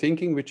 critical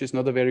thinking, which is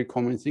not a very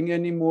common thing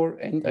anymore.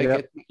 And I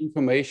get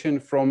information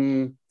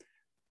from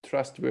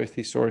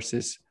trustworthy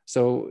sources.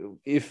 So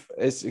if,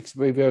 as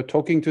we were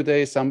talking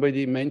today,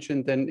 somebody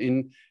mentioned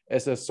then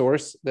as a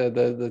source, the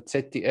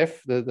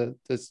ZDF,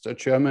 that's the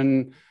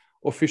German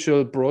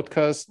official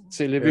broadcast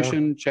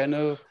television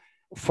channel.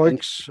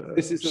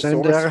 This is a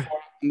source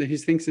he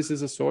thinks this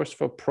is a source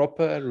for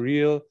proper,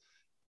 real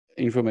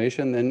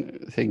information. Then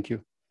thank you.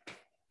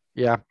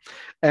 Yeah.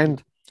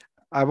 And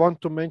I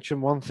want to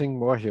mention one thing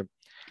more here.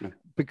 Yeah.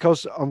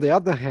 Because on the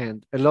other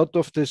hand, a lot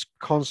of this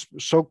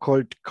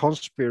so-called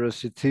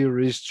conspiracy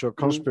theorists or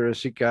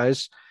conspiracy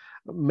guys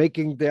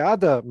making the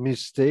other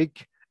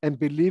mistake and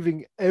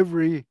believing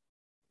every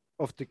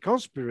of the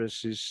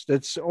conspiracies.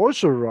 That's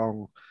also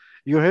wrong.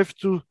 You have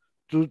to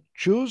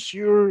choose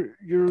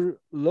your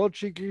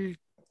logical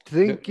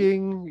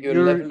thinking, your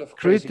your level of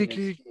critical.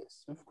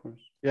 Yes, of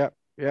course. Yeah.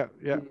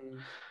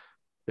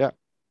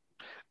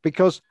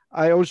 Because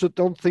I also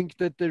don't think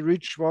that the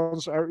rich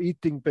ones are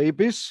eating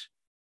babies.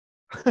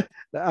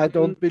 I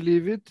don't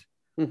believe it.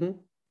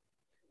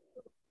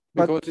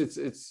 Because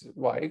it's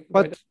why?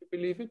 Why don't you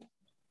believe it?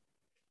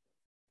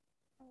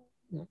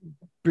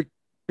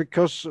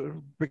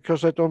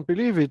 Because I don't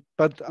believe it.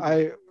 But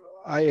I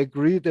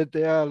agree that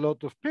there are a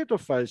lot of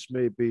pedophiles,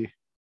 maybe.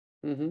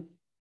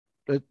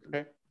 That,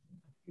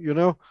 you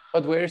know.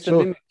 But where is the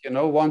limit? You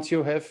know, once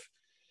you have,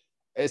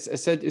 as I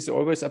said, it's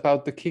always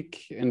about the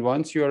kick. And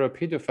once you are a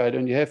pedophile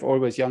and you have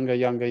always younger,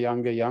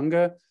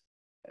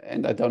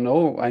 and I don't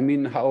know, I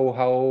mean,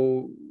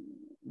 how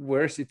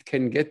worse it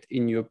can get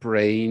in your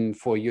brain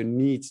for your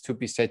needs to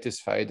be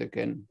satisfied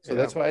again. So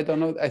that's why I don't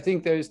know. I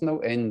think there is no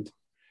end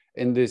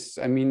in this.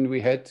 I mean,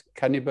 we had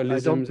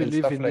cannibalism and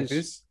stuff like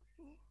this.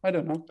 I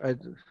don't know.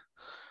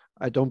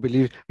 I don't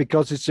believe,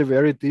 because it's a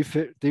very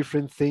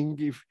different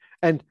thing.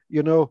 And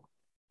you know,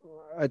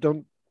 I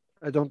don't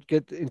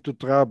get into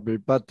trouble,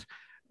 but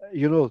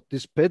you know,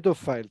 this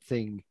pedophile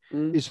thing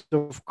is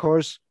of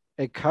course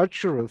a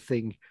cultural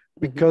thing,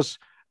 because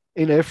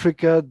in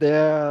Africa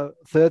there are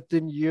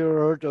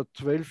 13-year-old or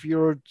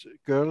 12-year-old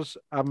girls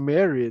are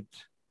married,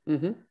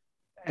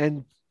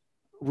 and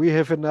we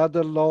have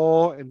another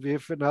law and we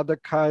have another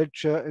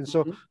culture, and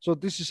so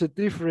this is a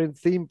different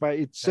theme by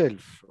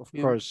itself. Of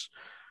course,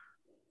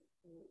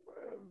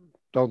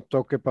 don't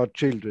talk about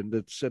children,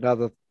 that's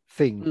another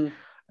thing.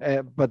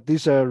 But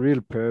these are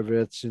real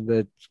perverts in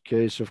that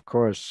case, of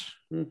course.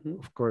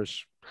 Of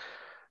course.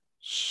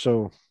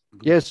 So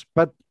yes,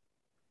 but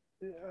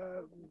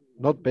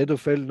not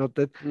pedophile, not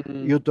that.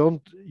 You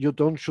don't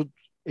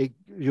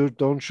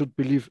should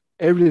believe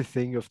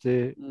everything of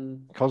the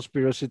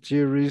conspiracy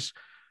theories,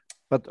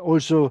 but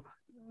also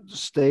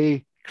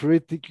stay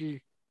critical,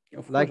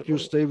 like you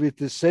stay with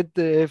the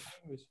ZDF.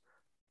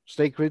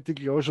 Stay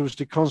critical also with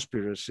the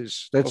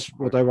conspiracies. That's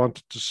what I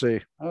wanted to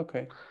say.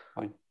 Okay,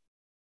 fine.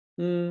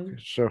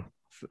 So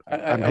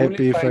I'm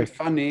happy if I find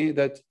funny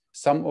that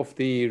some of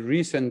the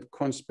recent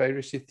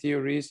conspiracy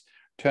theories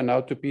turn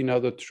out to be now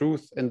the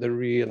truth and the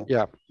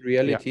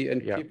reality,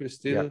 and people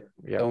still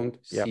don't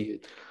see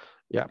it.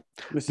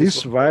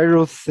 This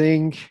viral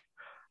thing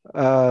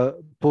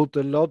put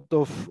a lot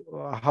of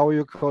how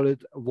you call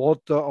it,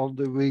 water on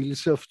the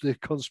wheels of the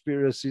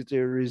conspiracy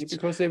theories,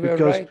 because they were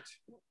right.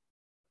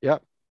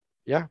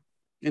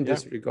 In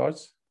this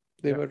regards,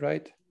 they were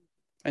right.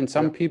 And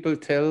some people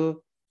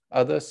tell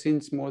others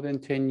since more than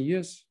 10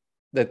 years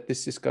that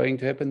this is going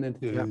to happen,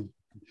 and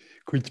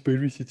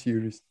conspiracy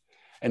theories.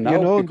 And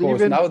now,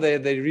 because now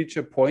they reach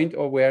a point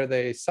where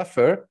they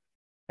suffer,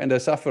 and they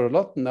suffer a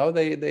lot, now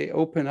they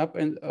open up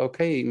and,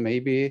 okay,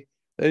 maybe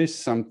there is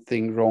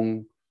something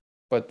wrong.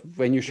 But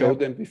when you show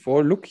them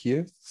before, look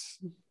here,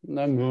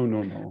 no.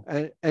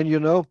 And you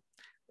know,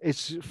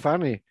 it's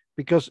funny,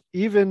 because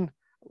even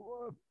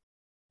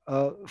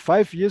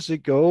 5 years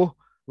ago,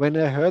 when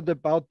I heard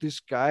about this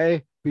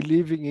guy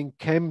believing in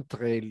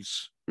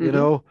chemtrails, you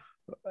know,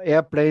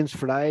 airplanes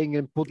flying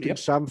and putting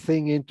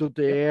something into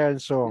the air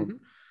and so on,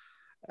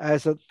 I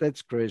thought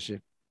that's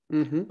crazy.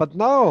 But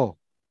now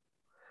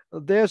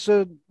there's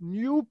a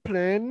new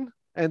plan,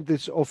 and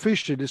it's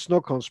official, it's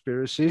no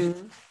conspiracy,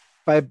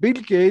 by Bill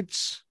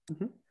Gates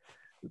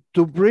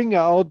to bring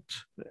out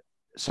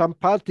some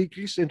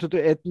particles into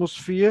the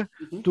atmosphere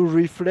to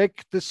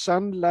reflect the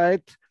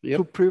sunlight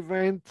to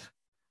prevent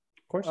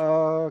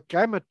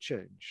climate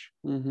change.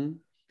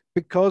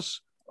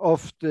 Because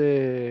of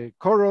the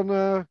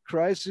corona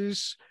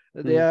crisis,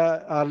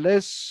 there are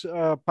less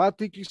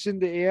particles in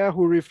the air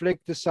who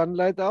reflect the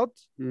sunlight out,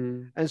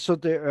 and so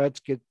the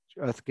earth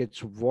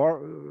gets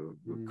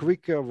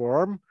quicker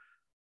warm.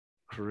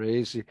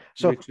 Crazy.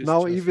 So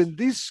now even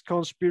this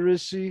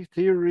conspiracy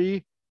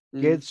theory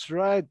gets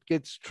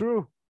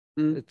true.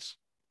 It's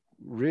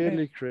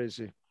really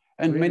crazy.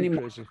 And really many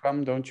more to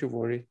come, don't you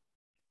worry.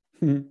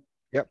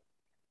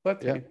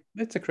 But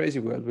it's a crazy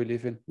world we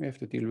live in. We have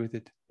to deal with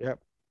it.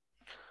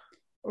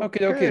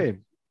 Okay.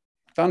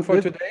 Done for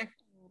today.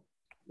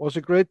 Was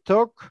a great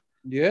talk.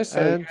 Yes,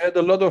 I had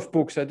a lot of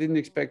books. I didn't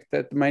expect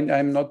that.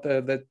 I'm not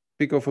that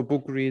big of a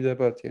book reader,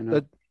 but you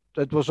know.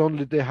 That was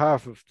only the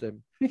half of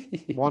them.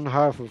 One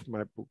half of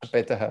my books. A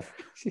better half.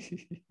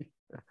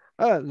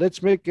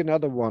 Let's make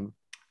another one.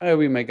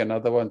 We make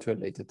another one to a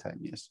later time,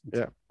 yes.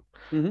 Yeah.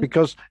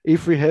 Because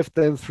if we have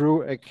them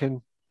through, I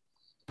can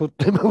put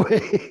them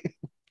away.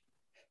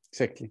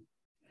 Exactly.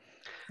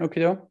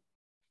 Okay.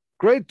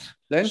 Great.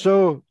 Then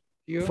so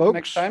you folks,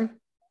 next time,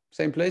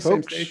 same place,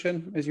 same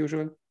station as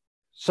usual.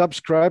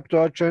 Subscribe to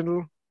our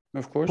channel.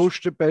 Of course.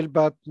 Push the bell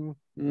button.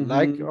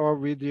 Like our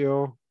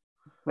video.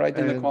 Write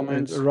in the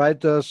comments. And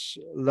write us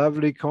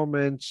lovely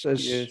comments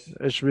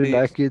as we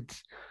like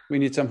it. We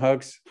need some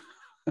hugs.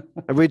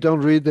 And we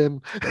don't read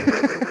them.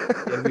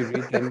 Yeah, we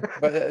read them.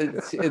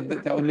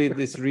 But only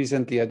this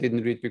recently I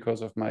didn't read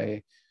because of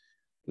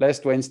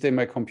last Wednesday,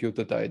 my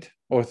computer died,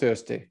 or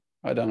Thursday.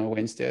 I don't know,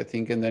 Wednesday, I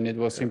think. And then it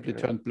was simply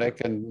turned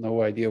black and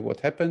no idea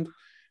what happened.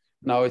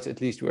 Now it's at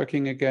least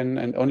working again,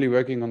 and only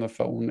working on a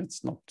phone.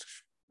 It's not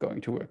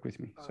going to work with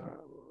me. So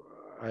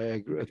I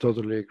agree. I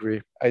totally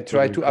agree. I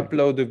tried to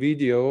upload a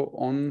video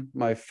on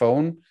my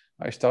phone.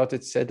 I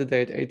started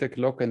Saturday at 8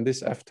 o'clock, and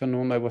this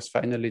afternoon I was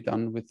finally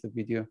done with the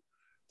video.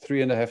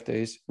 3.5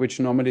 days, which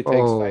normally takes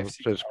 5-6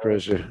 that's hours.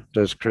 Crazy.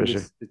 That's crazy.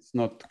 It's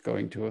not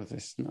going to.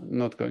 This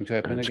not going to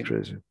happen again.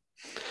 Crazy.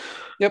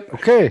 Yep.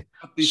 Okay.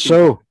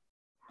 So,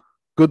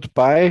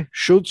 goodbye.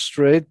 Shoot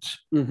straight.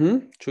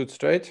 Shoot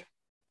straight.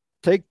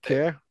 Take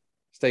care.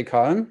 Stay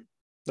calm.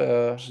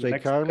 The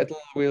next calm. battle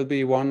will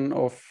be one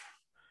of.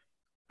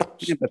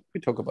 Yeah, but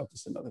we talk about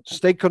this another time.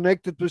 Stay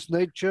connected with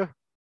nature.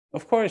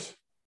 Of course.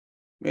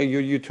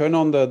 You turn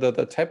on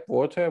the tap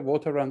water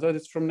runs out.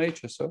 It's from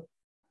nature. So.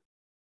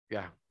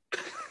 Yeah.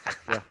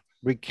 Yeah.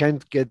 We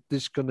can't get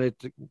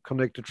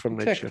connected from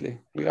nature. Exactly.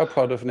 We are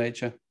part of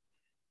nature.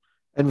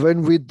 And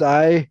when we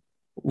die,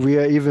 we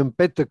are even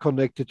better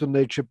connected to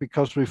nature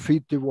because we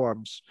feed the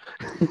worms.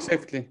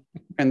 Exactly.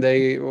 And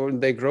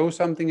they grow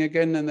something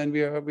again, and then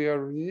we are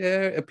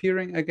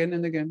appearing again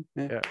and again.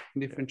 Yeah.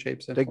 In different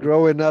shapes. They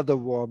grow another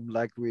worm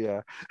like we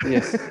are.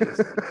 Yes.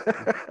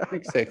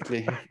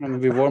 Exactly.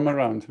 And we warm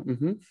around.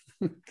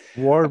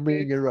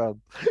 Warming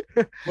around.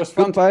 Was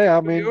fun. Goodbye,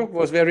 Armin.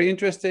 Was very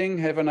interesting.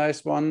 Have a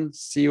nice one.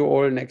 See you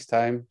all next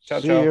time. Ciao,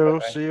 See ciao. you.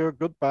 Bye-bye. See you.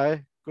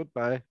 Goodbye.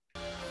 Goodbye.